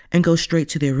desk and go straight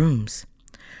to their rooms.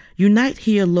 Unite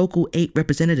Here Local 8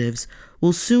 representatives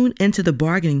will soon enter the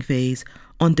bargaining phase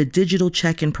on the digital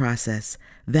check-in process,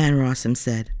 Van Rossum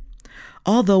said.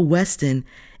 Although Westin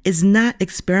is not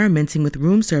experimenting with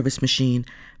room service machine,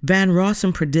 Van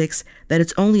Rossum predicts that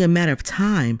it's only a matter of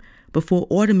time before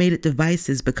automated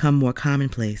devices become more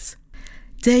commonplace.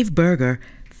 Dave Berger,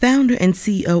 founder and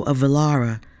CEO of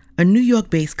Velara, a New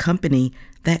York-based company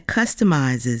that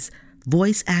customizes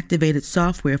voice-activated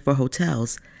software for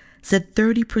hotels, said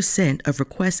 30% of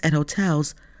requests at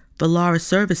hotels for Velara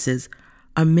services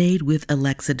are made with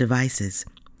Alexa devices.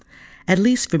 At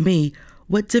least for me,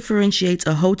 what differentiates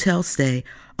a hotel stay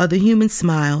are the human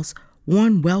smiles,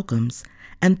 warm welcomes,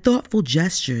 and thoughtful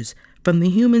gestures from the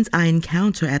humans I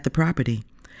encounter at the property.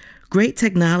 Great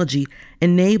technology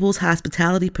enables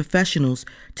hospitality professionals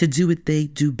to do what they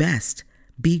do best,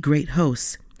 be great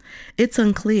hosts. It's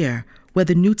unclear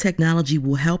whether new technology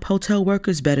will help hotel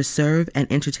workers better serve and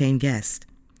entertain guests.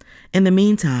 In the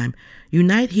meantime,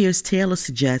 Unite Here's Taylor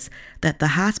suggests that the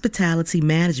hospitality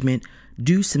management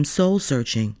do some soul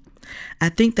searching. I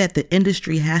think that the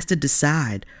industry has to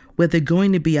decide whether they're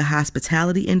going to be a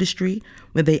hospitality industry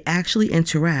where they actually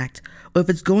interact, or if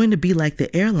it's going to be like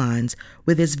the airlines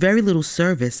where there's very little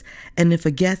service, and if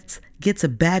a guest gets a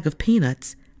bag of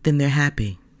peanuts, then they're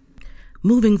happy.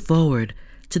 Moving forward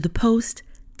to the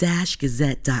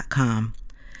Post-Gazette.com.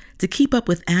 To keep up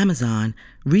with Amazon,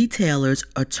 retailers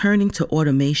are turning to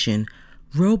automation,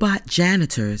 robot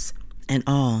janitors, and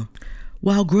all.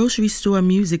 While grocery store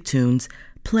music tunes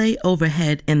play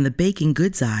overhead in the baking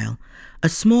goods aisle, a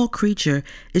small creature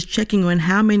is checking on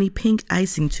how many pink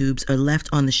icing tubes are left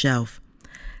on the shelf.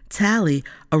 Tally,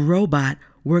 a robot,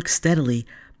 works steadily,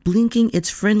 blinking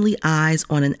its friendly eyes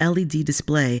on an LED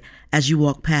display as you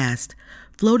walk past.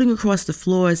 Floating across the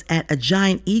floors at a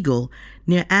giant eagle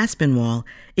near Aspinwall,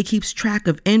 it keeps track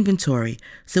of inventory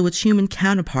so its human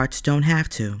counterparts don't have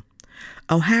to.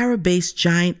 O'Hara-based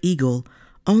Giant Eagle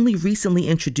only recently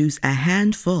introduced a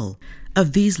handful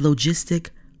of these logistic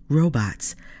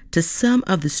robots to some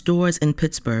of the stores in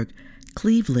Pittsburgh,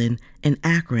 Cleveland, and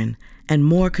Akron, and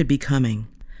more could be coming.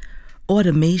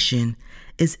 Automation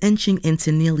is inching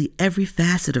into nearly every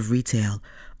facet of retail,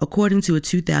 according to a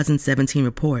 2017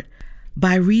 report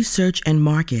by Research and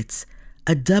Markets,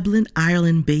 a Dublin,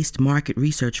 Ireland-based market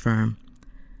research firm.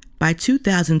 By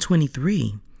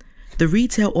 2023, the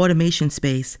retail automation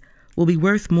space will be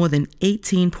worth more than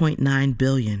 $18.9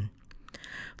 billion.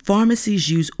 Pharmacies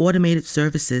use automated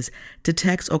services to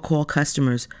text or call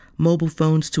customers' mobile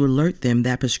phones to alert them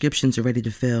that prescriptions are ready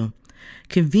to fill.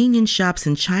 Convenience shops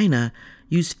in China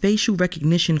use facial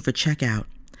recognition for checkout.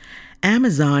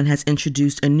 Amazon has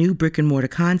introduced a new brick-and-mortar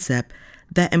concept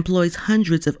that employs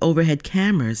hundreds of overhead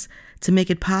cameras to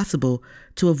make it possible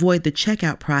to avoid the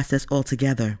checkout process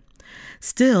altogether.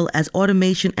 Still, as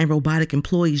automation and robotic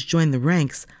employees join the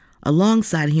ranks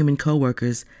alongside human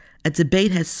coworkers, a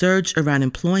debate has surged around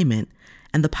employment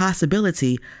and the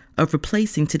possibility of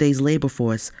replacing today's labor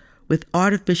force with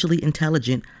artificially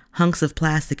intelligent hunks of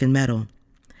plastic and metal.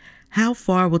 How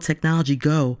far will technology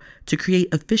go to create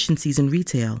efficiencies in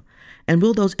retail, and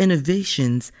will those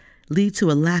innovations lead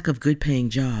to a lack of good-paying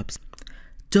jobs?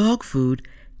 Dog food,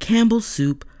 Campbell's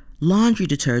soup, laundry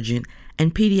detergent,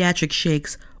 and pediatric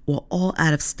shakes were all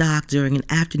out of stock during an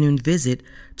afternoon visit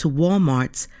to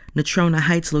Walmart's Natrona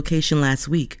Heights location last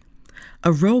week.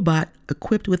 A robot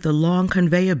equipped with a long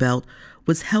conveyor belt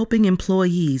was helping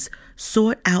employees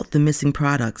sort out the missing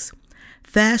products.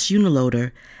 Fast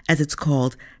Uniloader, as it's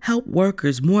called, helped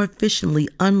workers more efficiently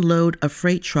unload a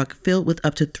freight truck filled with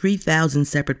up to 3,000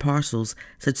 separate parcels,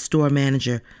 said store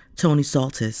manager Tony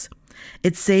Saltis.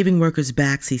 It's saving workers'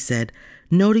 backs, he said,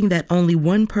 noting that only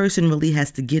one person really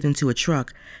has to get into a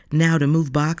truck now to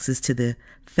move boxes to the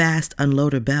fast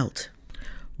unloader belt.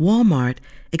 Walmart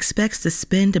expects to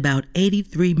spend about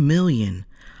 $83 million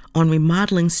on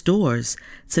remodeling stores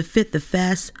to fit the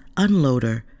fast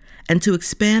unloader and to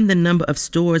expand the number of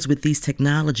stores with these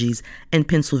technologies in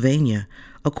Pennsylvania,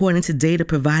 according to data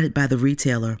provided by the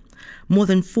retailer. More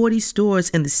than 40 stores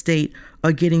in the state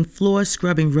are getting floor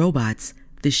scrubbing robots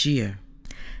this year.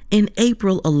 In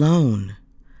April alone,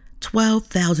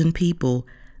 12,000 people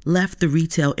left the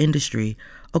retail industry,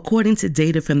 according to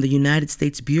data from the United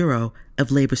States Bureau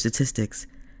of Labor Statistics.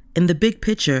 In the big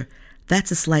picture,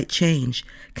 that's a slight change,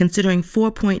 considering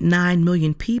 4.9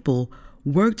 million people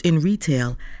worked in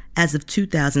retail as of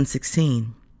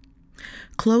 2016.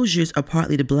 Closures are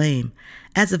partly to blame.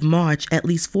 As of March, at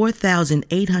least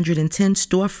 4,810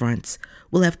 storefronts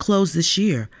will have closed this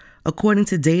year, according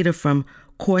to data from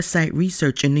CoreSite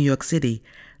Research in New York City.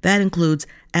 That includes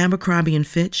Abercrombie &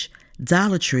 Fitch,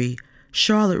 Dollar Tree,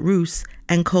 Charlotte Russe,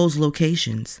 and Kohl's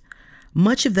locations.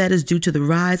 Much of that is due to the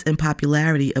rise in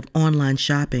popularity of online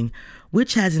shopping,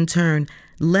 which has in turn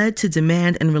led to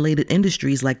demand in related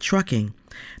industries like trucking.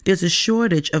 There's a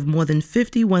shortage of more than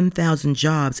 51,000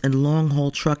 jobs in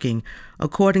long-haul trucking,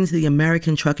 according to the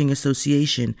American Trucking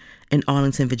Association in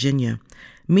Arlington, Virginia.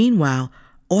 Meanwhile,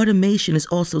 automation is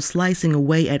also slicing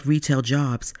away at retail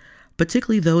jobs,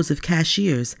 particularly those of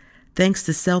cashiers, thanks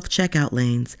to self-checkout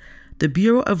lanes. The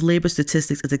Bureau of Labor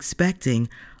Statistics is expecting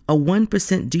a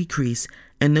 1% decrease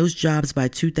in those jobs by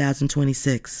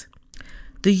 2026.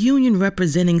 The union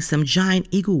representing some Giant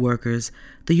Eagle workers,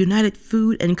 the United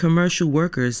Food and Commercial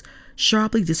Workers,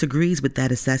 sharply disagrees with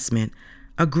that assessment.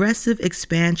 Aggressive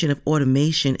expansion of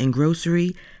automation in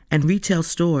grocery and retail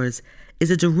stores is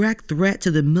a direct threat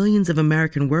to the millions of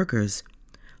American workers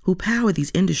who power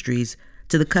these industries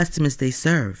to the customers they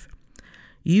serve.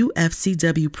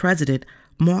 UFCW President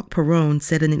Mark Perrone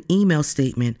said in an email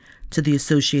statement to the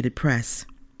Associated Press.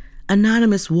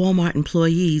 Anonymous Walmart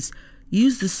employees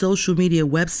used the social media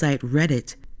website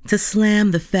Reddit to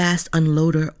slam the Fast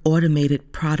Unloader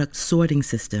automated product sorting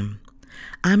system.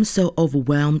 "I'm so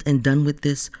overwhelmed and done with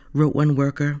this," wrote one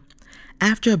worker.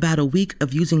 After about a week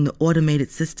of using the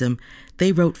automated system,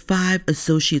 they wrote 5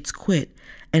 associates quit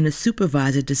and a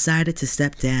supervisor decided to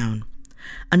step down.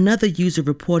 Another user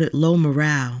reported low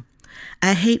morale.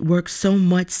 "I hate work so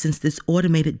much since this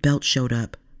automated belt showed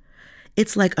up.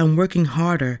 It's like I'm working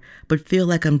harder but feel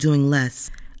like I'm doing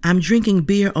less. I'm drinking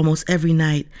beer almost every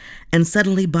night and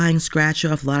suddenly buying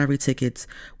scratch-off lottery tickets,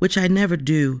 which I never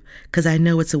do because I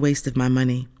know it's a waste of my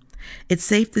money." It's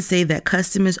safe to say that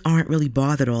customers aren't really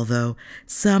bothered, although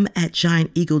some at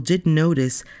Giant Eagle did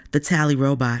notice the tally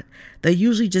robot. They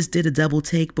usually just did a double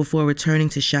take before returning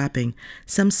to shopping.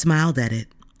 Some smiled at it.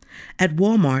 At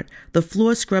Walmart, the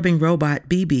floor-scrubbing robot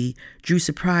BB drew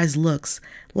surprised looks,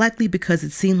 likely because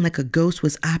it seemed like a ghost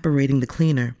was operating the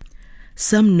cleaner.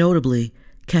 Some notably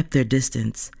kept their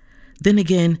distance. Then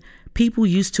again, people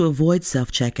used to avoid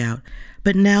self-checkout,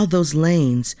 but now those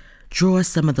lanes draw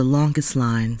some of the longest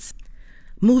lines.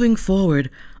 Moving forward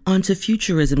onto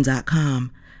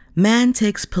Futurism.com, man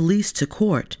takes police to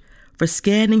court for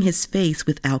scanning his face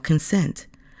without consent.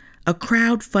 A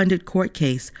crowd-funded court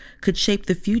case could shape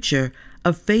the future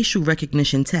of facial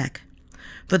recognition tech.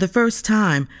 For the first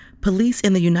time, police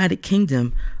in the United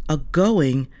Kingdom are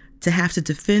going to have to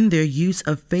defend their use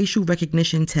of facial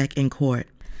recognition tech in court.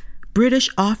 British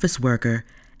office worker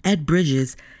Ed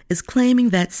Bridges is claiming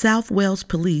that South Wales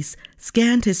police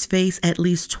scanned his face at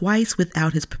least twice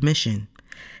without his permission.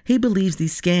 He believes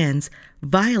these scans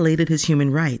violated his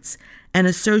human rights, an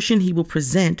assertion he will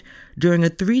present during a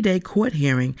 3-day court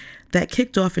hearing that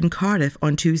kicked off in Cardiff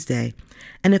on Tuesday.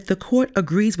 And if the court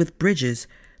agrees with Bridges,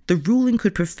 the ruling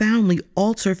could profoundly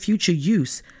alter future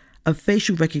use of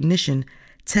facial recognition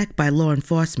tech by law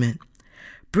enforcement.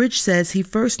 Bridge says he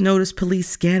first noticed police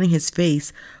scanning his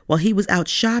face while he was out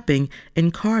shopping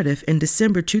in Cardiff in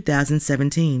December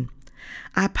 2017.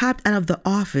 "I popped out of the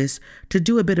office to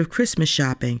do a bit of Christmas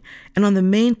shopping, and on the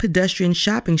main pedestrian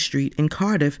shopping street in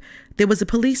Cardiff, there was a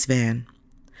police van,"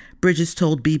 Bridges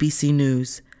told BBC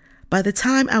News. "By the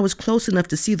time I was close enough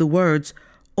to see the words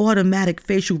automatic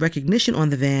facial recognition on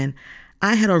the van,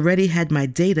 I had already had my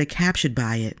data captured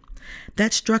by it.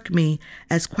 That struck me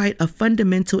as quite a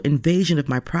fundamental invasion of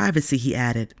my privacy," he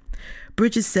added.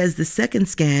 Bridges says the second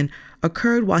scan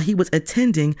occurred while he was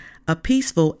attending a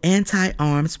peaceful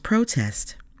anti-arms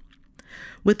protest.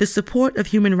 With the support of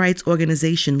human rights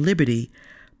organization Liberty,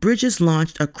 Bridges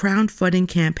launched a crowdfunding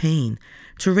campaign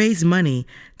to raise money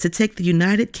to take the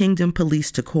United Kingdom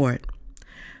police to court.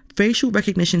 Facial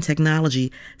recognition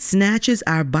technology snatches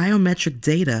our biometric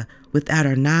data without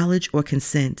our knowledge or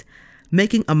consent,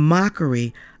 making a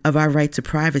mockery of our right to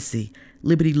privacy,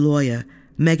 Liberty lawyer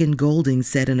Megan Golding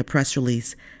said in a press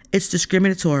release. "It's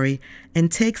discriminatory and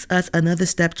takes us another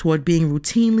step toward being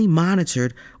routinely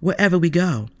monitored wherever we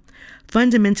go,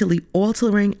 fundamentally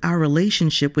altering our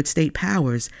relationship with state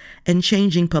powers and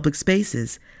changing public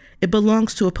spaces. It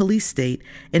belongs to a police state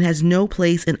and has no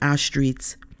place in our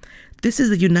streets." This is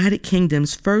the United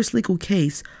Kingdom's first legal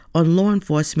case on law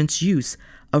enforcement's use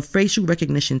of facial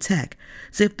recognition tech.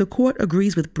 So if the court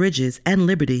agrees with Bridges and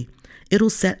Liberty, it'll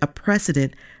set a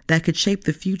precedent that could shape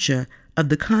the future of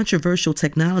the controversial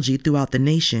technology throughout the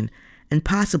nation and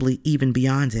possibly even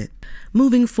beyond it.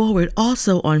 Moving forward,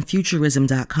 also on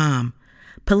Futurism.com,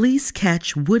 police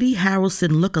catch Woody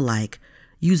Harrelson lookalike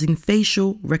using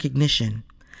facial recognition.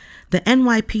 The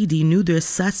NYPD knew their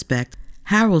suspect,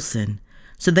 Harrelson,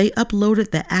 so they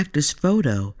uploaded the actor's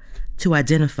photo to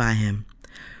identify him.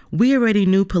 "We already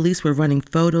knew police were running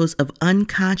photos of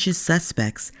unconscious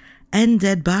suspects and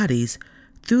dead bodies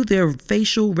through their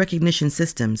facial recognition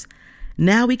systems.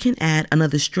 Now we can add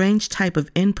another strange type of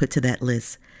input to that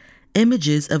list.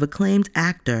 images of acclaimed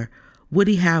actor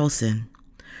Woody Harrelson.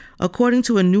 According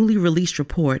to a newly released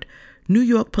report, New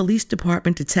York Police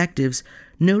Department detectives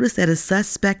noticed that a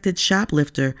suspected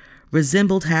shoplifter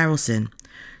resembled Harrelson.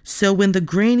 So when the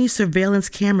grainy surveillance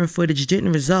camera footage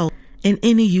didn't result in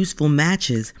any useful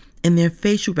matches in their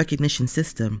facial recognition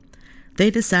system, they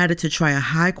decided to try a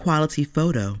high-quality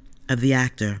photo of the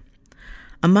actor.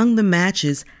 Among the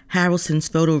matches Harrelson's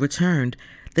photo returned,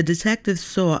 the detectives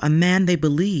saw a man they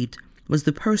believed was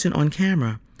the person on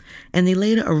camera, and they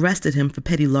later arrested him for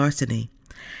petty larceny,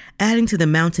 adding to the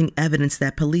mounting evidence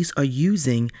that police are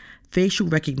using facial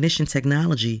recognition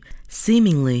technology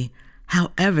seemingly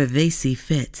however they see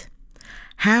fit.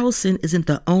 Harrelson isn't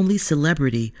the only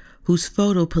celebrity whose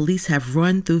photo police have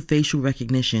run through facial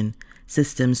recognition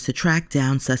systems to track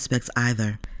down suspects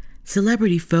either.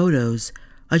 Celebrity photos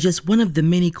are just one of the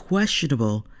many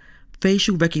questionable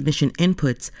facial recognition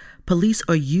inputs police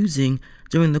are using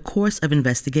during the course of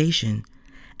investigation,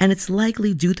 and it's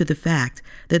likely due to the fact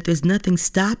that there's nothing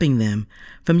stopping them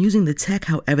from using the tech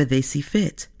however they see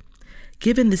fit.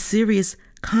 Given the serious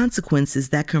consequences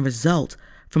that can result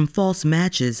from false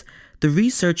matches, the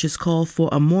researchers call for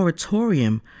a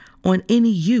moratorium on any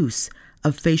use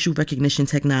of facial recognition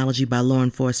technology by law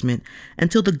enforcement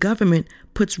until the government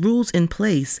puts rules in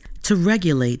place to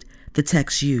regulate the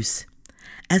tech's use.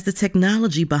 As the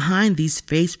technology behind these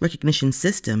face recognition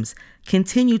systems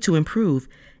continue to improve,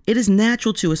 it is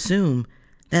natural to assume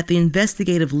that the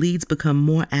investigative leads become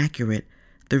more accurate,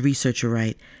 the researcher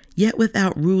writes, yet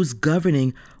without rules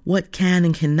governing what can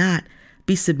and cannot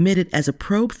be submitted as a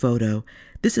probe photo,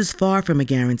 this is far from a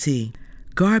guarantee.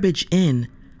 Garbage in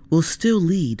will still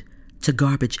lead to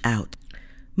garbage out.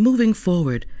 Moving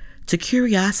forward to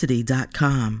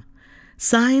Curiosity.com,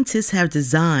 scientists have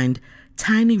designed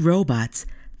tiny robots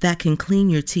that can clean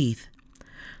your teeth.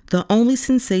 The only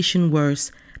sensation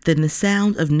worse than the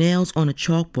sound of nails on a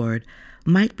chalkboard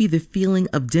might be the feeling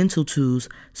of dental tools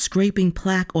scraping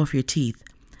plaque off your teeth.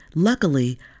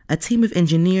 Luckily, a team of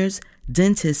engineers,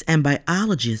 dentists, and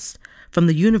biologists from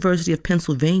the University of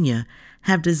Pennsylvania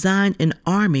have designed an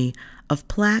army of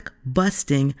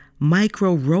plaque-busting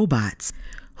micro-robots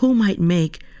who might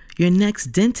make your next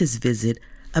dentist visit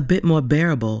a bit more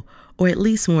bearable or at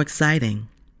least more exciting.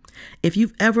 If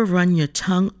you've ever run your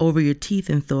tongue over your teeth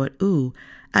and thought, ooh,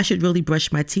 I should really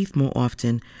brush my teeth more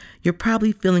often, you're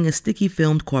probably feeling a sticky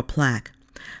film called plaque.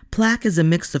 Plaque is a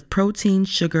mix of protein,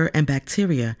 sugar, and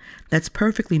bacteria that's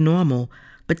perfectly normal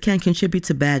but can contribute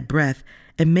to bad breath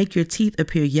and make your teeth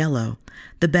appear yellow.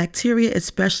 The bacteria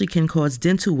especially can cause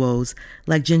dental woes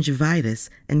like gingivitis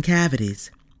and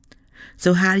cavities.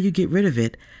 So how do you get rid of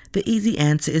it? The easy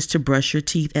answer is to brush your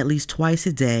teeth at least twice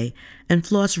a day and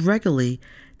floss regularly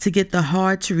to get the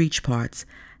hard-to-reach parts.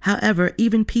 However,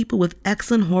 even people with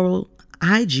excellent oral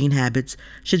hygiene habits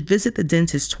should visit the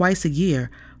dentist twice a year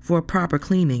for a proper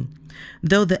cleaning,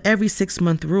 though the every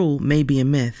 6-month rule may be a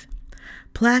myth.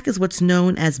 Plaque is what's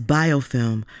known as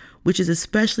biofilm, which is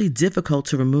especially difficult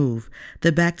to remove.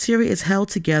 The bacteria is held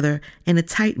together in a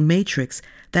tight matrix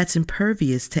that's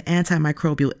impervious to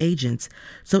antimicrobial agents,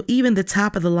 so even the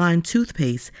top-of-the-line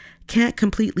toothpaste can't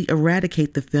completely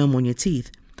eradicate the film on your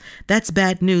teeth. That's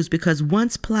bad news because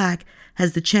once plaque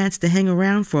has the chance to hang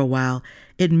around for a while,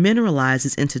 it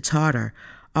mineralizes into tartar,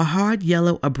 a hard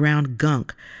yellow or brown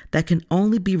gunk that can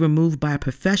only be removed by a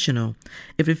professional.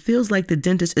 If it feels like the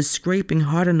dentist is scraping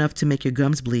hard enough to make your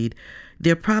gums bleed,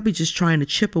 they're probably just trying to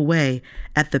chip away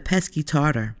at the pesky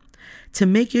tartar. To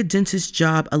make your dentist's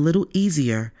job a little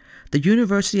easier, the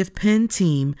University of Penn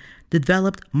team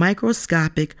developed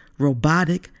microscopic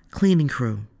robotic cleaning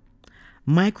crew.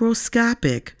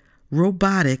 Microscopic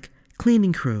robotic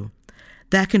cleaning crew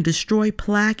that can destroy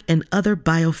plaque and other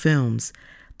biofilms.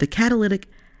 The catalytic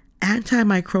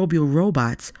antimicrobial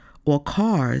robots, or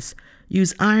CARs,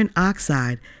 use iron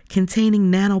oxide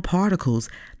containing nanoparticles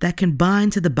that can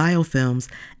bind to the biofilms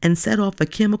and set off a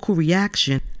chemical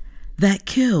reaction that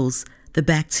kills the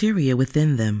bacteria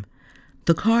within them.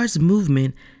 The car's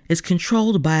movement is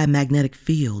controlled by a magnetic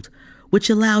field, which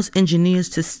allows engineers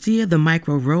to steer the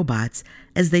micro-robots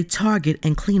as they target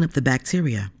and clean up the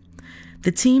bacteria.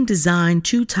 The team designed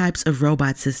 2 types of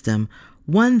robot system,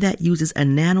 one that uses a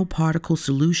nanoparticle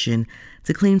solution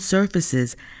to clean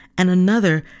surfaces and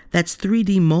another that's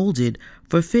 3D molded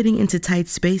for fitting into tight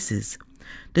spaces.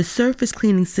 The surface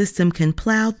cleaning system can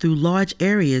plow through large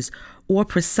areas or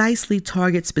precisely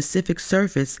target specific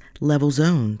surface level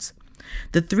zones.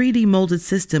 The 3D molded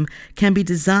system can be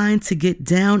designed to get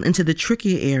down into the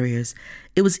trickier areas.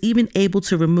 It was even able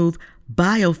to remove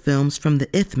biofilms from the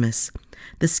isthmus,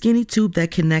 the skinny tube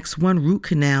that connects one root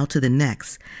canal to the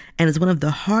next, and is one of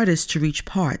the hardest to reach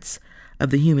parts of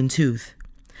the human tooth.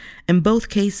 In both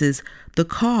cases, the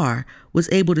car was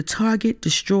able to target,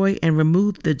 destroy, and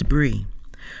remove the debris.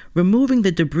 Removing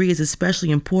the debris is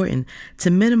especially important to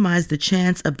minimize the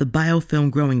chance of the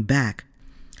biofilm growing back.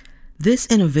 This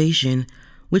innovation,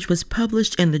 which was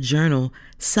published in the journal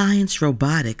Science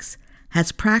Robotics,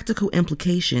 has practical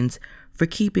implications for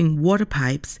keeping water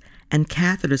pipes and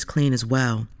catheters clean as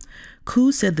well.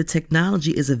 Koo said the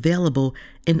technology is available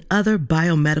in other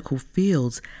biomedical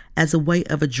fields as a way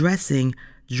of addressing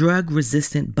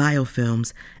drug-resistant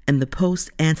biofilms in the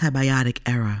post-antibiotic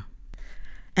era.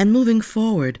 And moving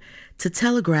forward to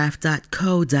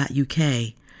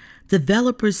telegraph.co.uk,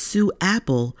 developers sue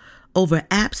Apple over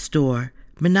App Store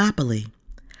monopoly.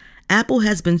 Apple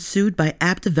has been sued by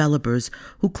app developers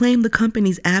who claim the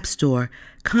company's App Store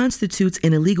constitutes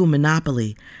an illegal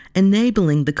monopoly,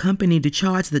 enabling the company to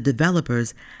charge the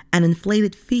developers an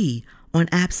inflated fee on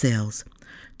app sales.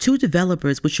 Two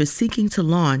developers, which are seeking to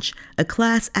launch a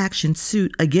class action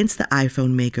suit against the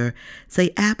iPhone maker,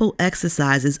 say Apple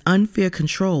exercises unfair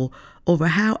control over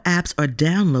how apps are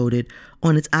downloaded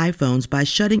on its iPhones by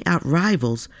shutting out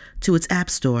rivals to its App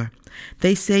Store.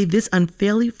 They say this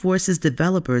unfairly forces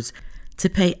developers to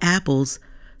pay Apple's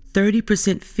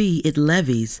 30% fee it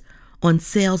levies on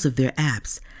sales of their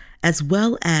apps, as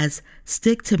well as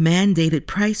stick to mandated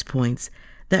price points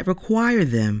that require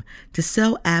them to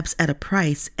sell apps at a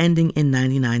price ending in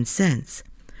 99 cents.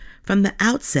 From the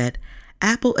outset,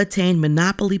 Apple attained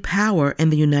monopoly power in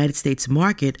the United States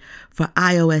market for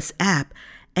iOS app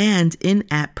and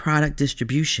in-app product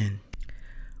distribution.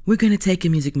 We're going to take a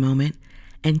music moment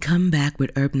and come back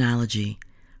with Herbnology,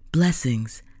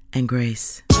 blessings and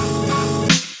grace.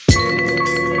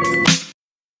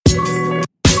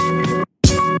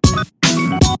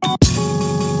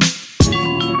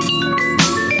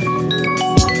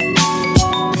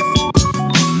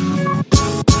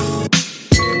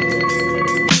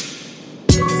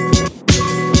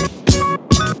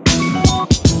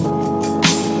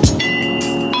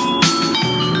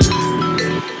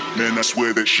 Man, I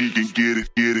swear that she can get it,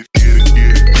 get it, get it,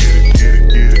 get it, get it, get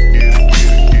it, get it, get it,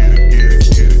 get it, get it, get it, get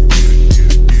it, get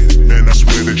it. Man, I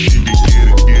swear that she can get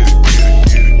it, get it,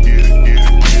 get it, get it, get it, get it, get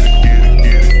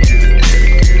it, get it, get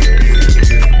it, get it, get it, get it, get it,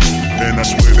 get it. Man, I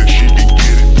swear that she can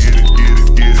get it, get it, get it,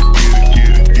 get it,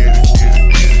 get it, get it, get it, get it, get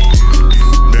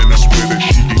it. Man, I swear that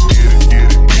she can get it, get it, get it,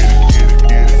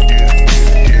 get it, get it,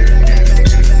 get it, get it, get it, get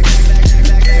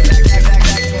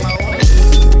it.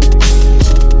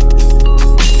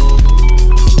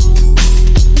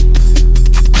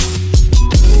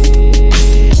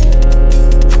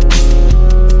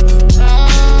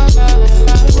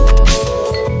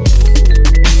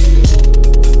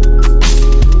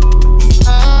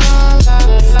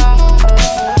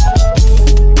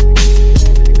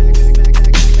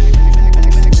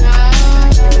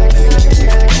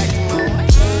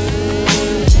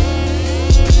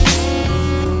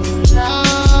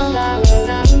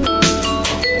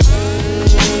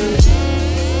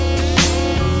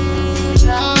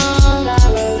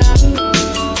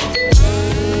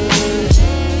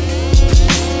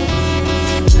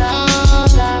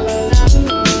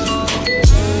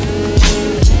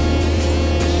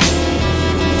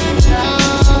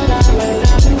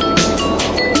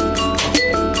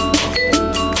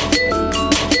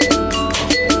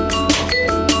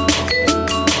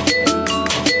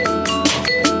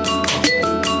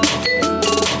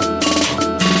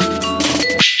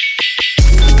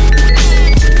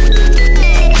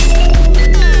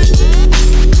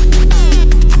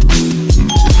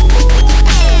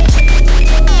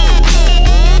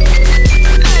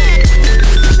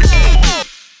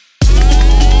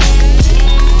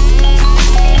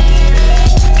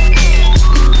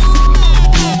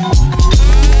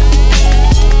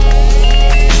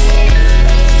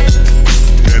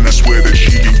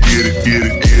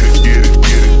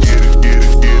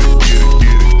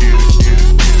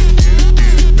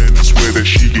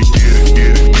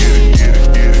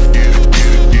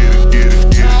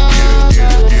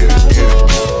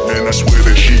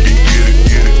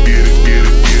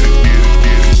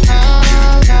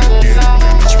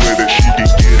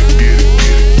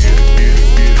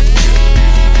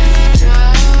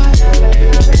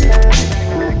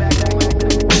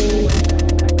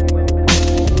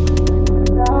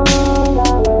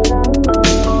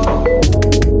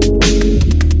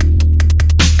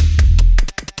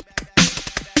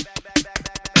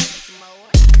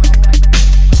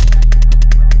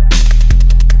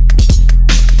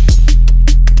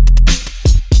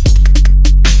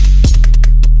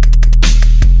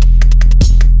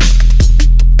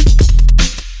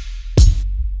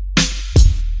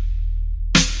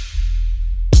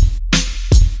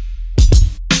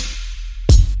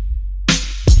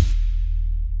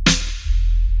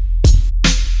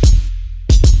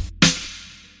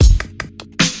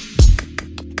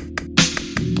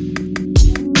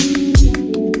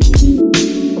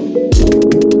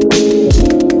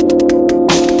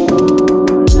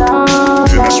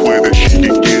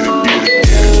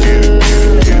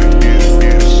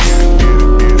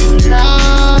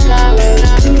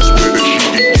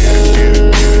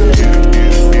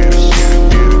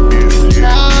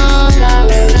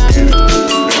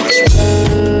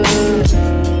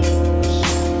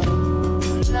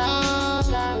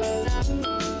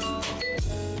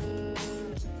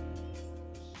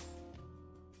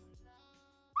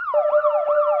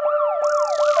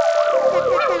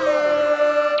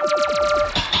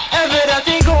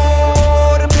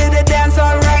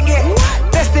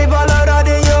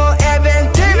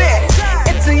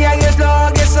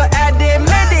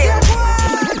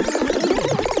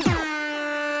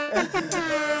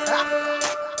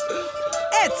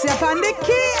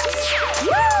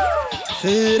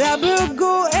 4 bugg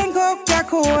och en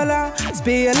Coca-Cola.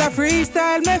 Spela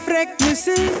freestyle med fräck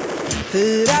musik.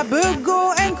 4 bugg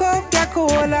och en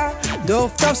Coca-Cola.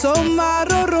 Doft av sommar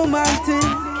och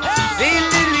romantik. Vill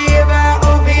du leva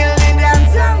och vill du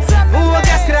dansa?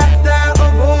 Våga skratta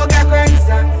och våga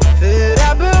chansa.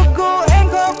 4 bugg och en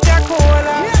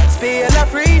Coca-Cola. Spela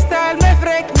freestyle med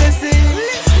fräck musik.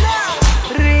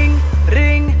 Ring,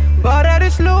 ring, bara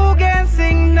du slog en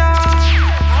signal.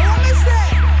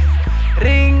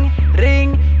 Ring,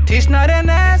 ring, tystnaden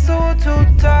är så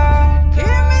total.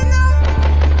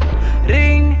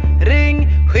 Ring,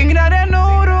 ring, skingra den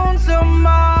oron som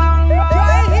man. Jag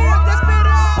är helt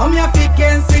desperat. Om jag fick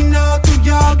en signal tog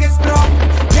jag ett språng.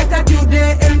 Hjärtat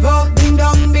gjorde en volt, ding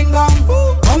dong, ding dong.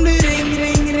 Om du ring,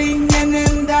 ring, ring en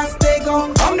endaste gång.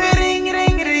 Om du ring,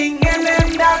 ring, ring en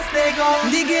endaste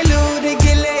gång. Diggiloo,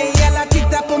 diggiley, alla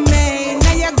tittar på mig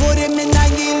när jag går i mina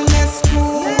gyllene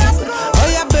skor.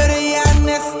 Och jag börjar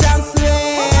nästan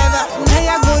sväva när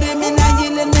jag går i mina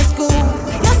gyllene skor.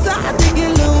 Jag sa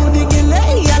diggiloo,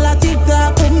 diggiley, alla tittar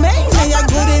på mig när jag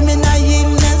går i mina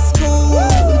gyllene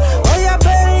skor. Och jag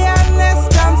börjar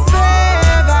nästan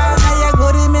sväva när jag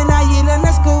går i mina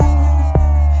gyllene skor.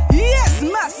 Yes,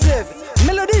 massive!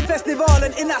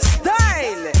 Melodifestivalen in a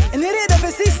style. Är ni redo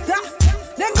för sista?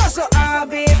 Den går så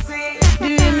ABC.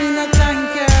 Du är mina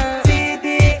tankar.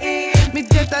 CDE.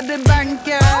 Mitt hjärta det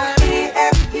bankar.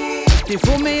 EFG. Du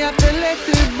får mig att det lätt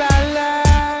ur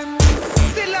balans.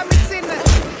 Stilla mitt sinne.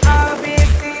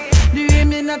 ABC. Du är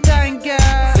mina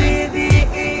tankar.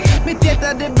 CDE. Mitt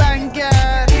hjärta det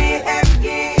bankar. EFG.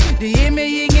 Du ger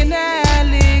mig ingen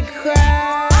ärlig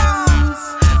chans.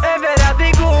 Överallt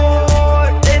vi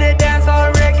går. Det är det dance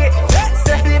och reggae.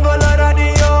 Festival och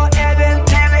radio. Även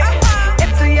TV.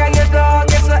 Ett så jag gör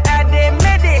dagen så är det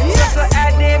med det. Så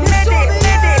är det med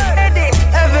det.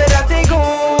 Överallt vi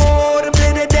går.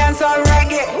 Blir det dance och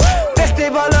reggae.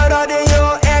 Festival och radio.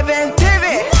 Även TV.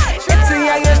 Ett så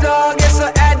jag gör dagen så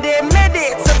är det med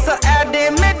det. Så är det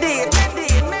med det.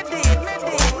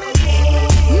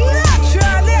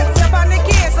 Naturligt, så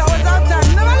panikesa och sånt.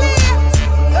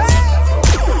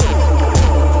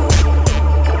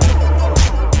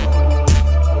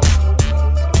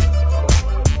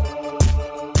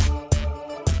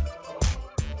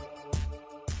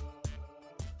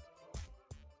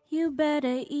 You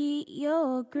better eat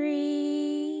your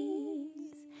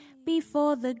greens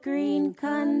before the green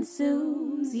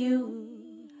consumes you.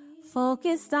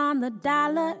 Focused on the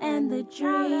dollar and the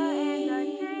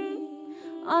dream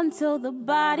until the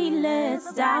body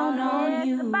lets down on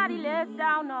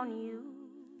you.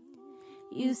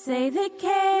 You say the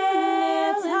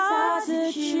kale is hard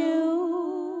to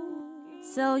chew,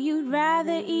 so you'd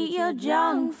rather eat your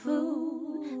junk food.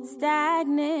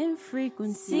 Stagnant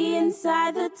frequency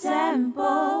inside the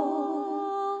tempo.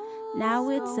 Now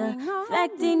it's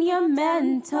affecting your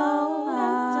mental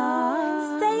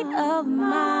state of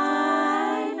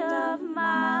mind.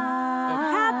 It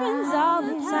happens all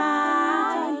the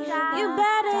time. You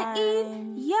better eat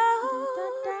your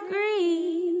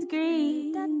greens,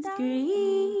 greens,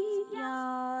 greens.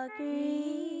 Your greens.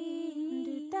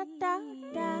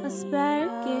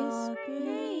 Asparagus,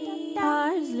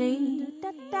 parsley,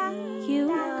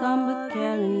 cucumber,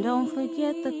 carrot, don't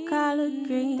forget the collard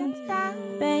greens,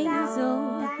 basil,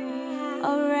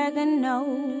 oregano.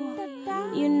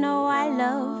 You know I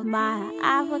love my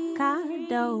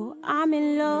avocado. I'm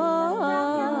in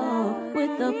love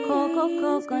with the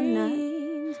coconut.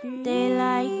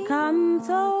 Daylight come,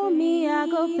 told me I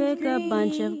go pick a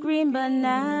bunch of green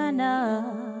banana,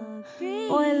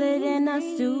 boil it in a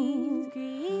stew.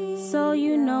 So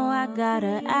you know I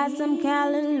gotta add some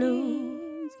callaloo.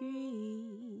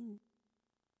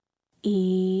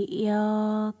 Eat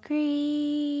your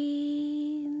greens.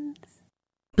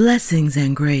 Blessings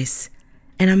and grace.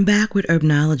 And I'm back with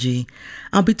Herbnology.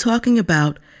 I'll be talking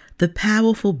about the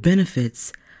powerful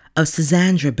benefits of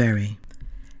schizandra berry.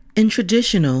 In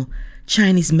traditional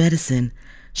Chinese medicine,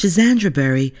 schizandra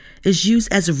berry is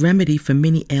used as a remedy for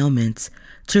many ailments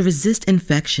to resist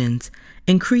infections,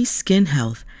 increase skin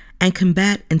health, and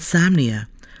combat insomnia,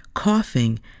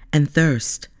 coughing, and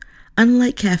thirst.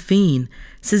 Unlike caffeine,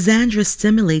 schizandra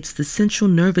stimulates the central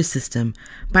nervous system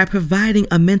by providing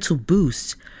a mental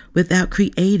boost without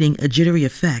creating a jittery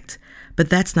effect.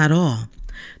 But that's not all.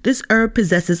 This herb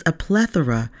possesses a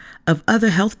plethora of other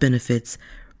health benefits.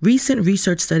 Recent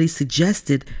research studies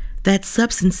suggested that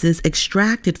substances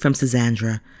extracted from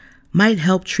schizandra might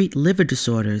help treat liver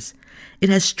disorders. It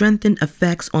has strengthened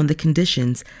effects on the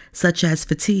conditions such as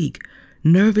fatigue,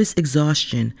 nervous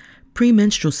exhaustion,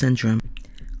 premenstrual syndrome,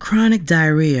 chronic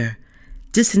diarrhea,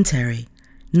 dysentery,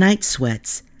 night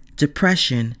sweats,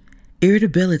 depression,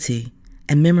 irritability,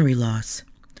 and memory loss.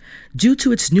 Due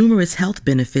to its numerous health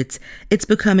benefits, it's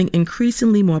becoming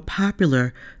increasingly more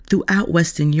popular throughout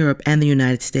Western Europe and the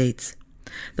United States.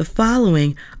 The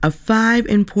following are 5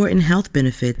 important health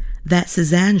benefits that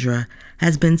Schisandra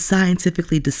has been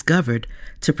scientifically discovered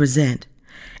to present.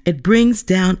 It brings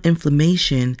down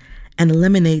inflammation and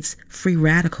eliminates free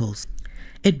radicals.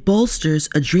 It bolsters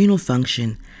adrenal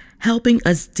function, helping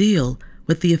us deal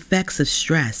with the effects of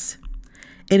stress.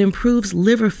 It improves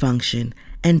liver function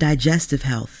and digestive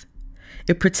health.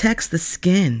 It protects the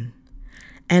skin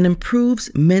and improves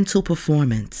mental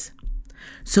performance.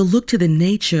 So look to the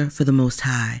nature for the Most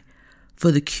High,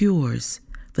 for the cures,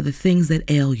 for the things that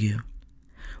ail you.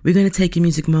 We're going to take a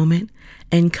music moment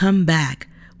and come back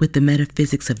with the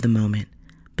metaphysics of the moment.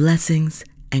 Blessings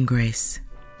and grace.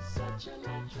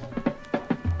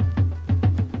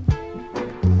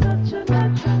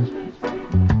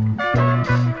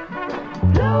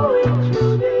 Blowing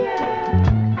through the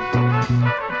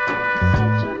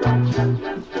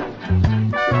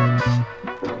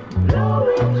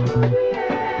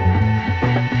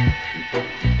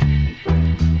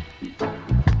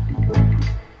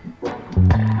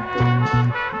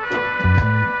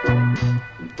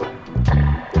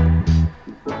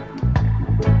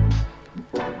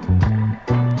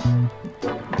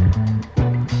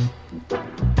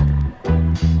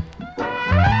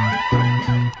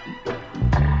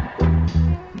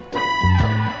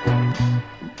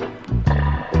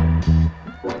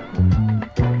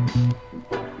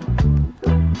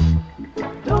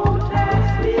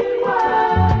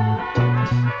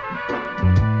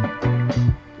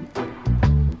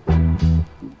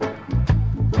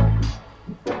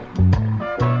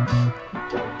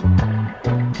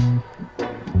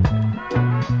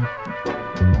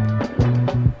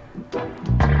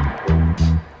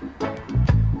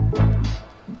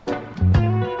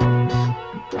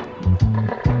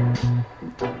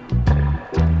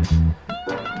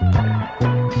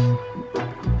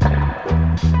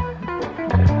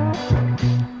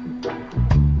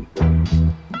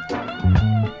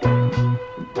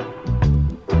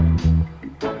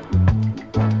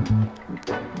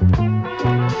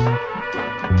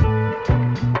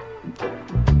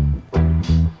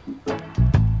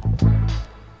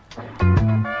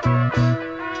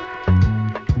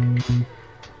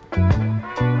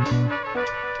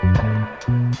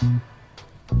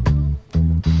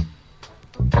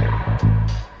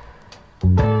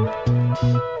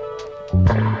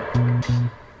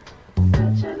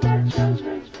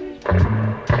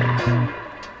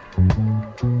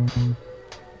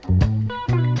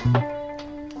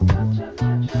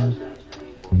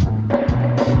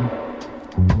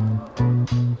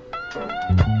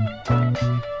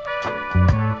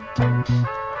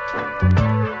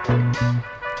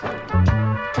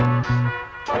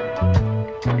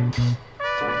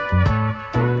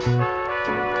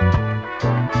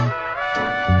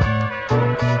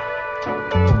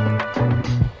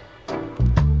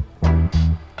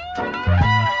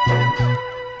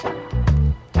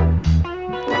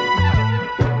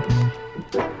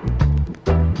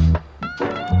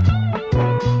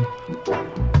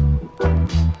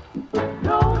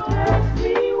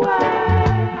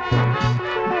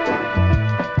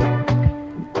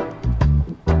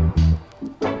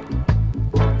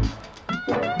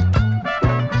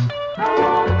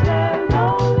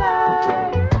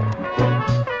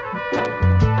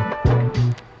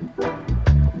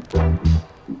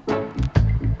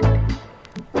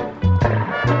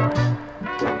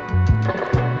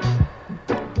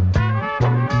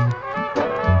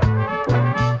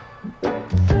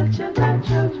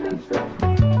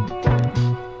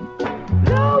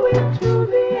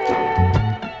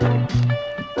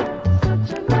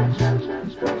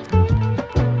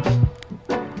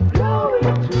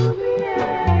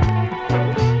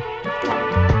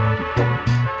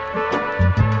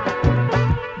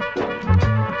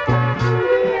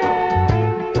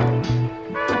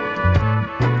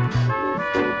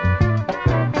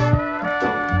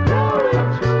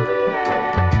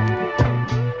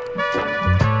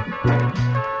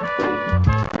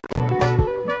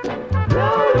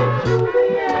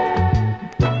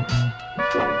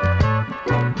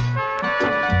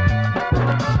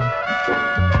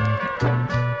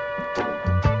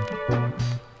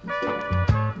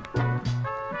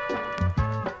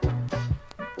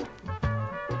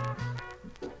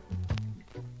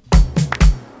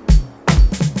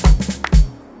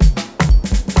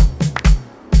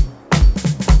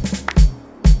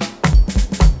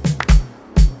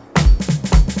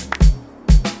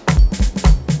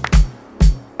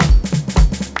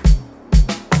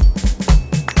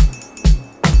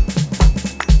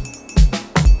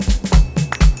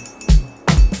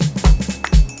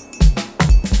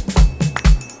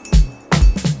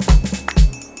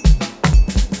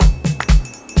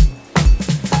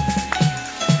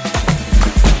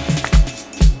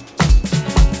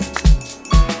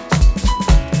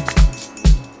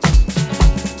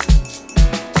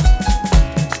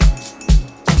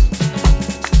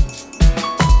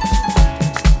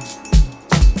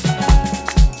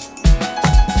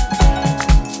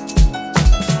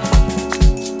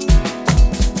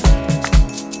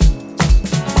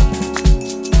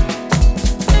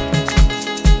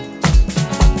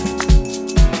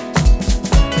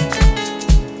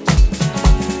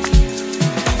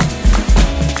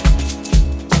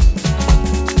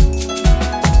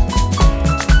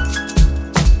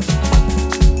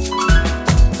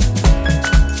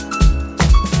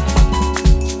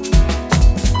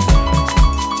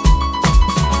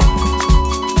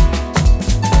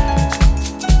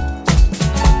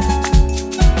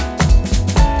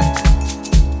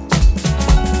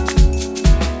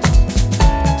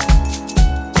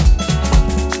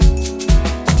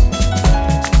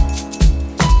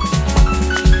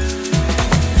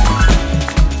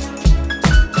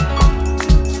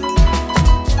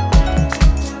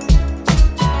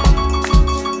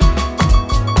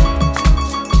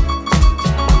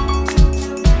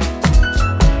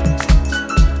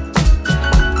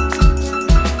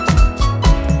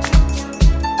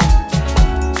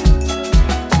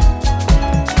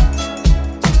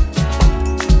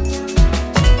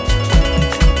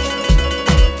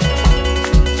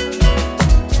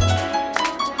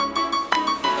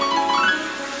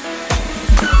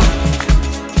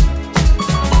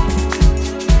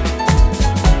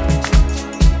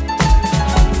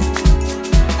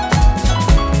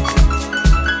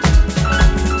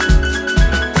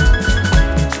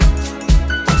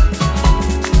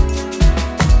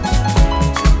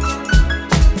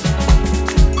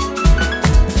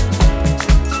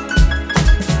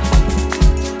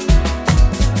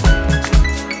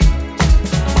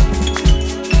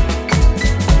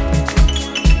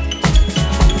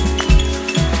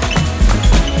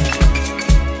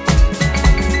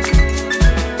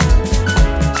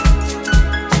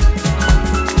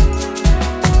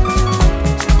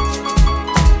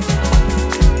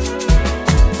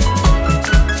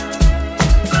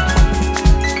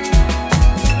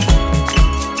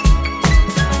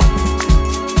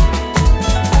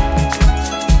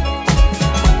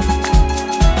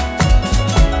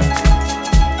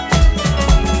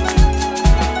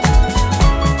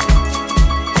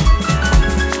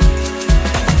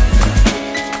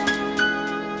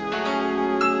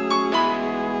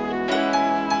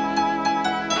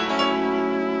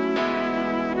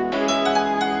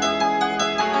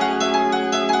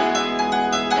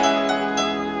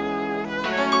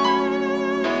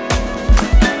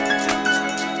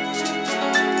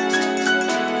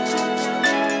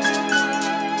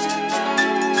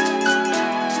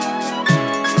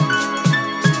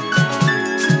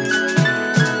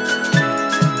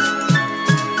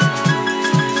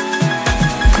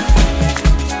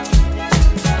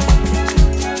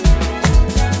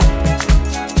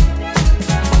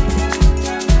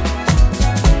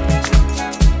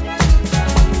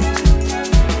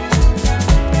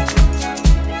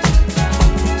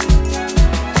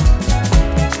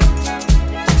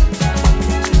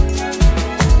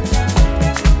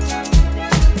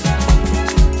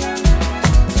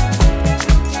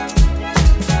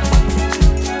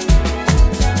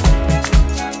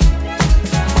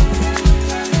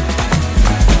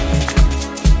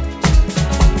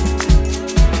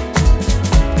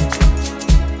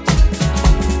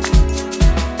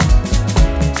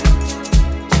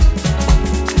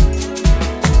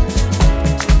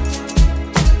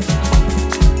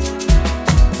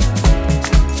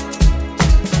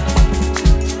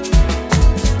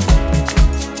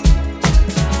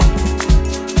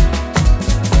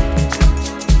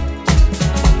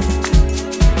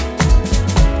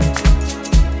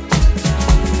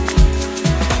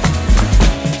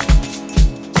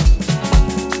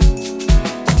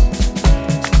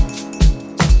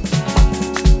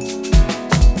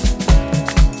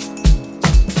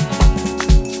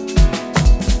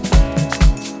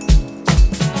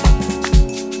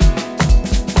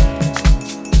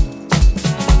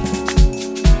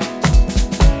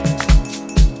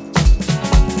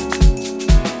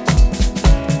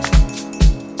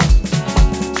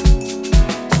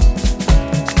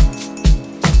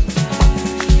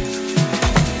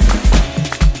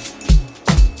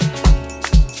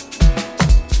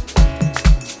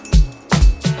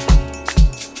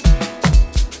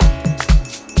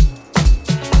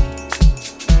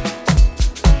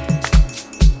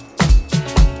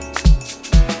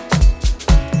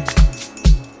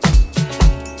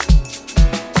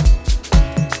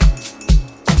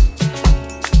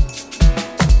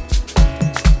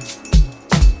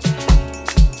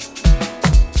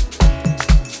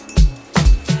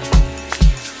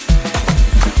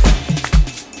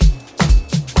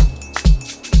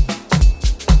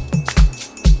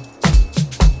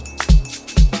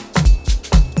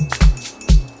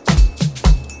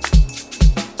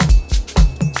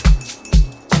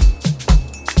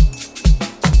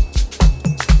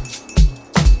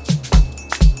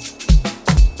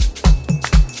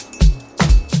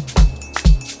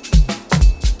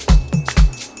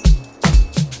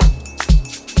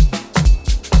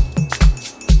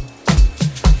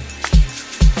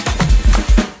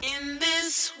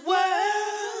this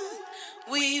world,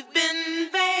 we've been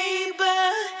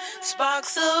vapor,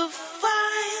 sparks of fire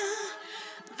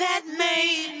that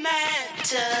made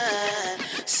matter.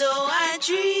 So I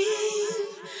dream,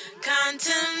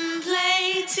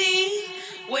 contemplating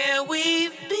where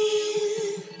we've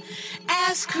been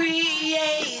as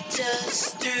creators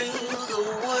through the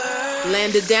world.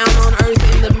 Landed down on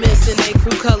earth in the mist in a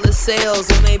crew color sails,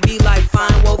 and they be like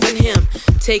fine woven hemp,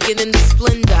 taken in the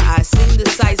splendor. I seen the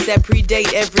sights that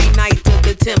predate every night of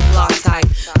the Templar type.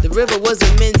 The river was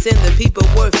immense and the people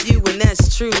were few, and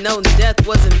that's true. No, death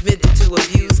wasn't fitted to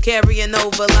abuse. Carrying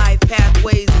over life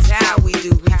pathways is how we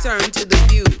do. Return to the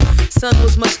view. Sun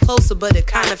was much closer, but it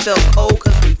kinda felt cold,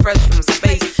 cause we fresh from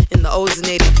space in the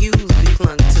ozonated hues we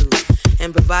clung to,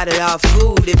 and provided our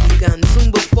food. It begun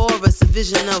soon before us, a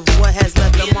vision of what has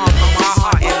left a mark from our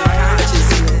heart and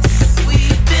consciousness.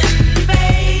 We've been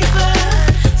vapor,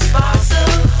 sparks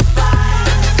of fire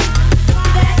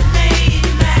that made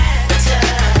matter.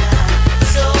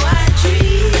 So I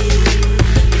dream,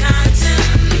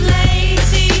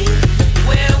 contemplating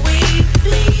where we've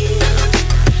been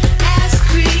as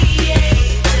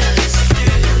creators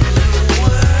through the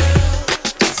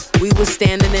world. We were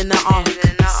standing in the ark,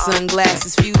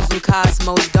 sunglasses fused with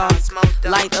cosmos dark.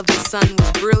 Light of the sun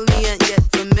was brilliant yet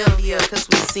familiar, cause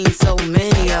we've seen so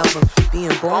many of them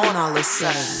being born all of a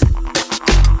sudden.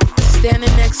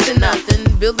 Standing next to nothing,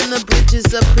 building the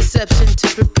bridges of perception to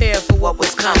prepare for what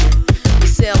was coming. We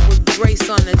sailed with grace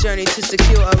on a journey to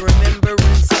secure a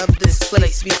remembrance of this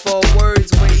place before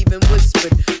words were even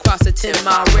whispered. Cross a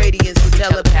 10-mile radius with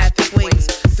telepathic wings.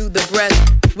 Through the breath,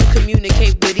 we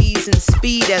communicate with ease and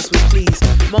speed as we please.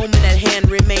 Moment at hand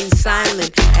remains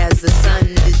silent as the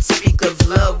sun did speak of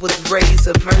love with rays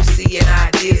of mercy and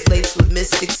ideas laced with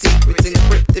mystic secrets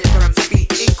encrypted from speech.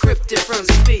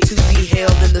 To be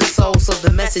held in the soul so the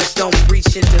message don't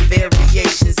breach into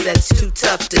variations that's too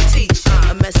tough to teach.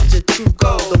 A message of true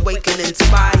gold, awakened,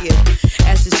 inspired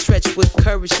as it stretched with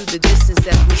courage through the distance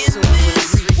that we soon would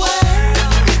reach.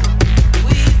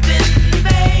 We've been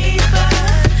vapor,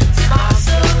 sparks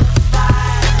of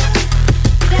fire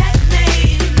that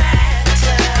made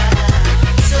matter.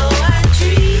 So I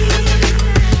dream,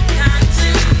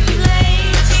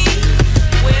 contemplating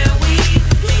where we've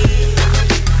been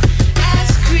as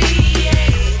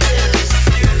creators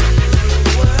through the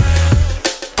world.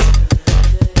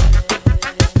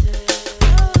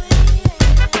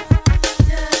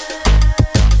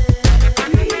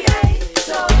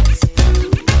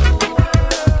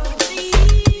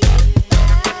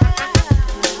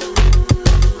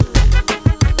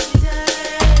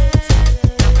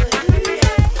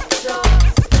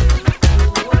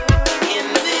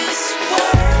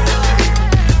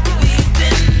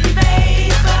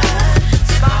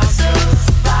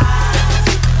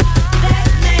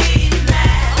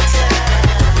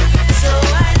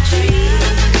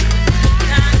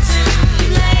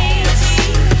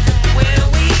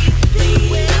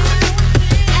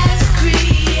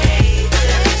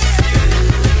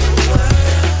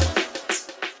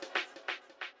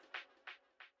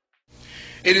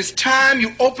 It is time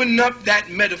you open up that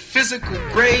metaphysical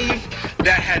grave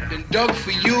that had been dug for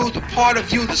you, the part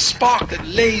of you, the spark that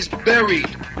lays buried.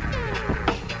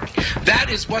 That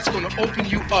is what's going to open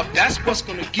you up. That's what's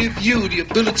going to give you the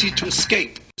ability to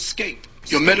escape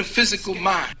your metaphysical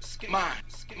mind.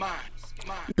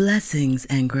 Blessings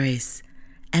and grace,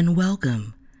 and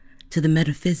welcome to the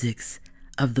metaphysics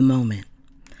of the moment.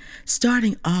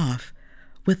 Starting off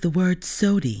with the word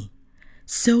Sodi.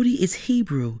 Sodi is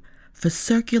Hebrew for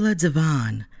circular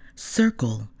divan,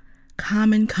 circle,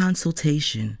 common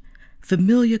consultation,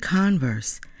 familiar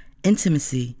converse,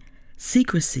 intimacy,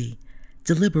 secrecy,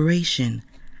 deliberation,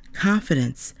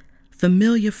 confidence,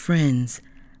 familiar friends,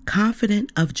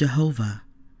 confident of Jehovah,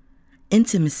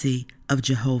 intimacy of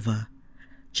Jehovah.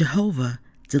 Jehovah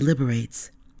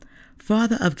deliberates.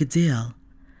 Father of Gadil,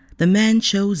 the man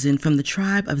chosen from the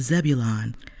tribe of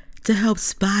Zebulun to help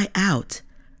spy out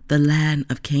the land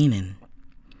of Canaan.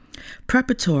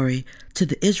 Preparatory to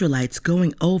the Israelites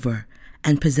going over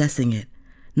and possessing it,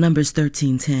 Numbers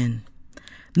 13:10.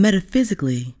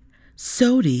 Metaphysically,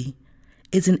 Sodi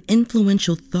is an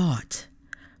influential thought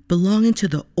belonging to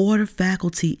the order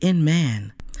faculty in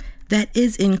man that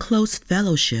is in close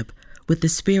fellowship with the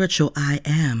spiritual I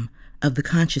am of the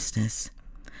consciousness,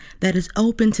 that is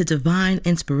open to divine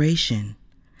inspiration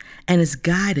and is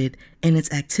guided in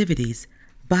its activities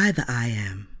by the I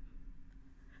am.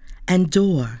 And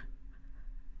door.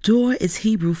 Door is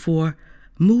Hebrew for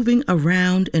moving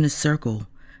around in a circle,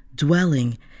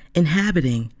 dwelling,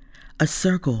 inhabiting, a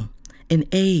circle, an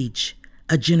age,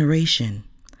 a generation.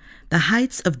 The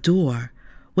heights of door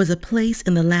was a place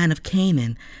in the land of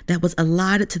Canaan that was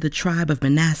allotted to the tribe of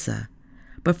Manasseh,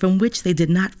 but from which they did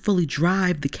not fully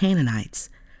drive the Canaanites.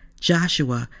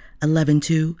 Joshua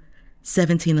 11:2,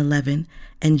 17:11,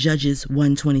 and Judges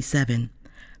 1:27.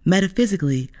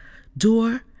 Metaphysically,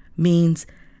 Dor means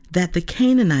that the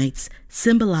Canaanites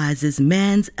symbolizes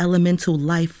man's elemental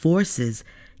life forces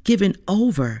given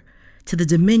over to the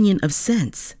dominion of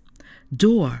sense.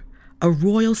 Dor, a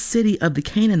royal city of the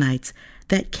Canaanites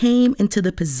that came into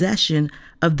the possession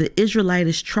of the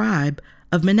Israelitish tribe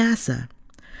of Manasseh,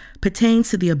 pertains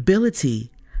to the ability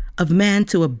of man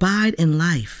to abide in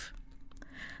life.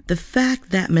 The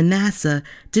fact that Manasseh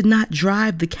did not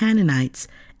drive the Canaanites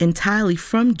entirely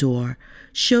from Dor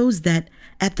shows that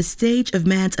at the stage of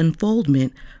man's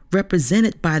unfoldment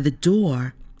represented by the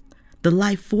Dor, the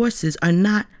life forces are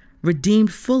not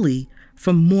redeemed fully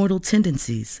from mortal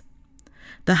tendencies.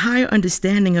 The higher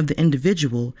understanding of the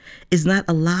individual is not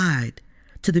allied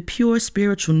to the pure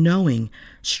spiritual knowing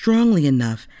strongly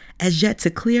enough as yet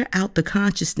to clear out the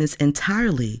consciousness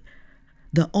entirely,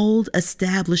 the old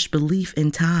established belief in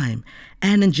time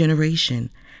and in generation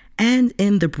and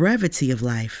in the brevity of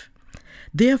life.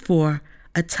 Therefore,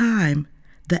 a time,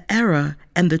 the era,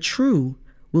 and the true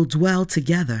will dwell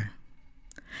together.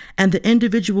 And the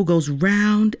individual goes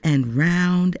round and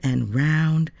round and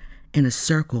round in a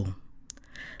circle,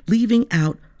 leaving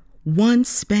out one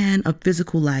span of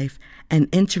physical life and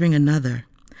entering another,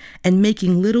 and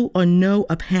making little or no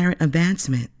apparent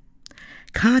advancement.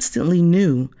 Constantly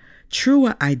new,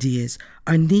 truer ideas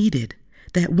are needed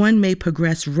that one may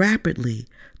progress rapidly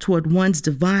toward one's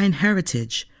divine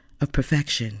heritage of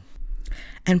perfection.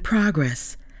 And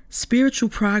progress, spiritual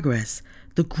progress,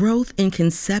 the growth in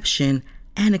conception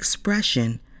and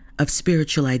expression of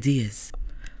spiritual ideas.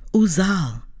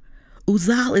 Uzal.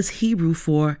 Uzal is Hebrew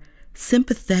for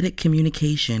sympathetic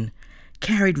communication,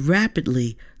 carried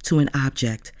rapidly to an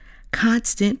object,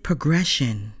 constant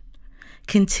progression,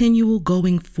 continual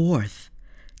going forth,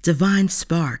 divine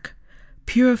spark,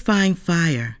 purifying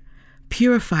fire,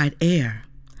 purified air.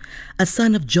 A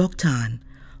son of Joktan,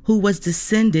 who was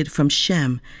descended from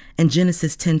Shem in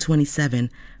Genesis 10:27,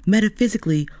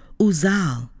 metaphysically,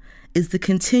 Uzal is the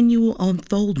continual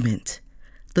unfoldment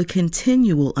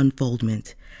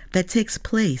that takes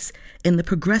place in the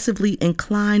progressively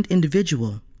inclined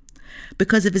individual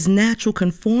because of his natural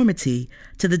conformity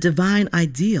to the divine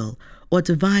ideal or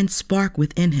divine spark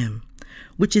within him,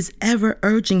 which is ever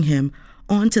urging him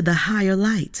onto the higher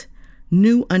light,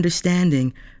 new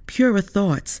understanding, purer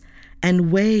thoughts,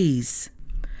 and ways.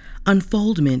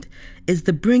 Unfoldment is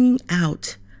the bringing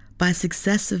out by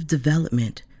successive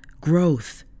development,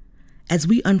 growth. As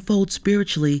we unfold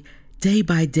spiritually day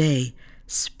by day,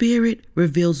 Spirit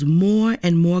reveals more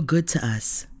and more good to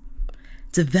us.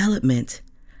 Development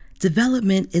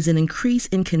is an increase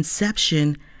in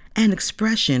conception and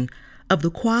expression of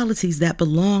the qualities that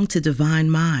belong to divine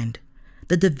mind,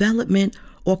 the development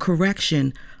or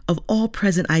correction of all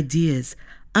present ideas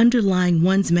underlying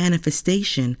one's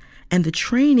manifestation and the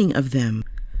training of them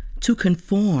to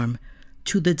conform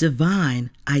to the divine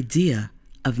idea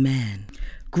of man.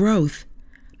 Growth,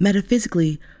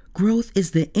 metaphysically, growth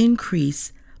is the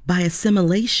increase by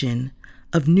assimilation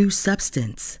of new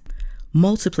substance.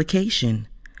 Multiplication,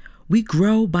 we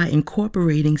grow by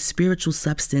incorporating spiritual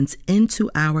substance into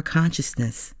our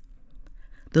consciousness.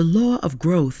 The law of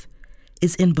growth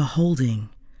is in beholding.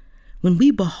 When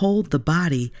we behold the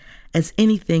body as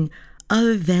anything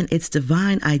other than its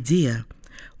divine idea,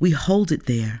 we hold it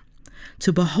there.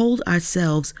 To behold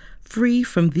ourselves free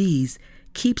from these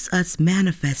keeps us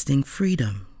manifesting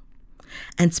freedom.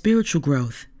 And spiritual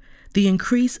growth, the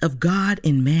increase of God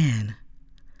in man.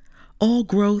 All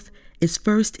growth is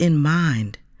first in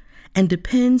mind and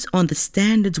depends on the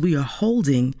standards we are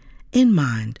holding in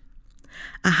mind.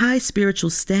 A high spiritual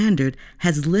standard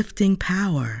has lifting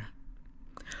power.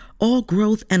 All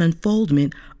growth and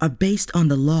unfoldment are based on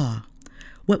the law.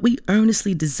 What we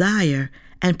earnestly desire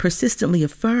and persistently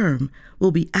affirm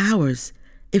will be ours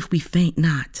if we faint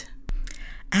not.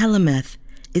 Alameth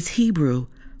is Hebrew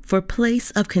for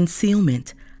place of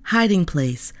concealment, hiding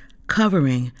place,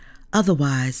 covering,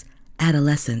 otherwise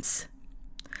adolescence.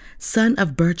 Son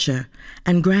of Bercher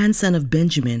and grandson of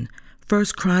Benjamin,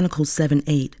 1 Chronicles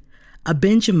 7:8, a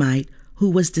Benjamite who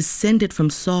was descended from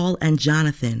Saul and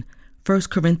Jonathan, 1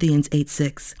 Corinthians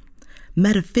 8:6.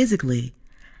 Metaphysically,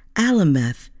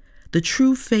 Alameth, the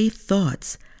true faith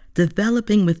thoughts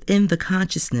developing within the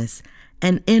consciousness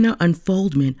an inner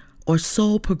unfoldment or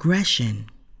soul progression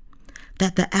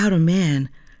that the outer man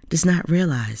does not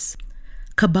realize.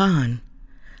 Kaban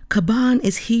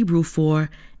is Hebrew for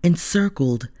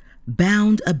encircled,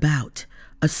 bound about,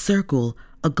 a circle,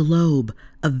 a globe,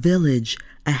 a village,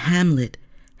 a hamlet,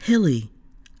 hilly,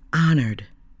 honored.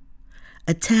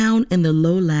 A town in the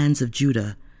lowlands of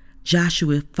Judah,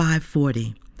 Joshua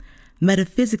 5:40.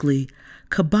 Metaphysically,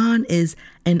 Kaban is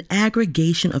an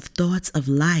aggregation of thoughts of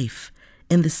life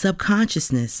in the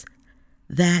subconsciousness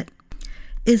that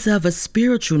is of a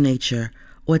spiritual nature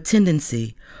or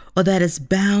tendency, or that is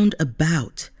bound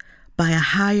about by a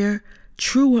higher,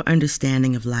 truer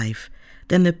understanding of life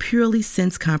than the purely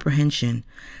sense comprehension.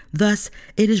 Thus,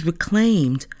 it is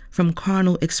reclaimed from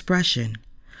carnal expression.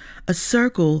 A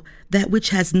circle that which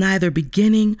has neither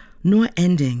beginning nor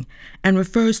ending and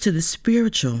refers to the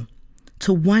spiritual,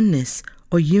 to oneness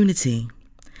or unity.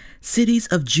 Cities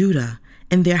of Judah,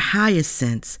 in their highest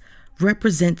sense,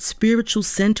 represent spiritual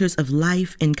centers of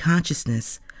life and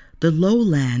consciousness. The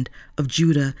lowland of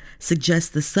Judah suggests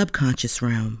the subconscious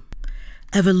realm.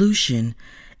 Evolution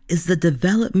is the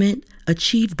development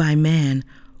achieved by man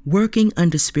working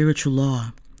under spiritual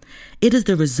law. It is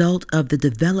the result of the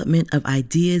development of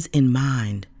ideas in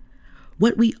mind.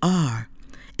 What we are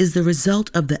is the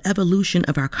result of the evolution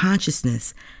of our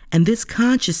consciousness, and this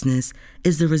consciousness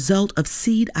is the result of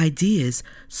seed ideas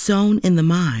sown in the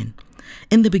mind.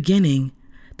 In the beginning,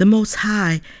 the Most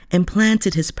High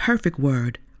implanted His perfect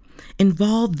word,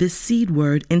 involved this seed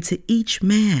word into each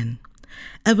man.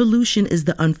 Evolution is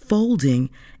the unfolding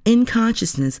in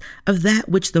consciousness of that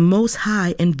which the Most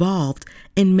High involved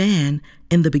in man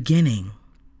in the beginning.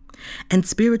 And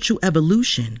spiritual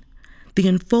evolution, the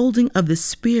unfolding of the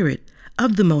Spirit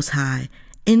of the Most High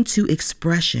into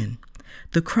expression.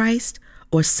 The Christ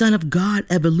or Son of God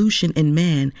evolution in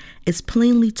man is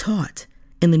plainly taught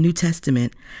in the New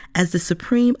Testament as the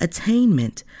supreme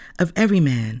attainment of every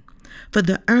man. For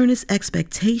the earnest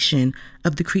expectation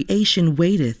of the creation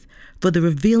waiteth for the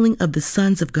revealing of the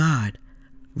sons of God.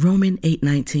 Romans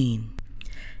 8:19.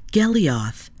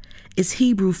 Gelioth is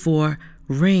Hebrew for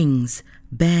rings,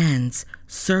 bands,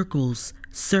 circles,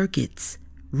 circuits,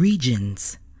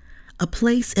 regions. A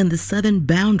place in the southern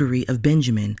boundary of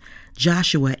Benjamin,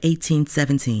 Joshua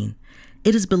 18:17.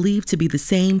 It is believed to be the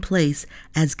same place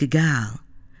as Gilgal,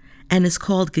 and is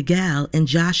called Gilgal in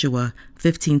Joshua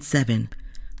 15:7.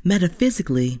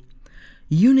 Metaphysically,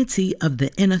 unity of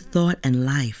the inner thought and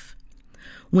life.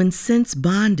 When sense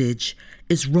bondage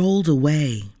is rolled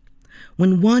away,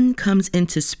 when one comes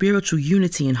into spiritual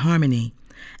unity and harmony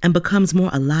and becomes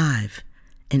more alive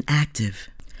and active.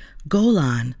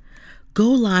 Golan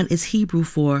is Hebrew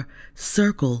for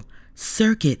circle,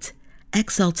 circuit,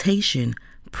 exaltation,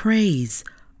 praise,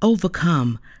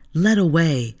 overcome, led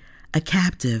away, a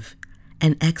captive,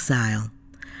 an exile.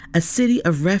 A city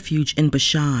of refuge in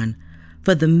Bashan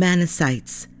for the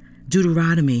Manassites,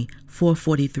 Deuteronomy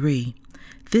 4:43.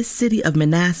 This city of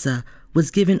Manasseh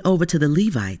was given over to the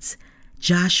Levites,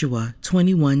 Joshua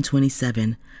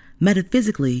 21:27.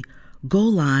 Metaphysically,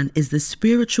 Golan is the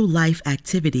spiritual life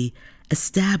activity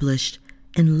established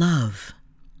in love.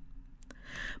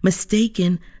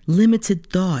 Mistaken, limited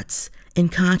thoughts in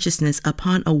consciousness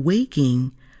upon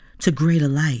awaking to greater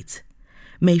light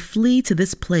may flee to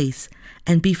this place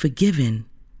and be forgiven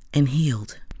and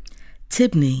healed.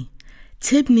 Tibni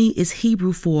is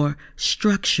Hebrew for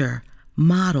structure,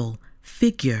 model,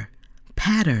 figure,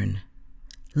 pattern,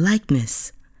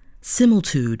 likeness,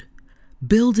 similitude,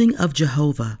 building of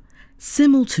Jehovah,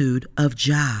 similitude of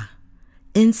Jah,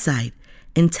 insight,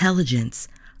 intelligence,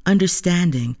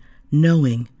 understanding,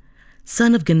 knowing.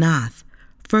 Son of Ganath,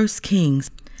 1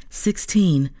 Kings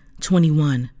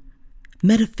 16:21.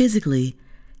 Metaphysically,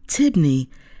 Tibni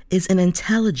is an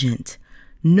intelligent,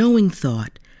 knowing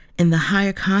thought in the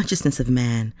higher consciousness of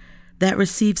man that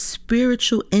receives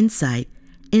spiritual insight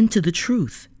into the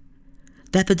truth,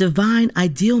 that the divine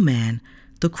ideal man,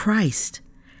 the Christ,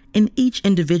 in each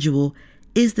individual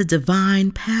is the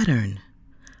divine pattern,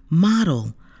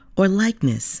 model, or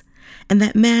likeness, and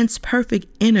that man's perfect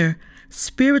inner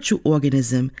spiritual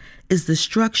organism is the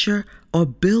structure or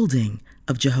building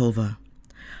of Jehovah.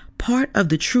 Part of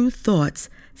the true thoughts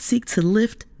seek to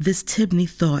lift this Tibni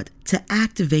thought to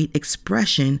activate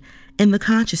expression in the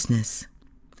consciousness.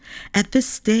 At this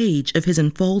stage of his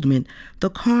unfoldment, the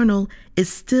carnal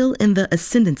is still in the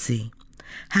ascendancy.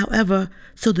 However,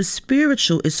 so the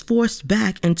spiritual is forced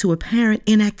back into apparent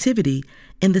inactivity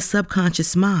in the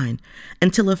subconscious mind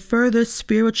until a further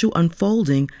spiritual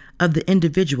unfolding of the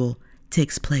individual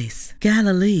takes place.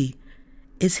 Galilee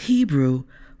is Hebrew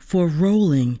for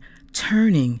rolling,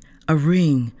 turning, a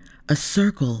ring, a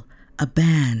circle, a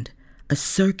band, a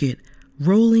circuit,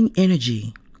 rolling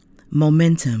energy,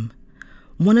 momentum.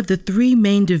 One of the three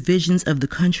main divisions of the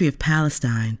country of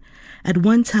Palestine. At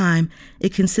one time,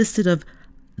 it consisted of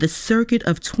the circuit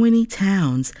of 20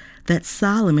 towns that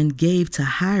Solomon gave to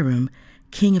Hiram,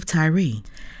 king of Tyre.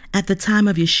 At the time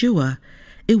of Yeshua,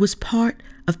 it was part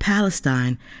of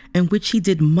Palestine in which he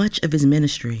did much of his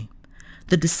ministry.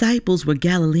 The disciples were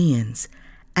Galileans,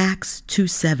 Acts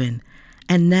 2:7,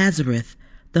 and Nazareth,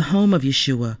 the home of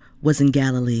Yeshua, was in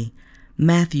Galilee,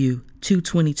 Matthew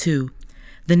 2:22,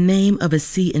 the name of a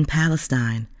sea in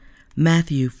Palestine,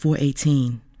 Matthew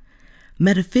 4:18.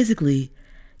 Metaphysically,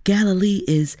 Galilee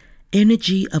is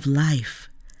energy of life,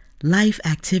 life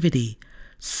activity,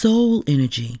 soul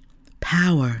energy,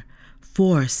 power,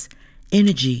 force,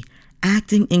 energy,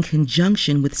 acting in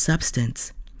conjunction with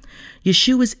substance.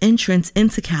 Yeshua's entrance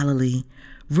into Galilee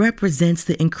represents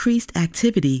the increased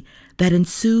activity that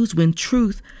ensues when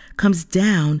truth comes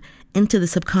down into the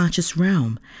subconscious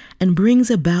realm and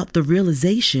brings about the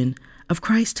realization of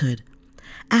Christhood.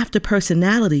 After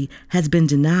personality has been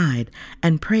denied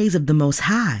and praise of the Most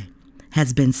High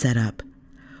has been set up.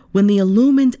 When the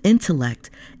illumined intellect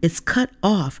is cut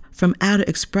off from outer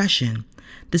expression,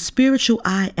 the spiritual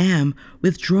I Am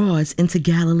withdraws into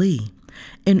Galilee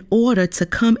in order to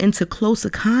come into closer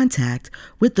contact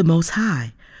with the Most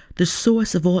High, the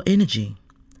source of all energy.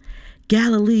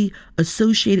 Galilee,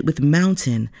 associated with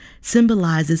mountain,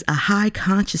 symbolizes a high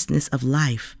consciousness of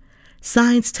life.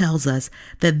 Science tells us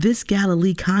that this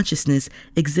Galilee consciousness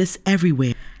exists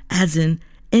everywhere, as an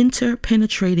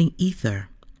interpenetrating ether.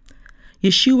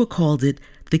 Yeshua called it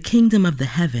the kingdom of the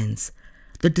heavens.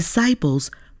 The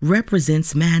disciples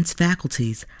represents man's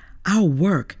faculties. Our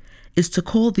work is to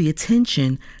call the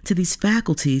attention to these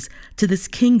faculties to this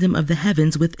kingdom of the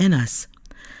heavens within us.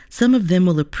 Some of them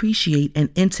will appreciate and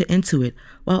enter into it,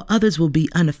 while others will be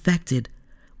unaffected,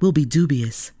 will be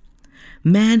dubious.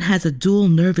 Man has a dual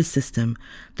nervous system.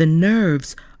 The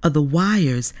nerves are the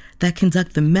wires that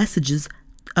conduct the messages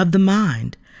of the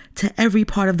mind to every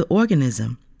part of the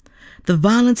organism. The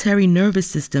voluntary nervous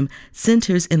system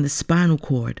centers in the spinal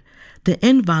cord. The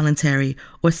involuntary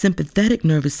or sympathetic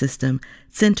nervous system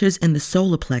centers in the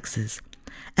solar plexus.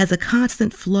 As a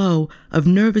constant flow of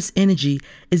nervous energy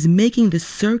is making the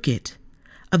circuit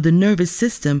of the nervous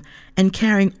system and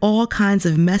carrying all kinds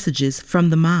of messages from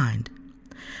the mind.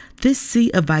 This sea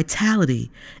of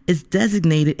vitality is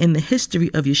designated in the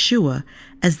history of Yeshua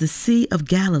as the Sea of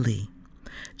Galilee.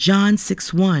 John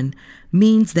 6:1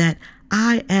 means that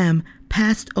I am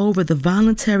passed over the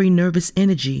voluntary nervous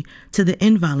energy to the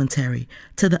involuntary,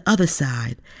 to the other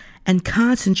side, and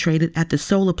concentrated at the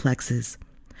solar plexus.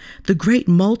 The great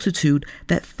multitude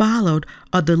that followed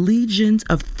are the legions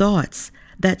of thoughts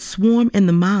that swarm in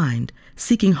the mind,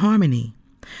 seeking harmony.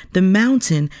 The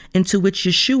mountain into which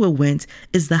Yeshua went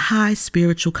is the high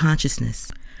spiritual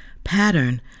consciousness.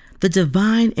 Pattern, the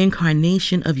divine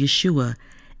incarnation of Yeshua,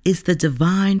 is the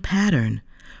divine pattern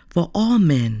for all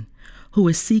men who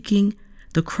are seeking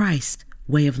the Christ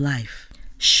way of life.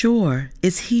 Shore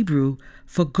is Hebrew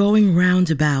for going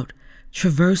round about,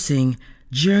 traversing,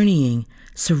 journeying,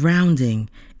 surrounding,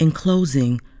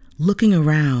 enclosing, looking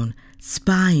around,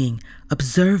 spying,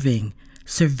 observing,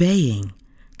 surveying,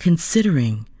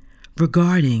 considering,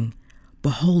 regarding,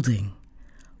 beholding.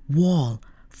 Wall,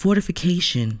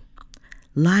 fortification,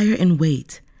 liar in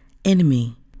wait,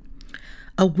 enemy.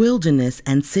 A wilderness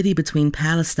and city between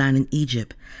Palestine and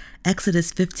Egypt,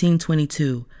 Exodus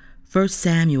 15:22, 1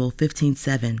 Samuel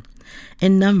 15:7.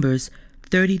 In Numbers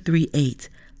 33:8,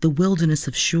 the wilderness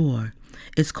of Shur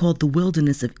is called the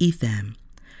wilderness of Etham.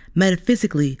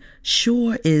 Metaphysically,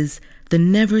 Shur is the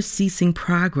never-ceasing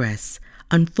progress,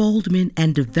 unfoldment,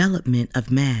 and development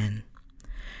of man.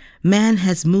 Man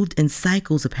has moved in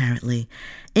cycles, apparently,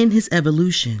 in his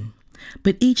evolution,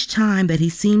 but each time that he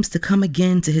seems to come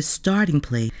again to his starting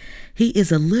place, he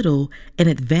is a little in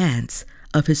advance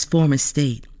of his former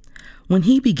state. When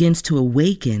he begins to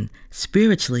awaken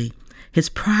spiritually, his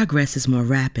progress is more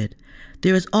rapid.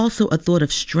 There is also a thought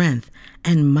of strength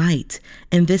and might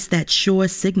in this that Shur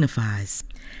signifies.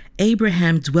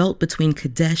 Abraham dwelt between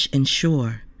Kadesh and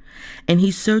Shur, and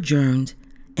he sojourned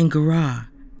in Gerar.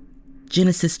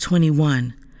 Genesis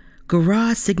 21.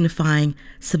 Gerar signifying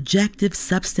subjective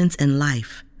substance and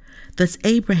life. Thus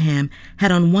Abraham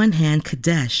had on one hand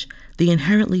Kadesh, the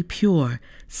inherently pure,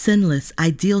 sinless,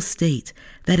 ideal state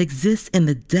that exists in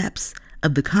the depths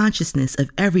of the consciousness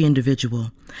of every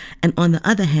individual, and on the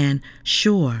other hand,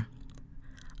 Shur,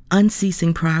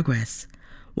 unceasing progress,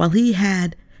 while he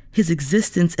had his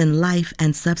existence in life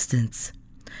and substance.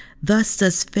 Thus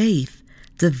does faith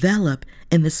develop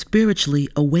in the spiritually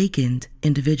awakened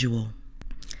individual.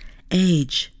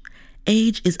 Age.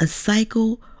 Age is a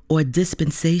cycle or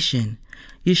dispensation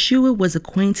Yeshua was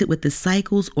acquainted with the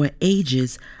cycles or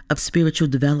ages of spiritual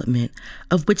development,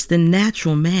 of which the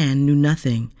natural man knew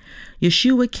nothing.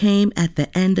 Yeshua came at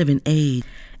the end of an age.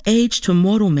 Age to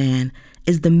mortal man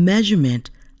is the measurement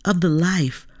of the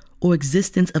life or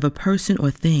existence of a person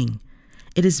or thing.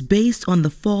 It is based on the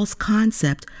false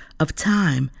concept of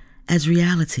time as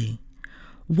reality.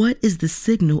 What is the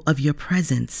signal of your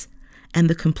presence and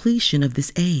the completion of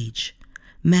this age?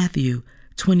 Matthew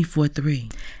 24:3.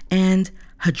 And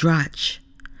Hadrach.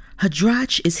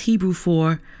 Hadrach is Hebrew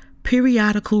for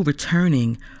periodical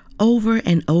returning over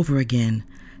and over again,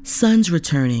 sons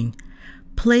returning,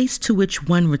 place to which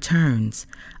one returns,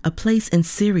 a place in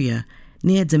Syria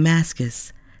near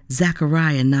Damascus,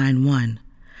 Zechariah 9:1.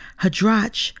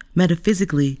 Hadrach,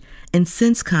 metaphysically, in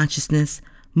sense consciousness,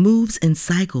 moves in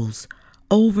cycles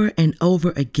over and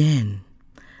over again,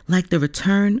 like the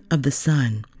return of the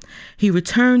sun. He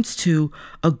returns to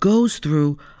or goes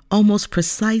through almost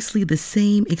precisely the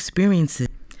same experiences.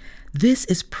 This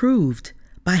is proved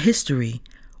by history,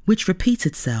 which repeats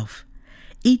itself.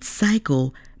 Each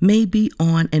cycle may be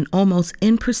on an almost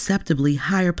imperceptibly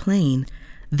higher plane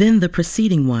than the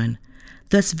preceding one.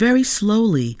 Thus, very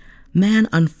slowly, man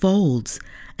unfolds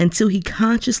until he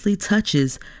consciously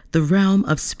touches the realm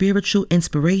of spiritual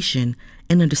inspiration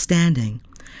and understanding.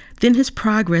 Then his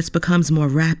progress becomes more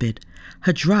rapid.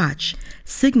 Hadrach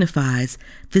signifies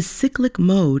the cyclic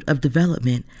mode of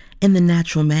development in the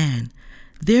natural man.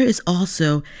 There is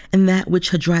also in that which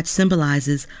Hadrach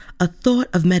symbolizes a thought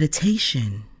of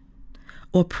meditation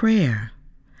or prayer,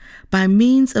 by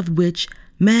means of which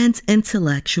man's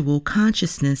intellectual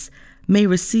consciousness may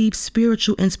receive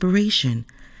spiritual inspiration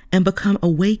and become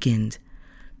awakened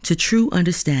to true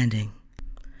understanding.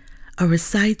 A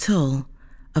recital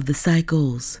of the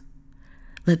cycles.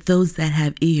 Let those that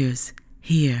have ears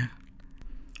hear.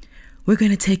 We're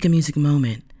going to take a music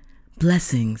moment.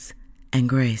 Blessings and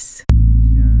grace.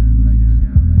 Shine like the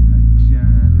sun,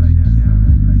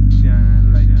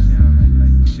 shine like the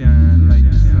sun, shine like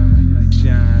the sun,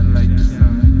 shine like the sun, shine like the sun, shine like the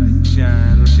sun,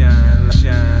 shine, shine,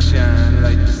 shine, shine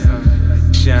like the sun,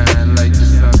 shine like the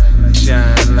sun,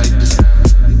 shine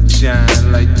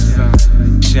like the sun,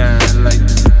 shine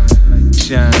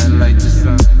like the sun, shine like the sun,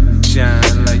 shine like the sun,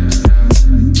 shine like the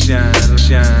sun, shine,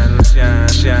 shine, shine,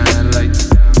 shine like the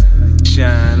sun,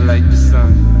 shine like the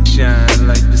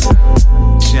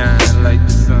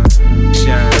sun,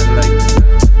 shine like the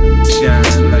sun.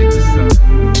 Shine like the sun, shine like the sun,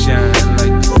 shine like the sun, shine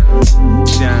like the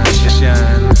sun, shine,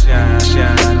 shine, shine,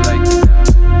 shine like the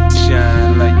sun,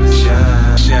 shine like the sun,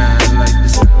 shine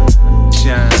like the sun,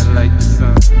 shine like the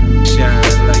sun, shine like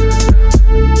the sun,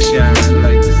 shine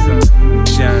like the sun,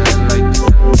 shine like the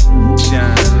sun,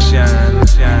 shine, shine, shine,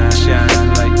 shine like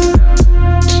the sun,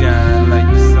 shine like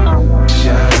the sun,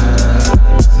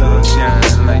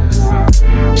 shine like the sun.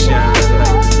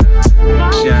 Shine like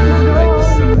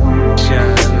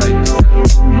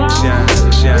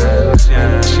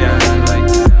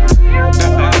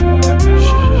the sun,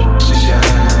 shine like the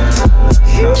sun,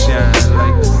 shine,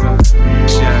 shine, shine, shine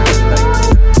like the sun,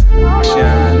 shine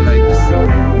like the sun,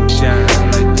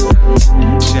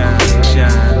 shine like the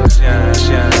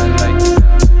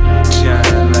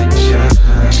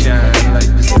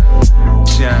sun,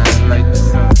 shine like the sun, shine like the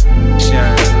sun,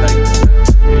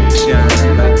 shine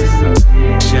like the sun,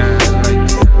 shine like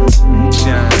the sun,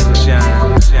 shine,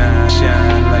 shine, shine,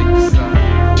 shine like the sun,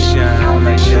 shine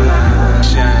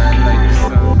like the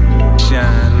sun,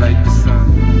 shine like the sun, shine like the sun,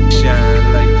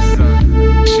 shine like the sun,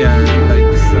 shine like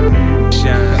the sun,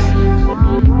 shine.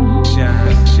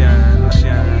 Shine, shine,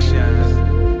 shine, shine.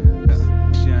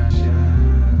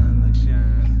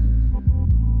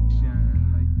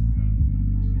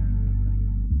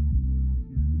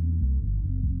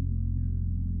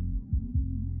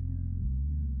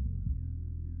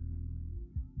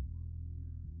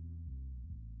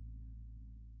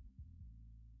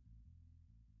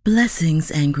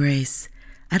 Blessings and grace.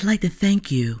 I'd like to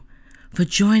thank you for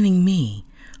joining me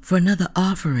for another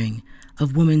offering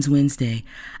of Women's Wednesday.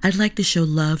 I'd like to show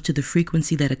love to the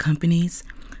frequency that accompanies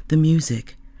the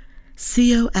music.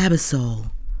 Sio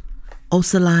Abasol,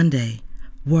 Osalande,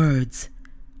 words,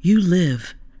 you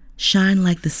live, shine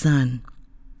like the sun.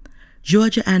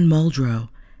 Georgia Ann Muldrow,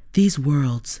 these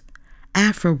worlds.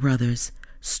 Afro Brothers,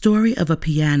 story of a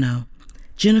piano.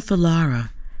 Jennifer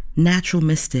Lara, natural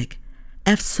mystic.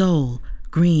 F Soul,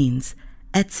 Greens,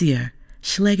 Etzier,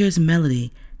 Schleger's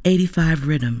Melody, 85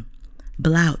 Rhythm.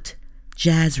 Blout,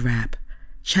 Jazz Rap,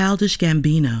 Childish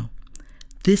Gambino,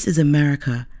 This Is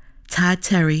America, Todd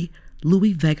Terry,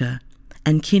 Louis Vega,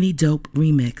 and Kenny Dope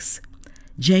Remix.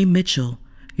 Jay Mitchell,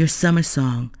 Your Summer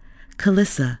Song,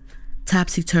 Calissa,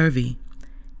 Topsy Turvy,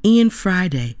 Ian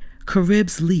Friday,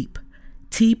 Carib's Leap,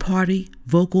 Tea Party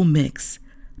Vocal Mix,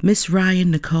 Miss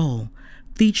Ryan Nicole,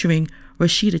 featuring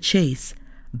Rashida Chase,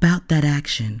 Bout That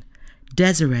Action,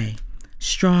 Desiree,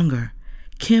 Stronger,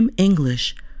 Kim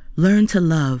English, Learn to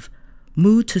Love,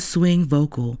 Mood to Swing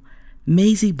Vocal,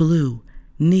 Maisie Blue,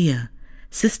 Nia,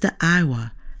 Sister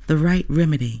Iowa, The Right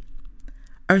Remedy,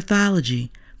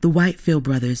 Earthology, The Whitefield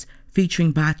Brothers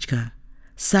featuring Bachka,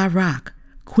 Sarak,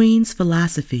 Queen's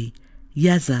Philosophy,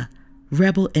 Yeza,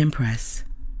 Rebel Empress.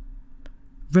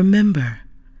 Remember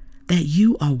that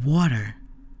you are water.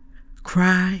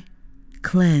 Cry,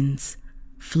 cleanse,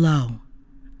 flow.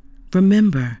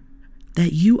 Remember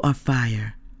that you are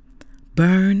fire.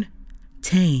 Burn,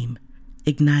 tame,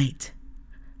 ignite.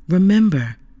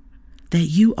 Remember that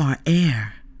you are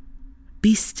air.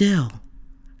 Be still.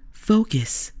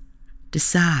 Focus.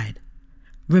 Decide.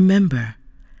 Remember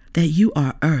that you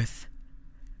are earth.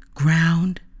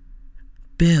 Ground.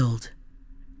 Build.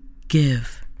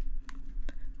 Give.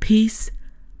 Peace,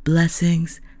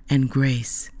 blessings, and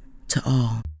grace to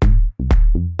all.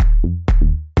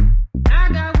 I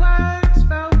got words.